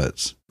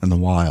Bigfoots in the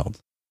wild.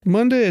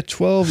 Monday at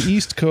 12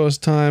 East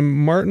Coast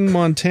time, Martin,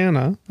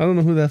 Montana. I don't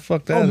know who that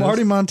fuck that is.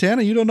 Marty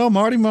Montana? You don't know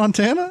Marty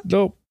Montana?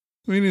 Nope.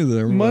 Me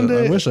neither.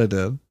 Monday, I wish I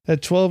did.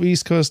 At 12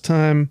 East Coast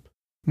time,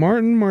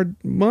 Martin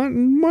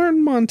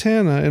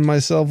Montana and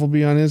myself will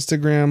be on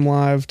Instagram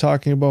Live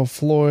talking about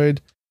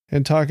Floyd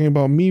and talking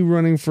about me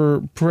running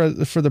for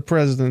the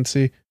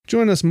presidency.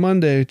 Join us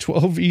Monday,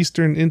 12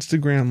 Eastern,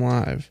 Instagram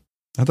Live.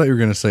 I thought you were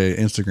going to say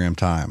Instagram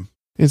time.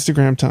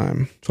 Instagram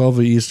time.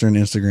 12 Eastern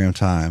Instagram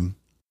time.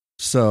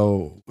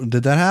 So,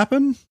 did that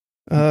happen?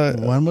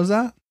 When was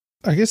that?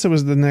 I guess it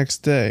was the next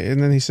day.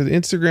 And then he said,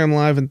 Instagram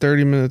Live in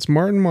 30 minutes.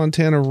 Martin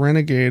Montana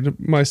Renegade.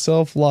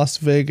 Myself, Las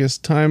Vegas.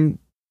 Time,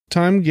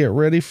 get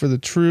ready for the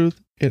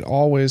truth. It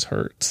always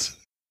hurts.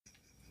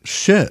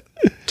 Shit.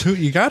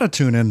 You got to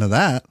tune into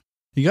that.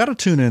 You got to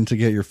tune in to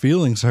get your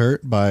feelings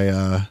hurt by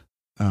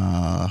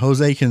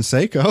Jose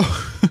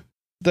Canseco.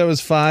 That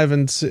was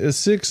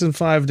 6 and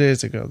 5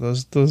 days ago.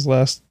 Those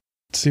last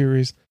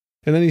series.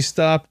 And then he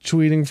stopped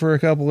tweeting for a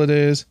couple of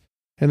days.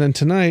 And then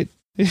tonight,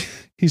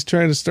 he's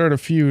trying to start a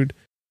feud.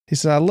 He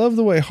said, I love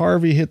the way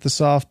Harvey hit the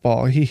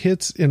softball. He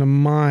hits in a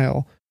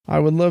mile. I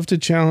would love to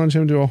challenge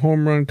him to a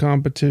home run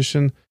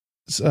competition.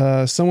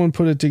 Someone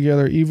put it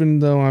together,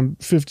 even though I'm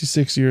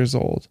 56 years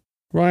old.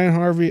 Ryan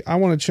Harvey, I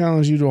want to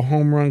challenge you to a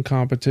home run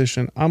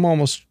competition. I'm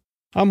almost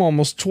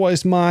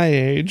twice my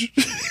age.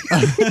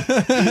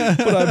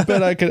 But I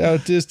bet I could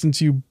outdistance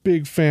you.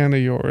 Big fan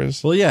of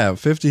yours. Well, yeah,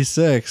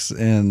 56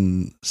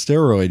 in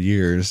steroid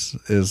years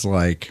is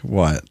like,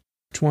 what?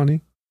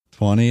 20.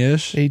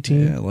 20-ish?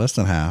 18. Yeah, less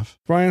than half.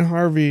 Ryan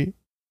Harvey,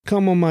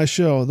 come on my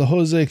show, the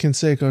Jose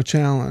Canseco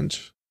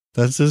Challenge.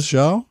 That's his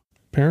show?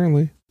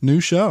 Apparently. New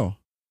show.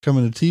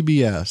 Coming to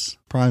TBS.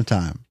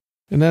 Primetime.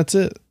 And that's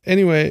it.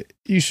 Anyway,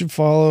 you should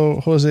follow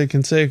Jose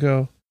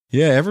Canseco.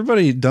 Yeah,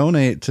 everybody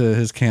donate to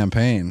his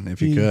campaign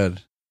if you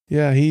could.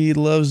 Yeah, he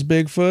loves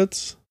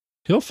Bigfoots.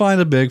 He'll find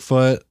a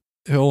Bigfoot.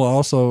 He'll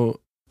also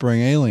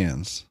bring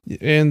aliens.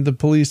 And the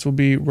police will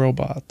be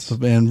robots.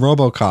 And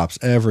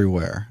RoboCops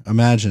everywhere.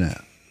 Imagine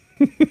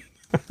it.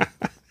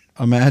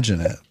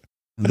 Imagine it.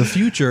 The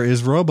future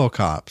is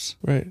RoboCops.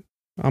 Right.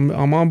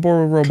 I'm on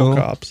board with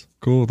RoboCops.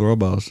 Cool, the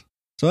Robos.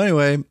 So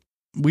anyway,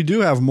 we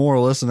do have more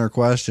listener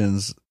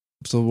questions,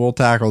 so we'll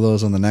tackle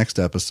those on the next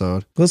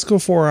episode. Let's go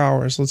 4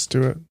 hours. Let's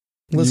do it.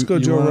 Let's go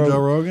Joe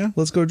Rogan.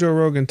 Let's go Joe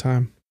Rogan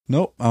time.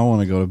 Nope, I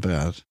want to go to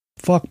bed.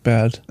 Fuck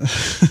bed.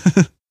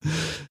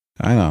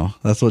 I know.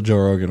 That's what Joe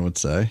Rogan would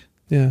say.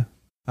 Yeah.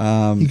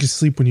 You can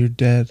sleep when you're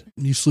dead.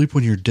 You sleep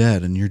when you're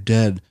dead, and you're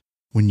dead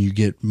when you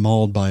get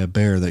mauled by a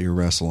bear that you're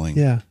wrestling.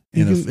 Yeah.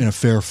 In a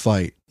fair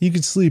fight. You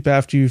can sleep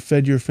after you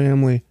fed your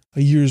family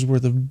a year's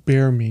worth of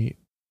bear meat.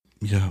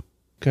 Yeah.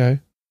 Okay.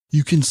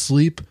 You can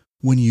sleep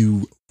when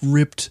you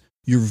ripped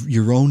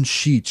your own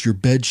sheets, your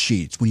bed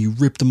sheets, when you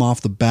ripped them off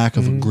the back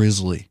of a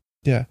grizzly.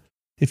 Yeah.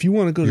 If you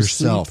want to go to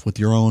sleep yourself with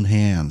your own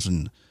hands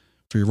and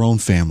for your own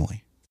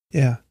family.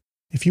 Yeah.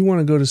 If you want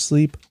to go to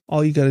sleep,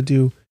 all you got to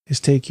do is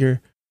take your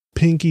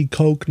pinky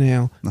coke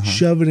nail,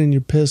 shove it in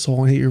your piss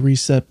hole, and hit your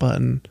reset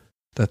button.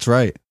 That's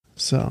right.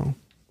 So,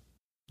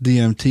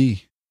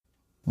 DMT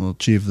will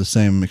achieve the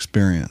same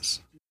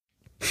experience.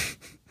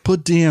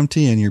 Put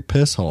DMT in your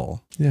piss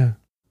hole. Yeah.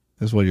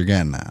 Is what you're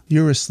getting at.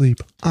 You're asleep.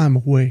 I'm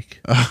awake.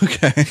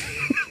 Okay.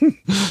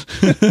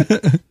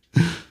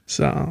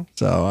 So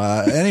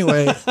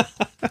anyway,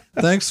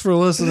 thanks for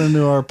listening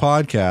to our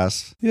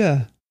podcast.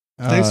 Yeah.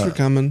 Thanks for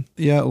coming.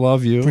 Yeah,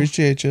 love you.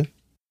 Appreciate you.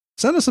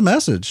 Send us a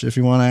message if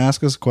you want to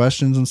ask us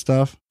questions and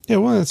stuff. Yeah,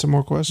 we'll answer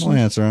more questions. We'll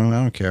answer them.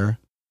 I don't care.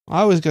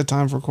 I always got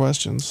time for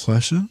questions.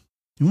 Question?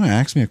 You want to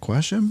ask me a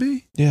question,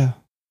 B? Yeah.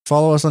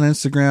 Follow us on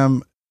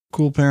Instagram,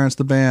 Cool Parents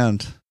the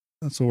Band.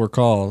 That's what we're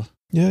called.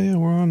 Yeah,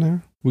 we're on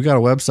there. We got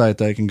a website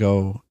that can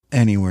go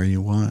anywhere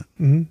you want.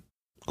 Mm-hmm.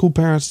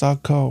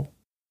 Coolparents.co.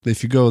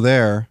 If you go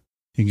there,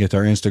 you can get to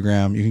our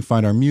Instagram. You can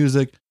find our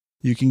music.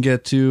 You can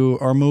get to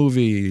our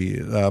movie,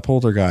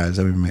 Poltergeist,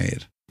 that we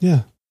made.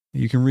 Yeah.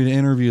 You can read an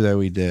interview that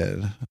we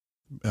did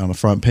on the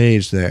front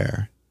page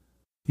there.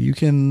 You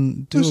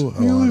can do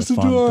a lot of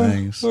fun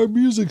things. Our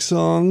music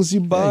songs. You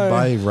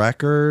buy a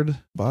record.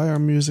 Buy our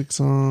music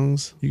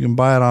songs. You can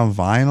buy it on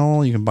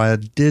vinyl. You can buy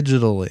it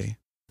digitally.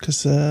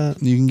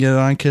 Cassette. You can get it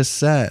on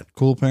cassette.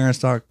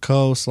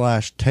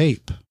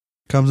 Coolparents.co/tape.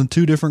 Comes in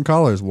 2 different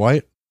colors,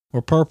 white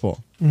or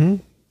purple. Mm-hmm.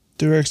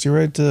 Directs you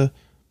right to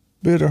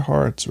Bitter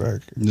Hearts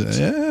Records.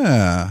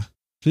 Yeah.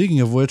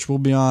 Speaking of which, we'll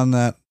be on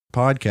that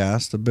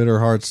podcast, the Bitter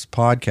Hearts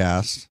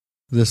podcast,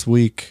 this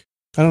week.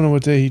 I don't know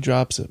what day he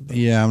drops it. But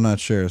Yeah, I'm not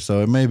sure.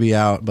 So it may be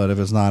out, but if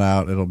it's not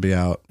out, it'll be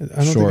out I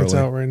don't shortly. think it's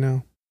out right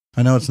now.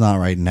 I know it's not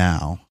right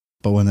now,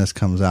 but when this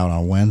comes out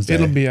on Wednesday.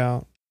 It'll be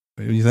out.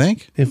 You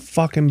think? It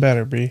fucking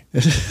better be.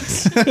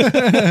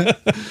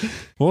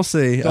 We'll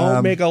see.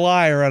 Don't make a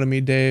liar out of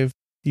me, Dave.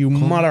 You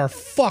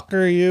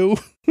motherfucker, you.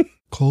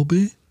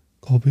 Colby?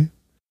 Colby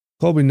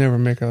never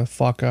make a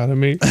fuck out of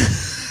me.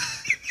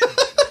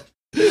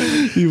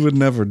 You would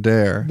never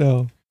dare.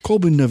 No.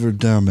 Colby never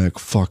dare make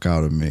fuck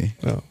out of me.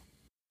 No.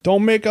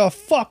 Don't make a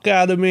fuck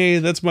out of me.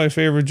 That's my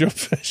favorite Joe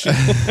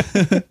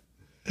Pesci.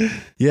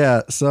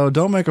 Yeah, so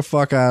don't make a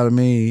fuck out of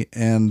me,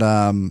 and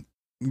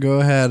go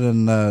ahead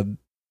and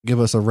give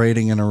us a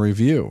rating and a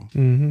review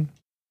Mm-hmm.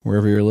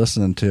 wherever you're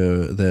listening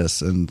to this,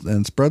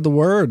 and spread the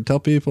word. Tell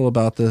people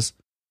about this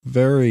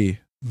very,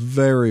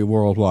 very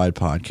worldwide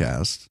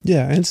podcast.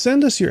 Yeah, and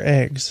send us your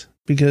eggs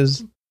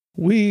because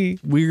we're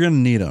We're gonna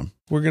need them.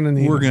 gonna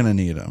need. We're them. gonna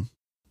need them.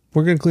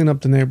 We're gonna clean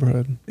up the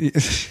neighborhood.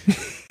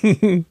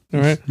 All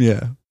right.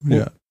 Yeah,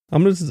 yeah.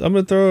 I'm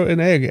gonna throw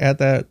an egg at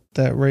that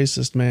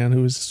racist man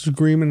who was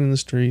screaming in the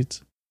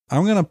streets.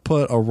 I'm gonna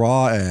put a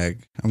raw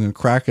egg. I'm gonna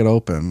crack it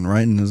open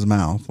right in his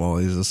mouth while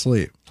he's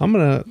asleep. I'm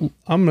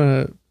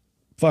gonna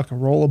fucking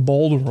roll a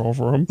boulder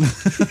over him.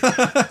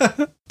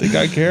 Think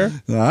I care?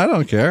 No, I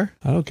don't care.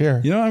 I don't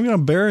care. You know, I'm gonna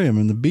bury him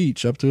in the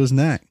beach up to his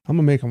neck, I'm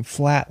gonna make him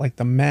flat like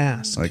the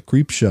mask. like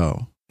Creep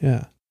Show.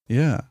 Yeah.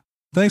 Yeah.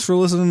 Thanks for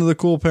listening to the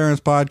Cool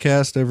Parents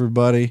Podcast,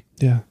 everybody.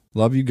 Yeah.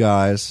 Love you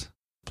guys.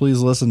 Please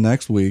listen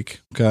next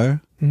week, okay?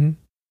 Mm-hmm.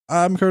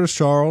 I'm Curtis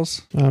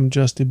Charles. I'm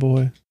Justy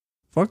Boy.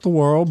 Fuck the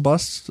world,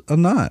 bust a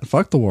nut.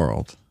 Fuck the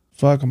world.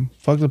 Fuck 'em.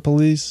 Fuck the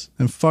police.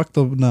 And fuck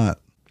the nut.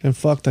 And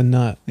fuck the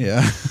nut.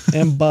 Yeah.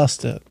 And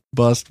bust it.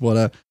 Bust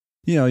whatever.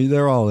 You know,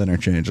 they're all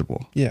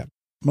interchangeable. Yeah.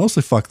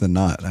 Mostly fuck the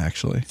nut,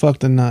 actually. Fuck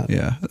the nut.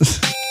 Yeah.